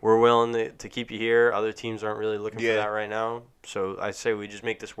we're willing to keep you here. Other teams aren't really looking Yeah. for that right now. So I say we just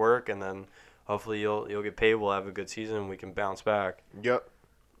make this work, and then hopefully you'll get paid. We'll have a good season, and we can bounce back. Yep.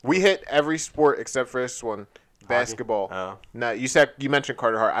 We hit every sport except for this one, basketball. Oh. No, you mentioned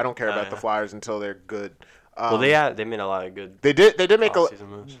Carter Hart. I don't care about the yeah. Flyers until they're good. Well, they made a lot of good. They did make off-season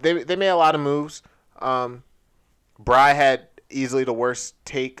moves. they made a lot of moves. Bry had easily the worst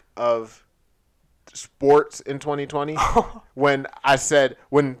take of sports in 2020 when I said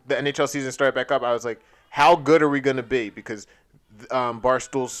when the NHL season started back up, I was like, how good are we going to be? Because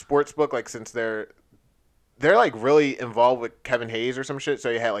Barstool's Sportsbook, like since they're like really involved with Kevin Hayes or some shit, so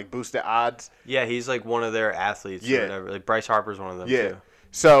you had like boosted odds. Yeah, he's like one of their athletes or whatever. Like Bryce Harper's one of them too.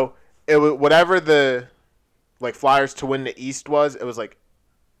 So it was whatever the like Flyers to win the East was, it was like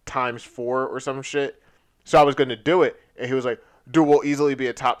 ×4 or some shit. So I was going to do it, and he was like, dude, we'll easily be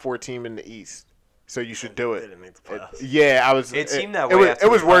a top 4 team in the East. So you should do it. They didn't make the playoffs. Yeah, I was. It seemed that way after it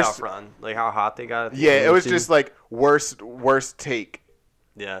was the worse. playoff run. Like how hot they got. Yeah, it was just like worst take.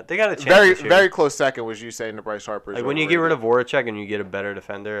 Yeah, they got a chance. Very close second was you saying to Bryce Harper. Like when you get rid of Voracek and you get a better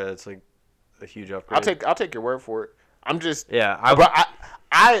defender, that's like a huge upgrade. I'll take your word for it. I'm just. Yeah,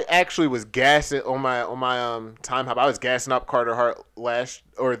 I actually was gassing on my time hop. I was gassing up Carter Hart last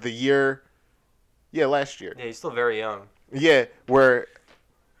year. Yeah, last year. Yeah, he's still very young. Yeah, where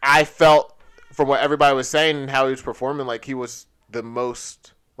I felt from what everybody was saying and how he was performing, like he was the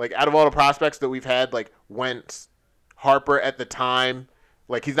most like out of all the prospects that we've had, like Wentz, Harper at the time,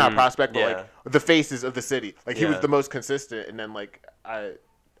 like he's not a prospect, but like the faces of the city. Like he was the most consistent, and then like I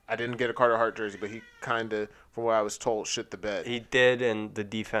didn't get a Carter Hart jersey, but he kind of, from what I was told, shit the bed. He did, and the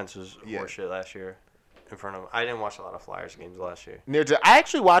defense was horseshit last year in front of him. I didn't watch a lot of Flyers games last year. I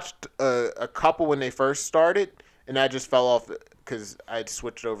actually watched a couple when they first started, and I just fell off because I had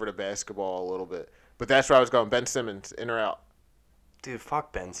switched over to basketball a little bit. But that's where I was going. Ben Simmons, in or out? Dude,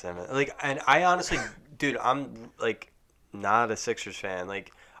 fuck Ben Simmons. Like, and I honestly, dude, I'm like not a Sixers fan.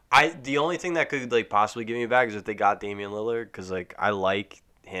 Like, the only thing that could like possibly get me back is if they got Damian Lillard, because like I like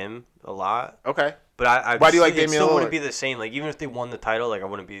him a lot. Okay. But why do you like Damian Lillard? It still wouldn't Lillard? be the same. Like even if they won the title, like I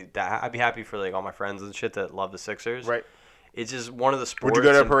wouldn't be that. I'd be happy for like all my friends and shit that love the Sixers. Right. It's just one of the sports. Would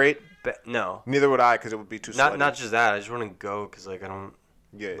you go to a parade? No. Neither would I, because it would be too. Not just that. I just want to go because like I don't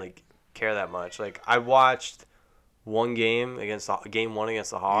like care that much. Like I watched one game game 1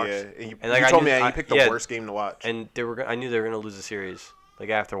 against the Hawks. Yeah, and like, you told me you picked the worst game to watch. And I knew they were gonna lose the series. Like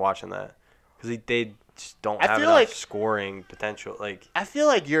after watching that, because they just don't have feel enough like scoring potential. Like I feel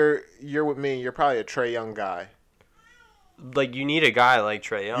like you're with me. You're probably a Trae Young guy. Like you need a guy like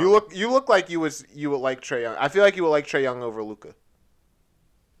Trae Young. You look like you would like Trae Young. I feel like you would like Trae Young over Luka.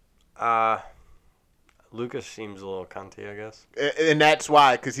 Luka seems a little cunty, I guess. And that's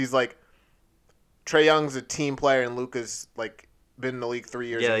why, because he's like, Trae Young's a team player, and Luka's like been in the league 3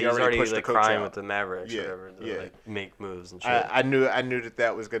 years. Yeah, and he he's already pushed like the coach crying out. with the Mavericks, or whatever. To, like make moves and shit. I knew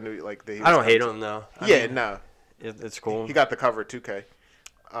that was gonna be like the. I don't hate him though. I mean, no, it's cool. He got the cover 2K.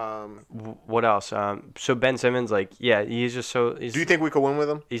 What else? So Ben Simmons, like, yeah, he's just so. Do you think we could win with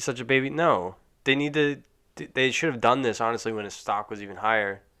him? He's such a baby. No, they need to. They should have done this honestly when his stock was even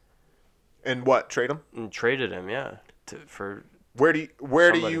higher. And what? Trade him? And traded him, yeah. For where do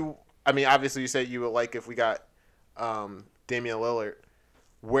you? I mean, obviously, you said you would like if we got Damian Lillard.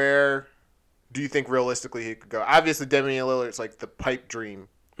 Where do you think realistically he could go? Obviously, Damian Lillard's like the pipe dream.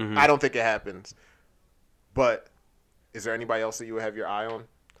 Mm-hmm. I don't think it happens. But is there anybody else that you would have your eye on?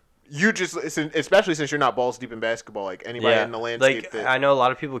 You just, especially since you're not balls deep in basketball, like anybody in the landscape. Like I know a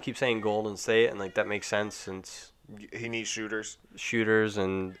lot of people keep saying Golden State, and like that makes sense since he needs shooters,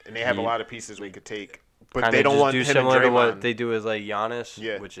 and they have a lot of pieces we could take. But they don't want him similar to to what they do with like Giannis,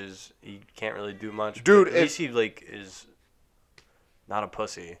 yeah. which is he can't really do much. Dude, at least he like is not a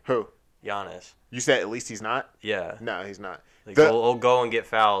pussy. Who? Giannis. You said at least he's not? Yeah. No, he's not. Like he'll go and get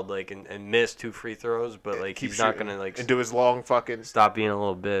fouled, like and miss 2 free throws, but like he's not gonna like and do his long fucking stop being a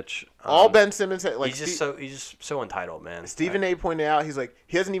little bitch. All Ben Simmons had, like he's just so entitled, man. Stephen A pointed out he's like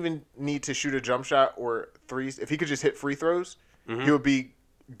he doesn't even need to shoot a jump shot or threes. If he could just hit free throws, he would be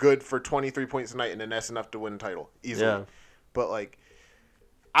good for 23 points a night, and then that's enough to win the title easily. Yeah. But like,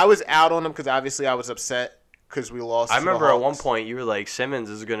 I was out on him because obviously I was upset because we lost. I remember at one point you were like, Simmons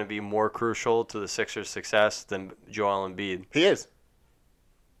is going to be more crucial to the Sixers' success than Joel Embiid. He is.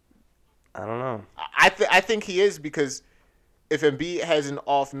 I don't know. I think he is because if Embiid has an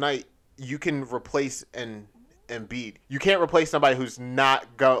off night, you can replace Embiid. You can't replace somebody who's not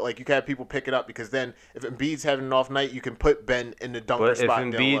like you can have people pick it up because then if Embiid's having an off night, you can put Ben in the dunker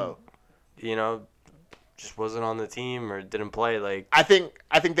spot down low. You know, just wasn't on the team or didn't play, like I think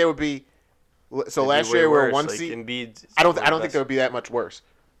they would be. So last year we were 1 seed. Embiid, I don't think they would be that much worse.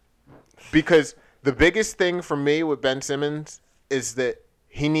 Because the biggest thing for me with Ben Simmons is that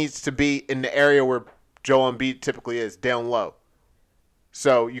he needs to be in the area where Joel Embiid typically is, down low.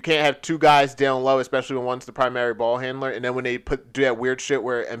 So you can't have two guys down low, especially when one's the primary ball handler, and then when they do that weird shit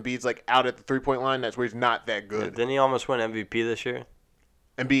where Embiid's like out at the 3-point line, that's where he's not that good. Didn't he almost win MVP this year?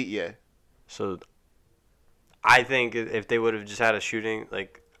 Embiid, yeah. So I think if they would have just had a shooting,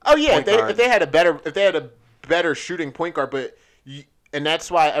 like Oh yeah, point guard. if they had a better shooting point guard, and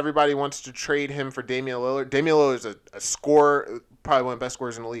that's why everybody wants to trade him for Damian Lillard. Damian Lillard is a scorer, probably one of the best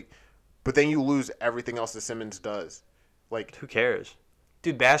scorers in the league. But then you lose everything else that Simmons does. Like, who cares?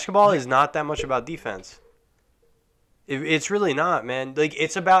 Dude, basketball is not that much about defense. It's really not, man. Like,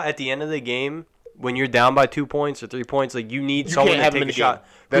 it's about at the end of the game when you're down by 2 points or 3 points. Like, you need someone to take a shot.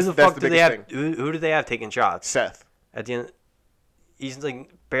 Who the fuck do they have? Who do they have taking shots? Seth. At the end, he's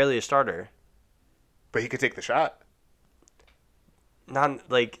like barely a starter. But he could take the shot. Not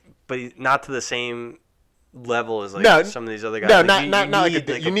to the same level as some of these other guys. No, like, not like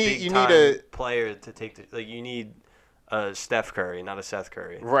a, you need a player to take you need a Steph Curry, not a Seth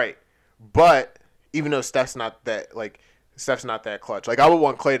Curry. Right. But even though Steph's not that clutch. Like, I would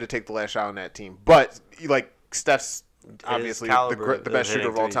want Klay to take the last shot on that team. But like, Steph's obviously the best shooter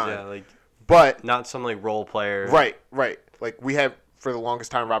of all time. Yeah, like, but not some like role player. Right. Like, we have for the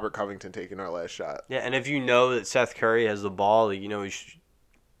longest time Robert Covington taking our last shot. Yeah, and if you know that Seth Curry has the ball, like, you know he's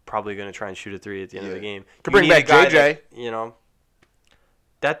probably going to try and shoot a three at the end of the game. Could bring back JJ.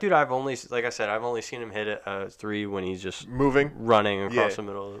 That dude, I've only seen him hit a three when he's just moving, running across the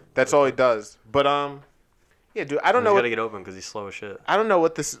middle. That's all he does. But yeah, dude, I don't know. He's got to get open because he's slow as shit. I don't know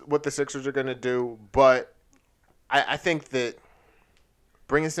what the Sixers are gonna do, but I think that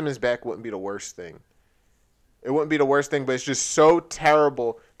bringing Simmons back wouldn't be the worst thing. It wouldn't be the worst thing, but it's just so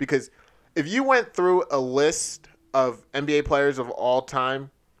terrible because if you went through a list of NBA players of all time,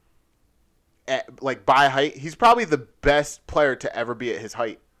 by height, he's probably the best player to ever be at his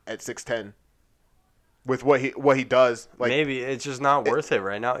height at 6'10". With what he does, like, maybe it's just not worth it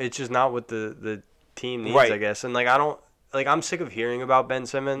right now. It's just not what the team needs, right. I guess. And I'm sick of hearing about Ben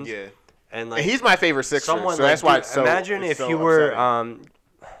Simmons. Yeah, and he's my favorite Sixer, so that's why it's so. Imagine if you were,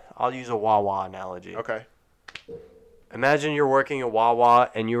 I'll use a Wawa analogy. Okay. Imagine you're working at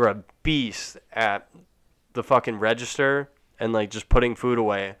Wawa and you're a beast at the fucking register and like just putting food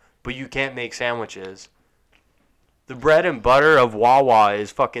away, but you can't make sandwiches. The bread and butter of Wawa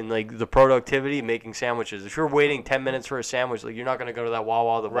is fucking like the productivity making sandwiches. If you're waiting 10 minutes for a sandwich, like, you're not going to go to that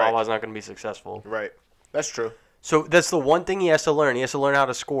Wawa. Wawa's not going to be successful. Right. That's true. So that's the one thing he has to learn. He has to learn how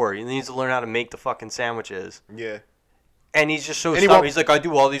to score. He needs to learn how to make the fucking sandwiches. Yeah. And he's just so stubborn. He's like, I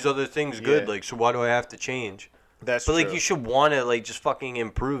do all these other things good. Like, so why do I have to change? That's true. But like, you should want to like just fucking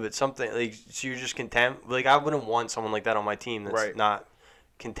improve at something. Like, so you're just content. Like, I wouldn't want someone like that on my team that's not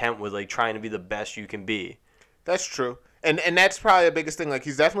content with like trying to be the best you can be. That's true. And that's probably the biggest thing. Like,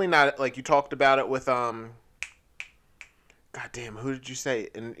 he's definitely not, like, you talked about it with God damn, who did you say?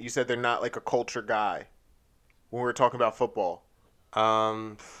 And you said they're not like a culture guy when we were talking about football.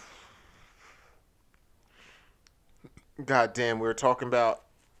 God damn, we were talking about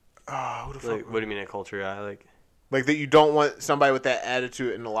who the fuck? Like, what do you mean a culture guy? Like that you don't want somebody with that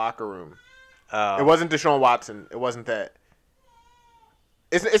attitude in the locker room. It wasn't Deshaun Watson. It wasn't that.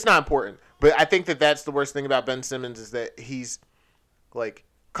 It's not important. But I think that's the worst thing about Ben Simmons is that he's, like,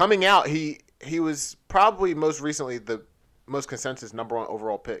 coming out, he was probably most recently the most consensus number one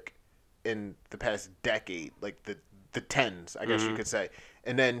overall pick in the past decade, like the tens, I guess you could say.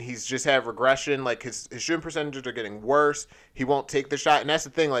 And then he's just had regression. Like, his shooting percentages are getting worse. He won't take the shot. And that's the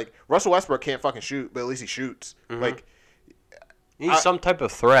thing. Like, Russell Westbrook can't fucking shoot, but at least he shoots. Like, you need some type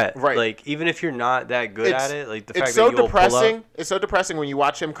of threat. Right. Like, even if you're not that good at it, like, the fact so that you'll pull up. It's so depressing when you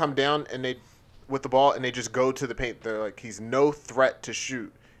watch him come down with the ball and they just go to the paint. They're like, he's no threat to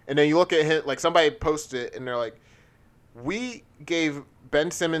shoot. And then you look at him, like, somebody posted it, and they're like, we gave Ben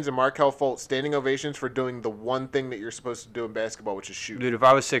Simmons and Markelle Fultz standing ovations for doing the one thing that you're supposed to do in basketball, which is shoot. Dude, if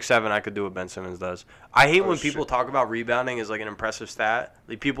I was 6'7", I could do what Ben Simmons does. I hate when people talk about rebounding as like an impressive stat.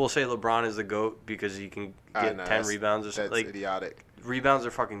 Like, people say LeBron is the GOAT because he can get 10 rebounds or something. That's like, idiotic. Rebounds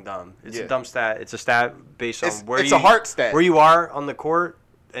are fucking dumb. It's a dumb stat. It's a stat based on it's a heart stat. Where you are on the court,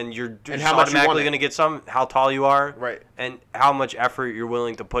 and you're just automatically going to get some, how tall you are, right, and how much effort you're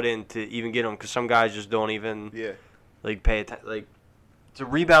willing to put in to even get them, because some guys just don't even like pay attention. Like, so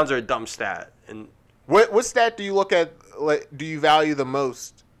rebounds are a dumb stat. And what stat do you look at? Like, do you value the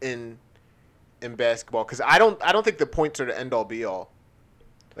most in basketball? Because I don't think the points are the end all be all.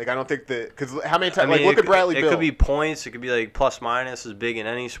 Like, I don't think that, because how many times? Like, look at Bradley Beal. It could be points. It could be like plus minus is big in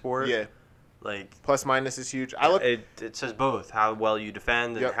any sport. Yeah. Like, plus minus is huge. It says both, how well you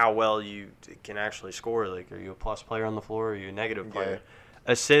defend and how well you can actually score. Like, are you a plus player on the floor or are you a negative player?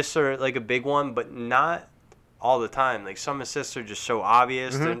 Yeah. Assists are like a big one, but not all the time. Like, some assists are just so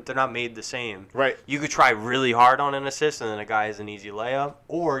obvious. They're not made the same. Right. You could try really hard on an assist and then a guy has an easy layup,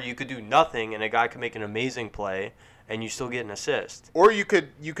 or you could do nothing and a guy could make an amazing play and you still get an assist. Or you could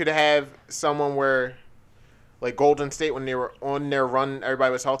have someone where, like Golden State when they were on their run,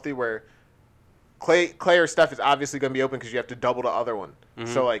 everybody was healthy. Where Clay or Steph is obviously going to be open because you have to double the other one.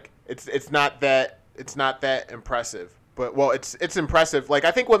 Mm-hmm. So like it's not that impressive. But well, it's impressive. Like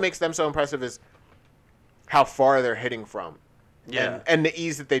I think what makes them so impressive is how far they're hitting from. Yeah. And the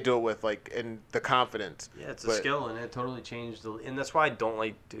ease that they do it with, like, and the confidence. Yeah, it's a skill, and it totally changed. And that's why I don't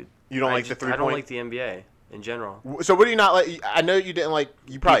like, dude. You don't like the 3-point? I don't like the NBA in general. So what do you not like? I know you didn't like.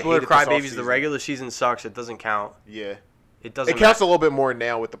 You probably People are hated crybabies. The regular season sucks. It doesn't count. Yeah. It doesn't. It counts a little bit more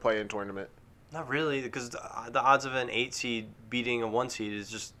now with the play-in tournament. Not really, because the odds of an 8 seed beating a 1 seed is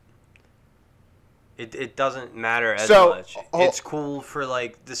just. It doesn't matter as much. It's cool for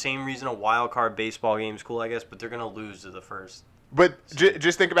like the same reason a wild card baseball game is cool, I guess, but they're gonna lose to the first. But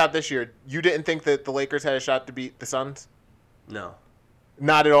just think about this year. You didn't think that the Lakers had a shot to beat the Suns? No.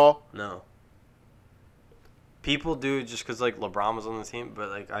 Not at all? No. People do just because, like, LeBron was on the team, but,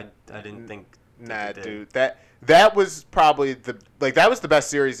 like, I didn't think Nah, dude. That was probably that was the best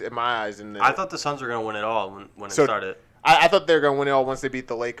series in my eyes. I thought the Suns were going to win it all when it started. I thought they were going to win it all once they beat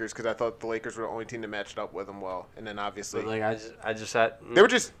the Lakers because I thought the Lakers were the only team that matched up with them well. And then obviously. But, like, I just had. They were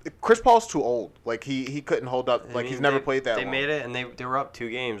just. Chris Paul's too old. Like, he couldn't hold up. Like, he's never played that long. They made it, and they were up 2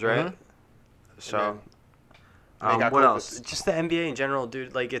 games, right? Mm-hmm. So. What else? Just the NBA in general,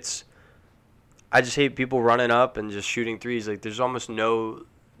 dude. Like, it's. I just hate people running up and just shooting threes. Like, there's almost no,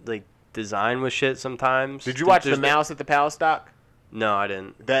 like, design with shit sometimes. Did you watch the Mouse at the Palace doc? No, I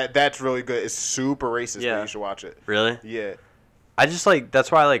didn't. That's really good. It's super racist, but you should watch it. Really? Yeah. I just like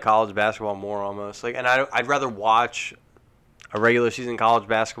that's why I like college basketball more almost. Like, and I'd rather watch a regular season college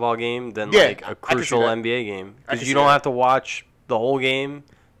basketball game than like a crucial NBA game because you don't have to watch the whole game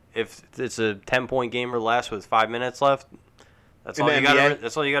if it's a 10-point game or less with 5 minutes left. That's all you got.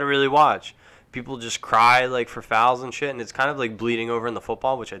 That's all you got to really watch. People just cry like for fouls and shit, and it's kind of like bleeding over in the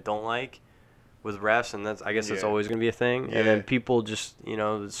football, which I don't like with refs, and that's that's always gonna be a thing. Yeah. And then people just the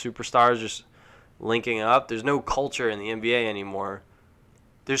superstars just linking up. There's no culture in the NBA anymore.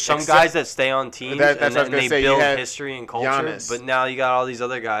 There's some guys that stay on teams and they build history and culture, Giannis. But now you got all these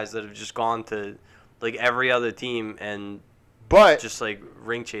other guys that have just gone to like every other team and just like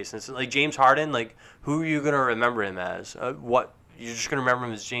ring chasing. So, like James Harden, like who are you gonna remember him as? What? You're just going to remember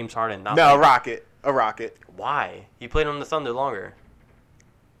him as James Harden. Not a Rocket. A Rocket. Why? He played on the Thunder longer.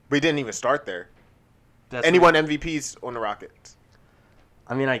 But he didn't even start there. And he won MVPs on the Rockets.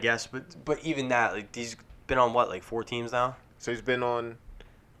 I mean, I guess. But even that, like, he's been on, what, like 4 teams now? So he's been on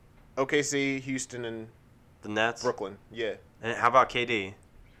OKC, Houston, and the Nets? Brooklyn. Yeah. And how about KD?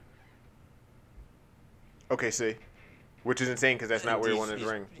 OKC. Which is insane because that's not where he won his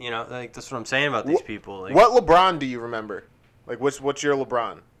ring. You know, like, that's what I'm saying about these people. Like, what LeBron do you remember? Like, what's your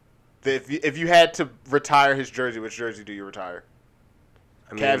LeBron? If you had to retire his jersey, which jersey do you retire?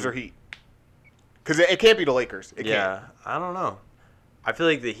 Cavs or Heat? Because it can't be the Lakers. It can't. I don't know. I feel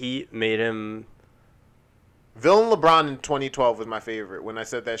like the Heat made him... Villain LeBron in 2012 was my favorite when I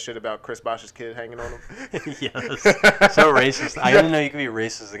said that shit about Chris Bosh's kid hanging on him. Yeah, that's so racist. I didn't know you could be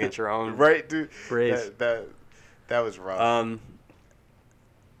racist against your own right, dude. Race. That was rough.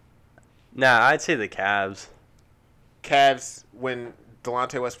 Nah, I'd say the Cavs. Cavs when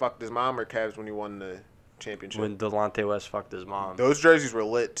Delonte West fucked his mom, or Cavs when he won the championship? When Delonte West fucked his mom. Those jerseys were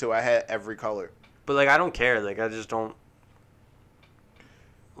lit too. I had every color. But like, I don't care. Like, I just don't.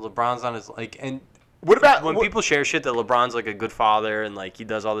 LeBron's on his like, and what about when people share shit that LeBron's like a good father and like he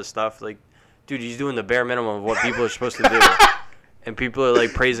does all this stuff? Like, dude, he's doing the bare minimum of what people are supposed to do, and people are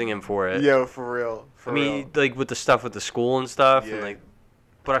like praising him for it. Yo, for real. I mean, like with the stuff with the school and stuff, and like,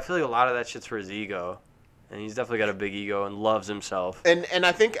 but I feel like a lot of that shit's for his ego. And he's definitely got a big ego and loves himself. And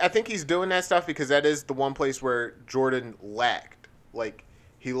I think he's doing that stuff because that is the one place where Jordan lacked. Like,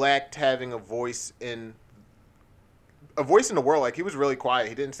 he lacked having a voice in the world. Like, he was really quiet.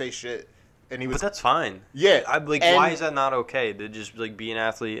 He didn't say shit. And he was. But that's fine. Yeah. Why is that not okay to just like be an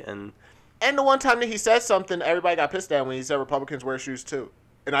athlete and? And the one time that he said something, everybody got pissed at when he said Republicans wear shoes too.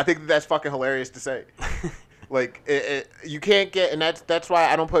 And I think that's fucking hilarious to say. Like, you can't get, and that's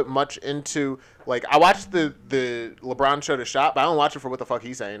why I don't put much into, like, I watched the LeBron show, The Shot, but I don't watch it for what the fuck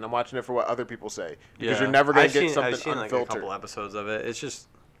he's saying. I'm watching it for what other people say. Because you're never going to get something unfiltered. I've seen, like, a couple episodes of it. It's just.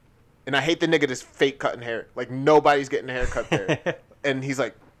 And I hate the nigga that's fake cutting hair. Like, nobody's getting a haircut there. And he's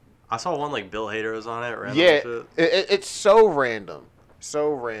like. I saw one, like, Bill Hader was on it. Yeah, it's so random. So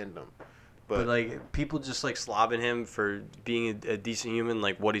random. But, like, people just, like, slobbing him for being a decent human,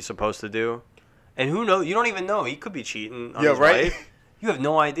 like, what he's supposed to do. And who knows? You don't even know. He could be cheating on his wife. You have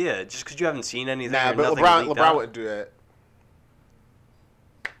no idea. Just because you haven't seen anything. Nah, but LeBron wouldn't do that.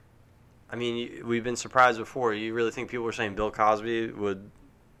 I mean, we've been surprised before. You really think people were saying Bill Cosby would...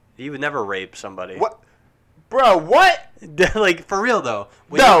 He would never rape somebody. What? Bro, what? Like, for real, though.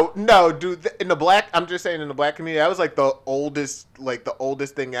 No, dude. I'm just saying in the black community, that was like the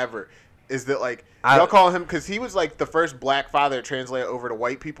oldest thing ever. Is that like y'all call him because he was like the first black father to translate over to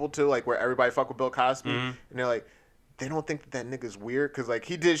white people too, like where everybody fuck with Bill Cosby, and they're like, they don't think that nigga's weird because like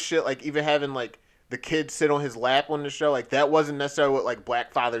he did shit like even having like the kids sit on his lap on the show, like that wasn't necessarily what like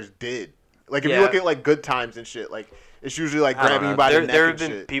black fathers did. Like if you look at like Good Times and shit, like it's usually like grabbing you by the neck there and have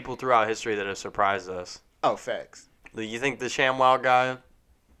been shit. people throughout history that have surprised us. Oh, facts. You think the ShamWow guy?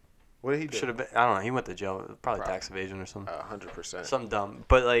 What did he do? Should have been. I don't know. He went to jail. Probably tax evasion or something. 100%. Something dumb.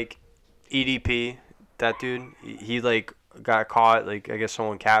 But like EDP, that dude, he like got caught. Like I guess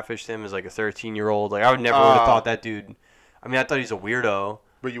someone catfished him as like a 13-year-old. Like I would never would have thought that dude. I mean, I thought he's a weirdo.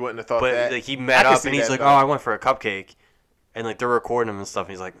 But you wouldn't have thought but, that. But like he met up and he's like, "Oh, I went for a cupcake," and like they're recording him and stuff.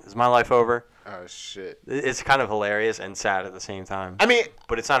 And he's like, "Is my life over?" Oh shit. It's kind of hilarious and sad at the same time. I mean,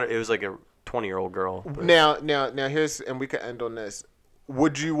 but it's not. It was like a 20-year-old girl. But. Now here's and we can end on this.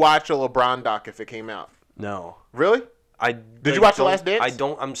 Would you watch a LeBron doc if it came out? No. Really? Did you watch The Last Dance? I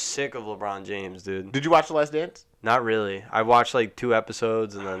don't. I'm sick of LeBron James, dude. Did you watch The Last Dance? Not really. I watched like 2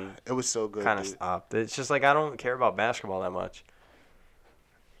 episodes and then it was so good. Kind of stopped. It's just like I don't care about basketball that much.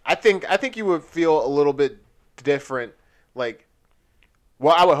 I think you would feel a little bit different, like.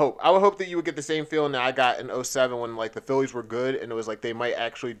 Well, I would hope that you would get the same feeling that I got in 2007 when like the Phillies were good and it was like they might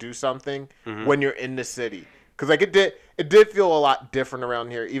actually do something when you're in the city. Cause like it did feel a lot different around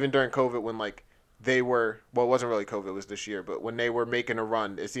here, even during COVID when like they were, well, it wasn't really COVID, it was this year, but when they were making a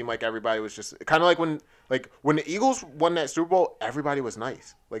run, it seemed like everybody was just kind of like when the Eagles won that Super Bowl, everybody was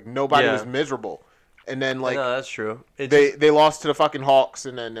nice, like nobody was miserable. And then like no, that's true. They lost to the fucking Hawks,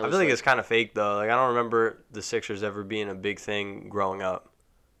 and then I feel like it's kind of fake though. Like I don't remember the Sixers ever being a big thing growing up.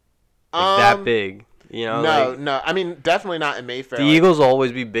 Like that big, you know? No. I mean, definitely not in Mayfair. The Eagles will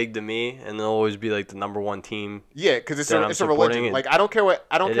always be big to me, and they'll always be like the number 1 team. Yeah, because it's a religion. Like I don't care what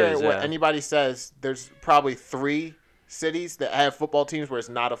anybody says. There's probably 3 cities that have football teams where it's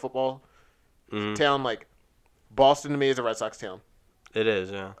not a football town. Like Boston to me is a Red Sox town. It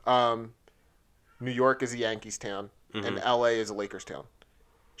is, yeah. New York is a Yankees town, and LA is a Lakers town.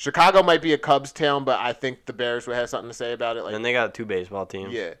 Chicago might be a Cubs town, but I think the Bears would have something to say about it. Like, and they got 2 baseball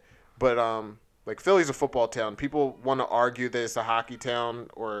teams. Yeah. But like Philly's a football town. People want to argue that it's a hockey town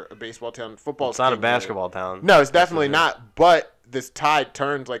or a baseball town. Football's It's not a basketball town. No, it's definitely not. But this tide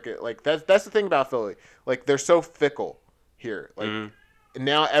turns like that's the thing about Philly. Like they're so fickle here. Like and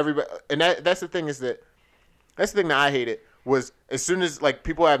now everybody and that's the thing that I hated was as soon as like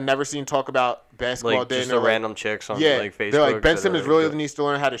people I've never seen talk about basketball like day just and the random chicks on like Facebook. They're like Ben Simmons really needs to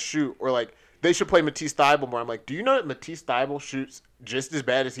learn how to shoot, or like they should play Matisse Thybulle more. I'm like, do you know that Matisse Thybulle shoots just as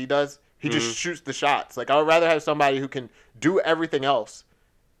bad as he does? He just shoots the shots. Like, I would rather have somebody who can do everything else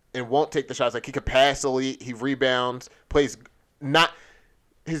and won't take the shots. Like, he could pass elite. He rebounds. Plays not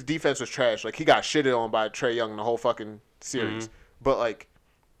 – his defense was trash. Like, he got shitted on by Trae Young the whole fucking series. But, like,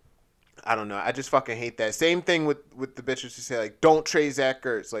 I don't know. I just fucking hate that. Same thing with the bitches who say, like, don't trade Zach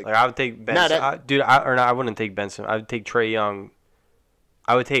Ertz. Like I would take Ben I wouldn't take Ben Simmons. I would take Trae Young.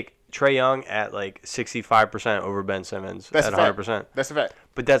 I would take Trae Young at like 65% over Ben Simmons at 100%. That's a fact.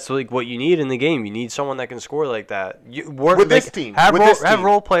 But that's like what you need in the game. You need someone that can score like that. Have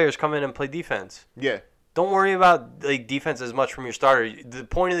role players come in and play defense. Yeah. Don't worry about like defense as much from your starter. The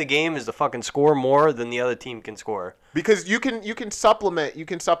point of the game is to fucking score more than the other team can score. Because you can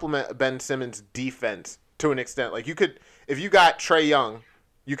supplement Ben Simmons' defense to an extent. Like you could, if you got Trae Young,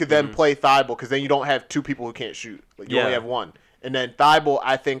 you could then play Thybulle because then you don't have 2 people who can't shoot. Like you only have 1. And then Thybulle,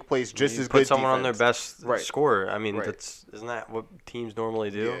 I think, plays just as good defense. Put someone on their best scorer. I mean, isn't that what teams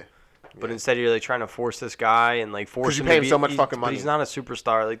normally do? Yeah. But instead, you're like trying to force this guy and like force him. Because you pay him so much fucking money. But he's not a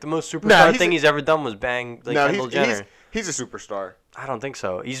superstar. Like the most superstar thing he's ever done was bang Kendall Jenner. He's a superstar. I don't think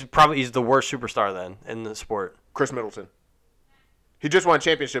so. He's the worst superstar then in the sport. Chris Middleton. He just won a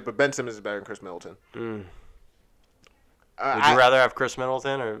championship, but Ben Simmons is better than Chris Middleton. Would you rather have Chris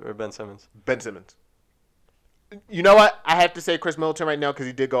Middleton or Ben Simmons? Ben Simmons. You know what? I have to say Chris Middleton right now because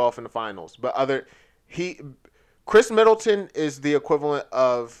he did go off in the finals. But Chris Middleton is the equivalent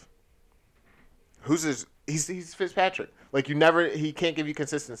of he's Fitzpatrick. Like he can't give you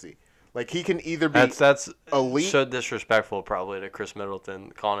consistency. Like he can either be that's elite. So disrespectful probably to Chris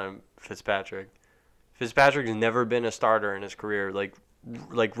Middleton calling him Fitzpatrick. Fitzpatrick has never been a starter in his career.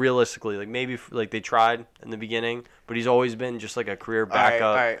 Like realistically, like maybe like they tried in the beginning, but he's always been just like a career backup.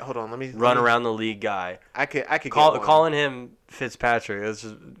 All right, hold on, let me around the league guy. I could calling him Fitzpatrick. That's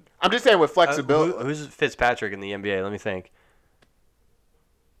just, I'm just saying with flexibility. Who's Fitzpatrick in the NBA? Let me think.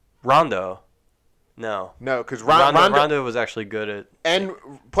 Rondo. No. No, because Rondo was actually good at. And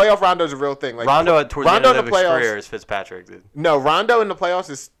playoff Rondo's a real thing. Like Rondo towards the end of his playoffs, career is Fitzpatrick, dude. No, Rondo in the playoffs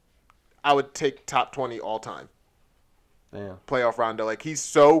is, I would take top 20 all time. Yeah. Playoff Rondo, like he's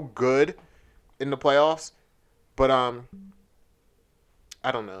so good in the playoffs, but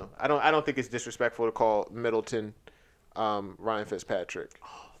I don't know. I don't think it's disrespectful to call Middleton Ryan Fitzpatrick.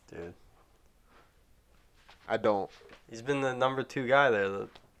 Oh, dude. I don't. He's been the number 2 guy there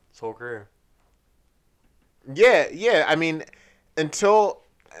his whole career. Yeah. I mean, until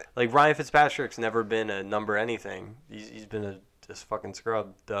like Ryan Fitzpatrick's never been a number anything. He's been a just fucking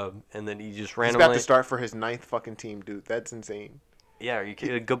scrub dub, and then he just randomly. He's about to start for his 9th fucking team, dude. That's insane. Yeah,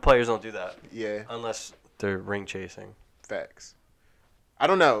 good players don't do that. Yeah. Unless they're ring chasing. Facts. I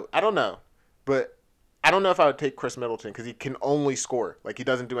don't know, but I don't know if I would take Chris Middleton because he can only score. Like he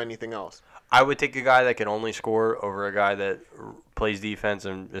doesn't do anything else. I would take a guy that can only score over a guy that plays defense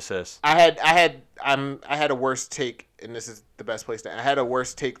and assists. I had a worse take, and this is the best place to. I had a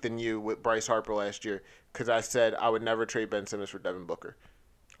worse take than you with Bryce Harper last year because I said I would never trade Ben Simmons for Devin Booker.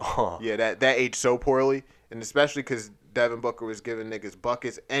 Oh. Yeah, that aged so poorly, and especially because Devin Booker was giving niggas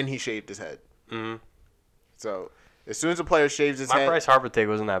buckets and he shaved his head. Mm-hmm. So as soon as a player shaves his My head, Bryce Harper take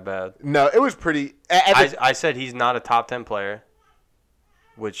wasn't that bad. No, it was pretty. I said he's not a top 10 player,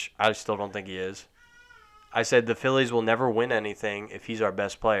 which I still don't think he is. I said the Phillies will never win anything if he's our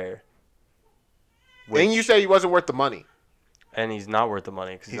best player. And you say he wasn't worth the money. And he's not worth the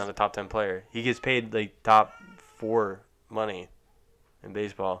money because he's not a top 10 player. He gets paid like top 4 money in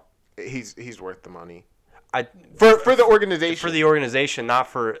baseball. He's worth the money. For the organization. For the organization, not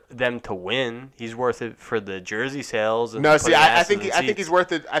for them to win. He's worth it for the jersey sales. And no, see, I think he's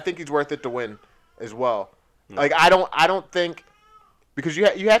worth it. I think he's worth it to win as well. No. Like I don't think because you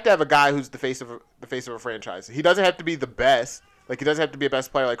have to have a guy who's the face of a franchise. He doesn't have to be the best. Like he doesn't have to be a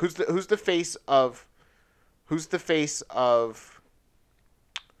best player. Like who's the face of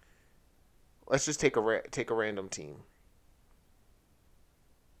let's just take a random team.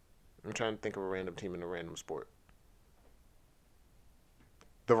 I'm trying to think of a random team in a random sport.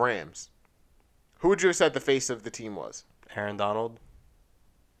 The Rams. Who would you have said the face of the team was? Aaron Donald.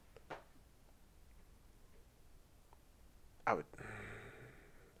 I would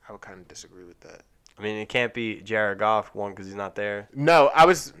kind of disagree with that. I mean, it can't be Jared Goff, one, because he's not there. No,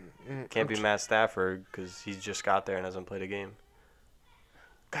 Can't be Matt Stafford because he's just got there and hasn't played a game.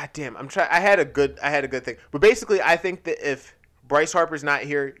 God damn, I had a good thing, but basically, I think that if Bryce Harper's not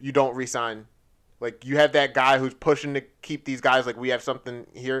here, you don't re-sign. Like you have that guy who's pushing to keep these guys. Like we have something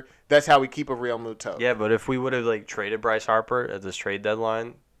here. That's how we keep a real Muto. Yeah, but if we would have like traded Bryce Harper at this trade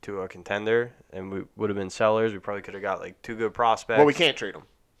deadline to a contender, and we would have been sellers, we probably could have got like 2 good prospects. Well, we can't trade him.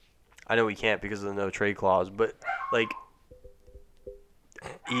 I know we can't because of the no trade clause, but like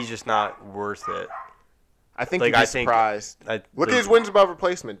he's just not worth it. I think you'd be surprised. Look at his wins above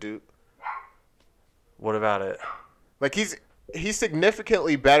replacement, dude. What about it? Like he's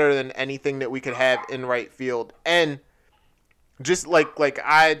significantly better than anything that we could have in right field, and just I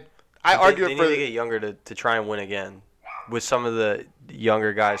argue they need to get younger to try and win again with some of the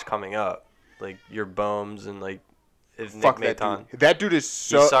younger guys coming up, like your Bohms and like if Nick Maton. That dude is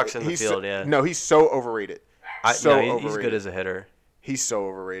so. He sucks in the field. Yeah. No, he's so overrated. He's good as a hitter. He's so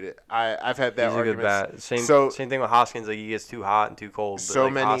overrated. I've had that argument. He's a good bat. Same thing with Hoskins. Like he gets too hot and too cold.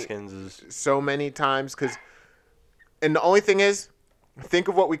 But Hoskins is so many times because. And the only thing is, think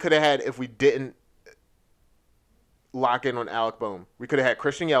of what we could have had if we didn't lock in on Alec Bohm. We could have had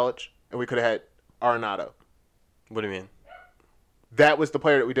Christian Yelich, and we could have had Arenado. What do you mean? That was the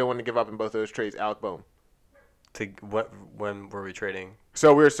player that we didn't want to give up in both of those trades, Alec Bohm. When were we trading?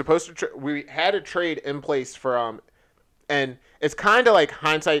 So we were supposed to. We had a trade in place for and it's kind of like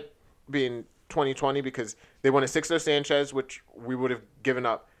hindsight being 20/20 because they wanted Sixto Sanchez, which we would have given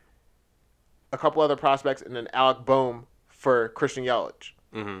up. A couple other prospects, and then Alec Bohm for Christian Yelich.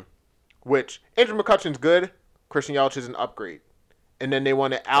 Mm-hmm. Which Andrew McCutchen's good. Christian Yelich is an upgrade. And then they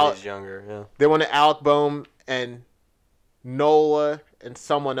wanted He's younger, yeah. They wanted Alec Bohm and Nola and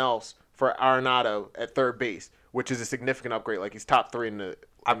someone else for Arenado at third base, which is a significant upgrade. Like he's top 3 in the.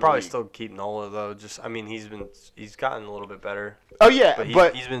 I'd probably still keep Nola though. He's gotten a little bit better. Oh yeah,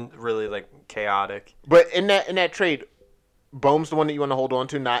 but he's been really like chaotic. But in that trade. Bohm's the one that you want to hold on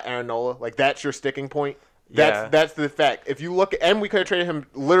to, not Aaron Nola. Like that's your sticking point. That's the fact. If you look, and we could have traded him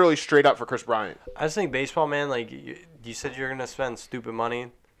literally straight up for Chris Bryant. I just think baseball, man. Like you said, you're gonna spend stupid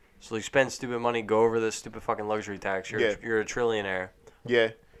money, so like spend stupid money, go over this stupid fucking luxury tax. You're a trillionaire.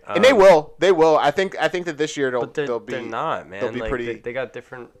 Yeah, and they will. They will. I think that this year they'll be. They're not, man. They'll be like, also they got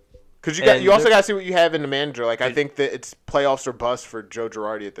different. Because you also got to see what you have in the manager. Like I think that it's playoffs or bust for Joe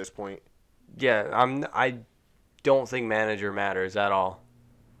Girardi at this point. Yeah, I don't think manager matters at all.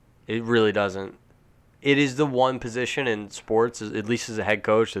 It really doesn't. It is the one position in sports, at least as a head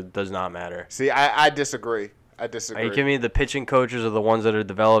coach, that does not matter. See, I disagree. I disagree. Are you kidding me? The pitching coaches are the ones that are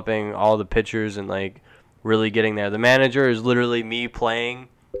developing all the pitchers and like really getting there. The manager is literally me playing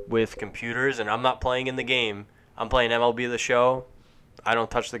with computers, and I'm not playing in the game. I'm playing MLB The Show. I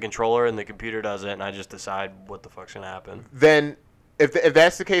don't touch the controller, and the computer does it, and I just decide what the fuck's gonna happen. Then, if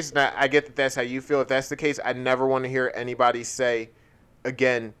that's the case, now I get that that's how you feel. If that's the case, I never want to hear anybody say,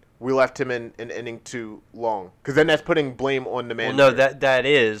 again, we left him in an inning too long, because then that's putting blame on the manager. Well, no, that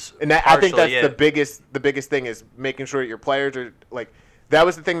is, and I think that's the biggest thing is making sure that your players are like. That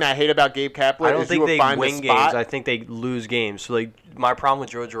was the thing that I hate about Gabe Kapler. I don't think they win games. I think they lose games. So like my problem with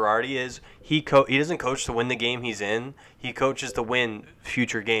Joe Girardi is he doesn't coach to win the game he's in. He coaches to win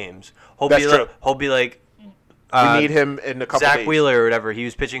future games. That's true. He'll be like. We need him in a couple Zach days. Wheeler or whatever. He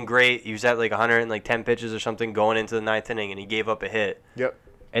was pitching great. He was at like 110 pitches or something going into the ninth inning, and he gave up a hit. Yep.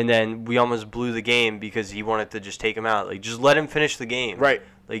 And then we almost blew the game because he wanted to just take him out. Like, just let him finish the game. Right.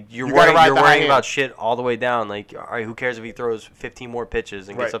 Like, you're worrying about shit all the way down. Like, all right, who cares if he throws 15 more pitches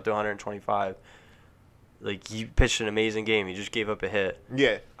and gets up to 125? Like, he pitched an amazing game. He just gave up a hit.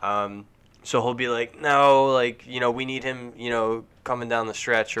 Yeah. So he'll be like, no, like, we need him, coming down the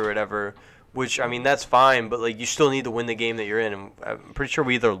stretch or whatever. Which, I mean, that's fine, but, like, you still need to win the game that you're in. And I'm pretty sure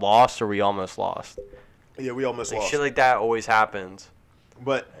we either lost or we almost lost. Yeah, we almost lost. Shit like that always happens.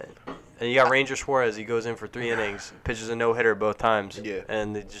 But and you got Ranger Suarez. He goes in for 3 innings, pitches a no-hitter both times. Yeah.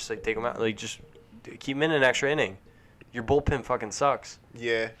 And they just, like, take him out. Like, just keep him in an extra inning. Your bullpen fucking sucks.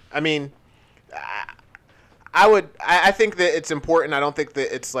 Yeah. I mean, I think that it's important. I don't think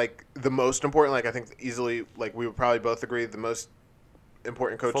that it's, like, the most important. Like, I think easily, like, we would probably both agree the most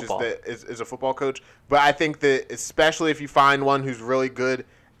important coach is a football coach. But I think that especially if you find one who's really good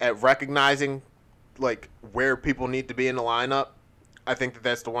at recognizing, like, where people need to be in the lineup, I think that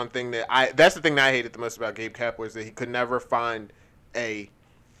that's the one thing that's the thing that I hated the most about Gabe Kapler is that he could never find a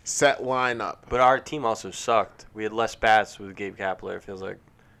set lineup. But our team also sucked. We had less bats with Gabe Kapler, it feels like.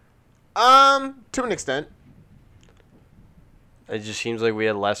 To an extent. It just seems like we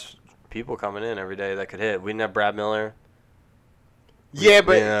had less people coming in every day that could hit. We didn't have Brad Miller. Yeah,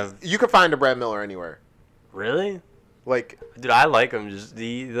 but you could find a Brad Miller anywhere. Really? Like, dude, I like him. Just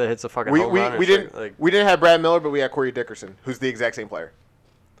the hits a fucking home run. We didn't have Brad Miller, but we had Corey Dickerson, who's the exact same player.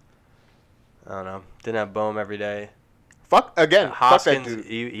 I don't know. Didn't have Bohm every day. Hoskins, fuck that dude.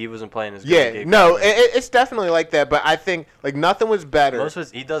 He wasn't playing as good. Yeah, no, it's definitely like that. But I think like nothing was better.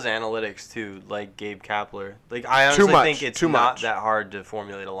 He does analytics too, like Gabe Kapler. Like I honestly think it's not that hard to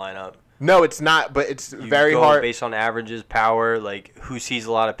formulate a lineup. No, it's not, but it's very hard. Based on averages, power, like who sees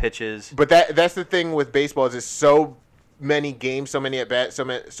a lot of pitches. But that's the thing with baseball is it's so many games, so many at bats, so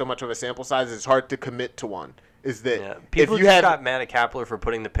much of a sample size. It's hard to commit to one. Is that people got mad at Kapler for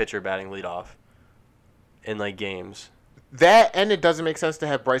putting the pitcher batting leadoff in like games. That and it doesn't make sense to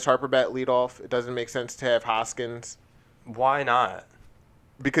have Bryce Harper bat leadoff. It doesn't make sense to have Hoskins. Why not?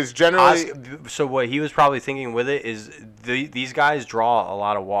 Because generally, so what he was probably thinking with it is these guys draw a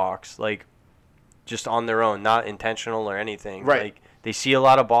lot of walks, like just on their own, not intentional or anything. Right. Like they see a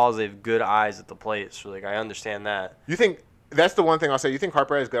lot of balls. They have good eyes at the plate. So like I understand that. You think that's the one thing I'll say? You think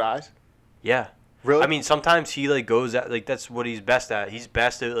Harper has good eyes? Yeah. Really? I mean, sometimes he like goes at like that's what he's best at. He's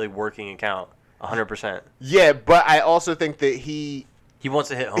best at like working a count, 100%. Yeah, but I also think that he wants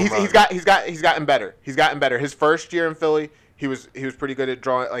to hit home runs. He's gotten better. He's gotten better. His first year in Philly. He was pretty good at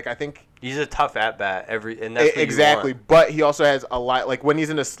drawing. Like I think he's a tough at bat and that's what exactly. You want. But he also has a lot. Like when he's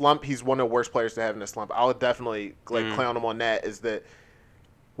in a slump, he's one of the worst players to have in a slump. I'll definitely clown him on that. Is that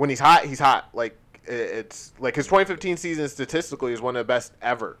when he's hot, he's hot. Like it's like his 2015 season statistically is one of the best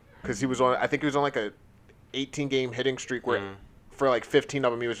ever because he was on. I think he was on like a 18 game hitting streak where for like 15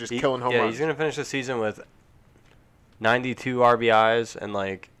 of them he was just killing home runs. Yeah, he's gonna finish the season with 92 RBIs and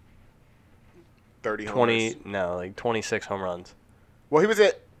like 26 home runs. Well, he was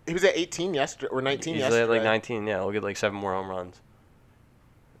at 18 yesterday or 19 yesterday. He's at like 19. Yeah, he'll get like 7 more home runs.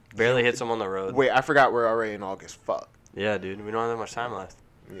 Barely hits him on the road. Wait, I forgot we're already in August. Fuck. Yeah, dude, we don't have that much time left.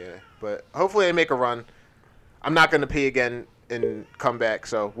 Yeah, but hopefully they make a run. I'm not gonna pee again and come back,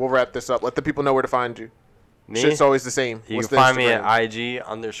 so we'll wrap this up. Let the people know where to find you. Me? Shit's always the same. You can find me at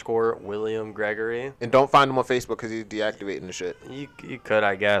IG_William Gregory. And don't find him on Facebook because he's deactivating the shit. You could,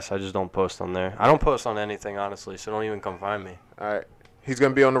 I guess. I just don't post on there. I don't post on anything, honestly, so don't even come find me. All right. He's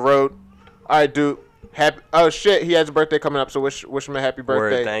going to be on the road. All right, dude. Oh, shit. He has a birthday coming up, so wish him a happy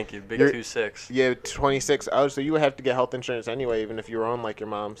birthday. Word, thank you. Big 26. Yeah, 26. Oh, so you would have to get health insurance anyway, even if you were on, like, your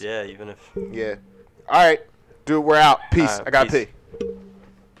mom's. Yeah, even if. Yeah. All right. Dude, we're out. Peace. I got to pee.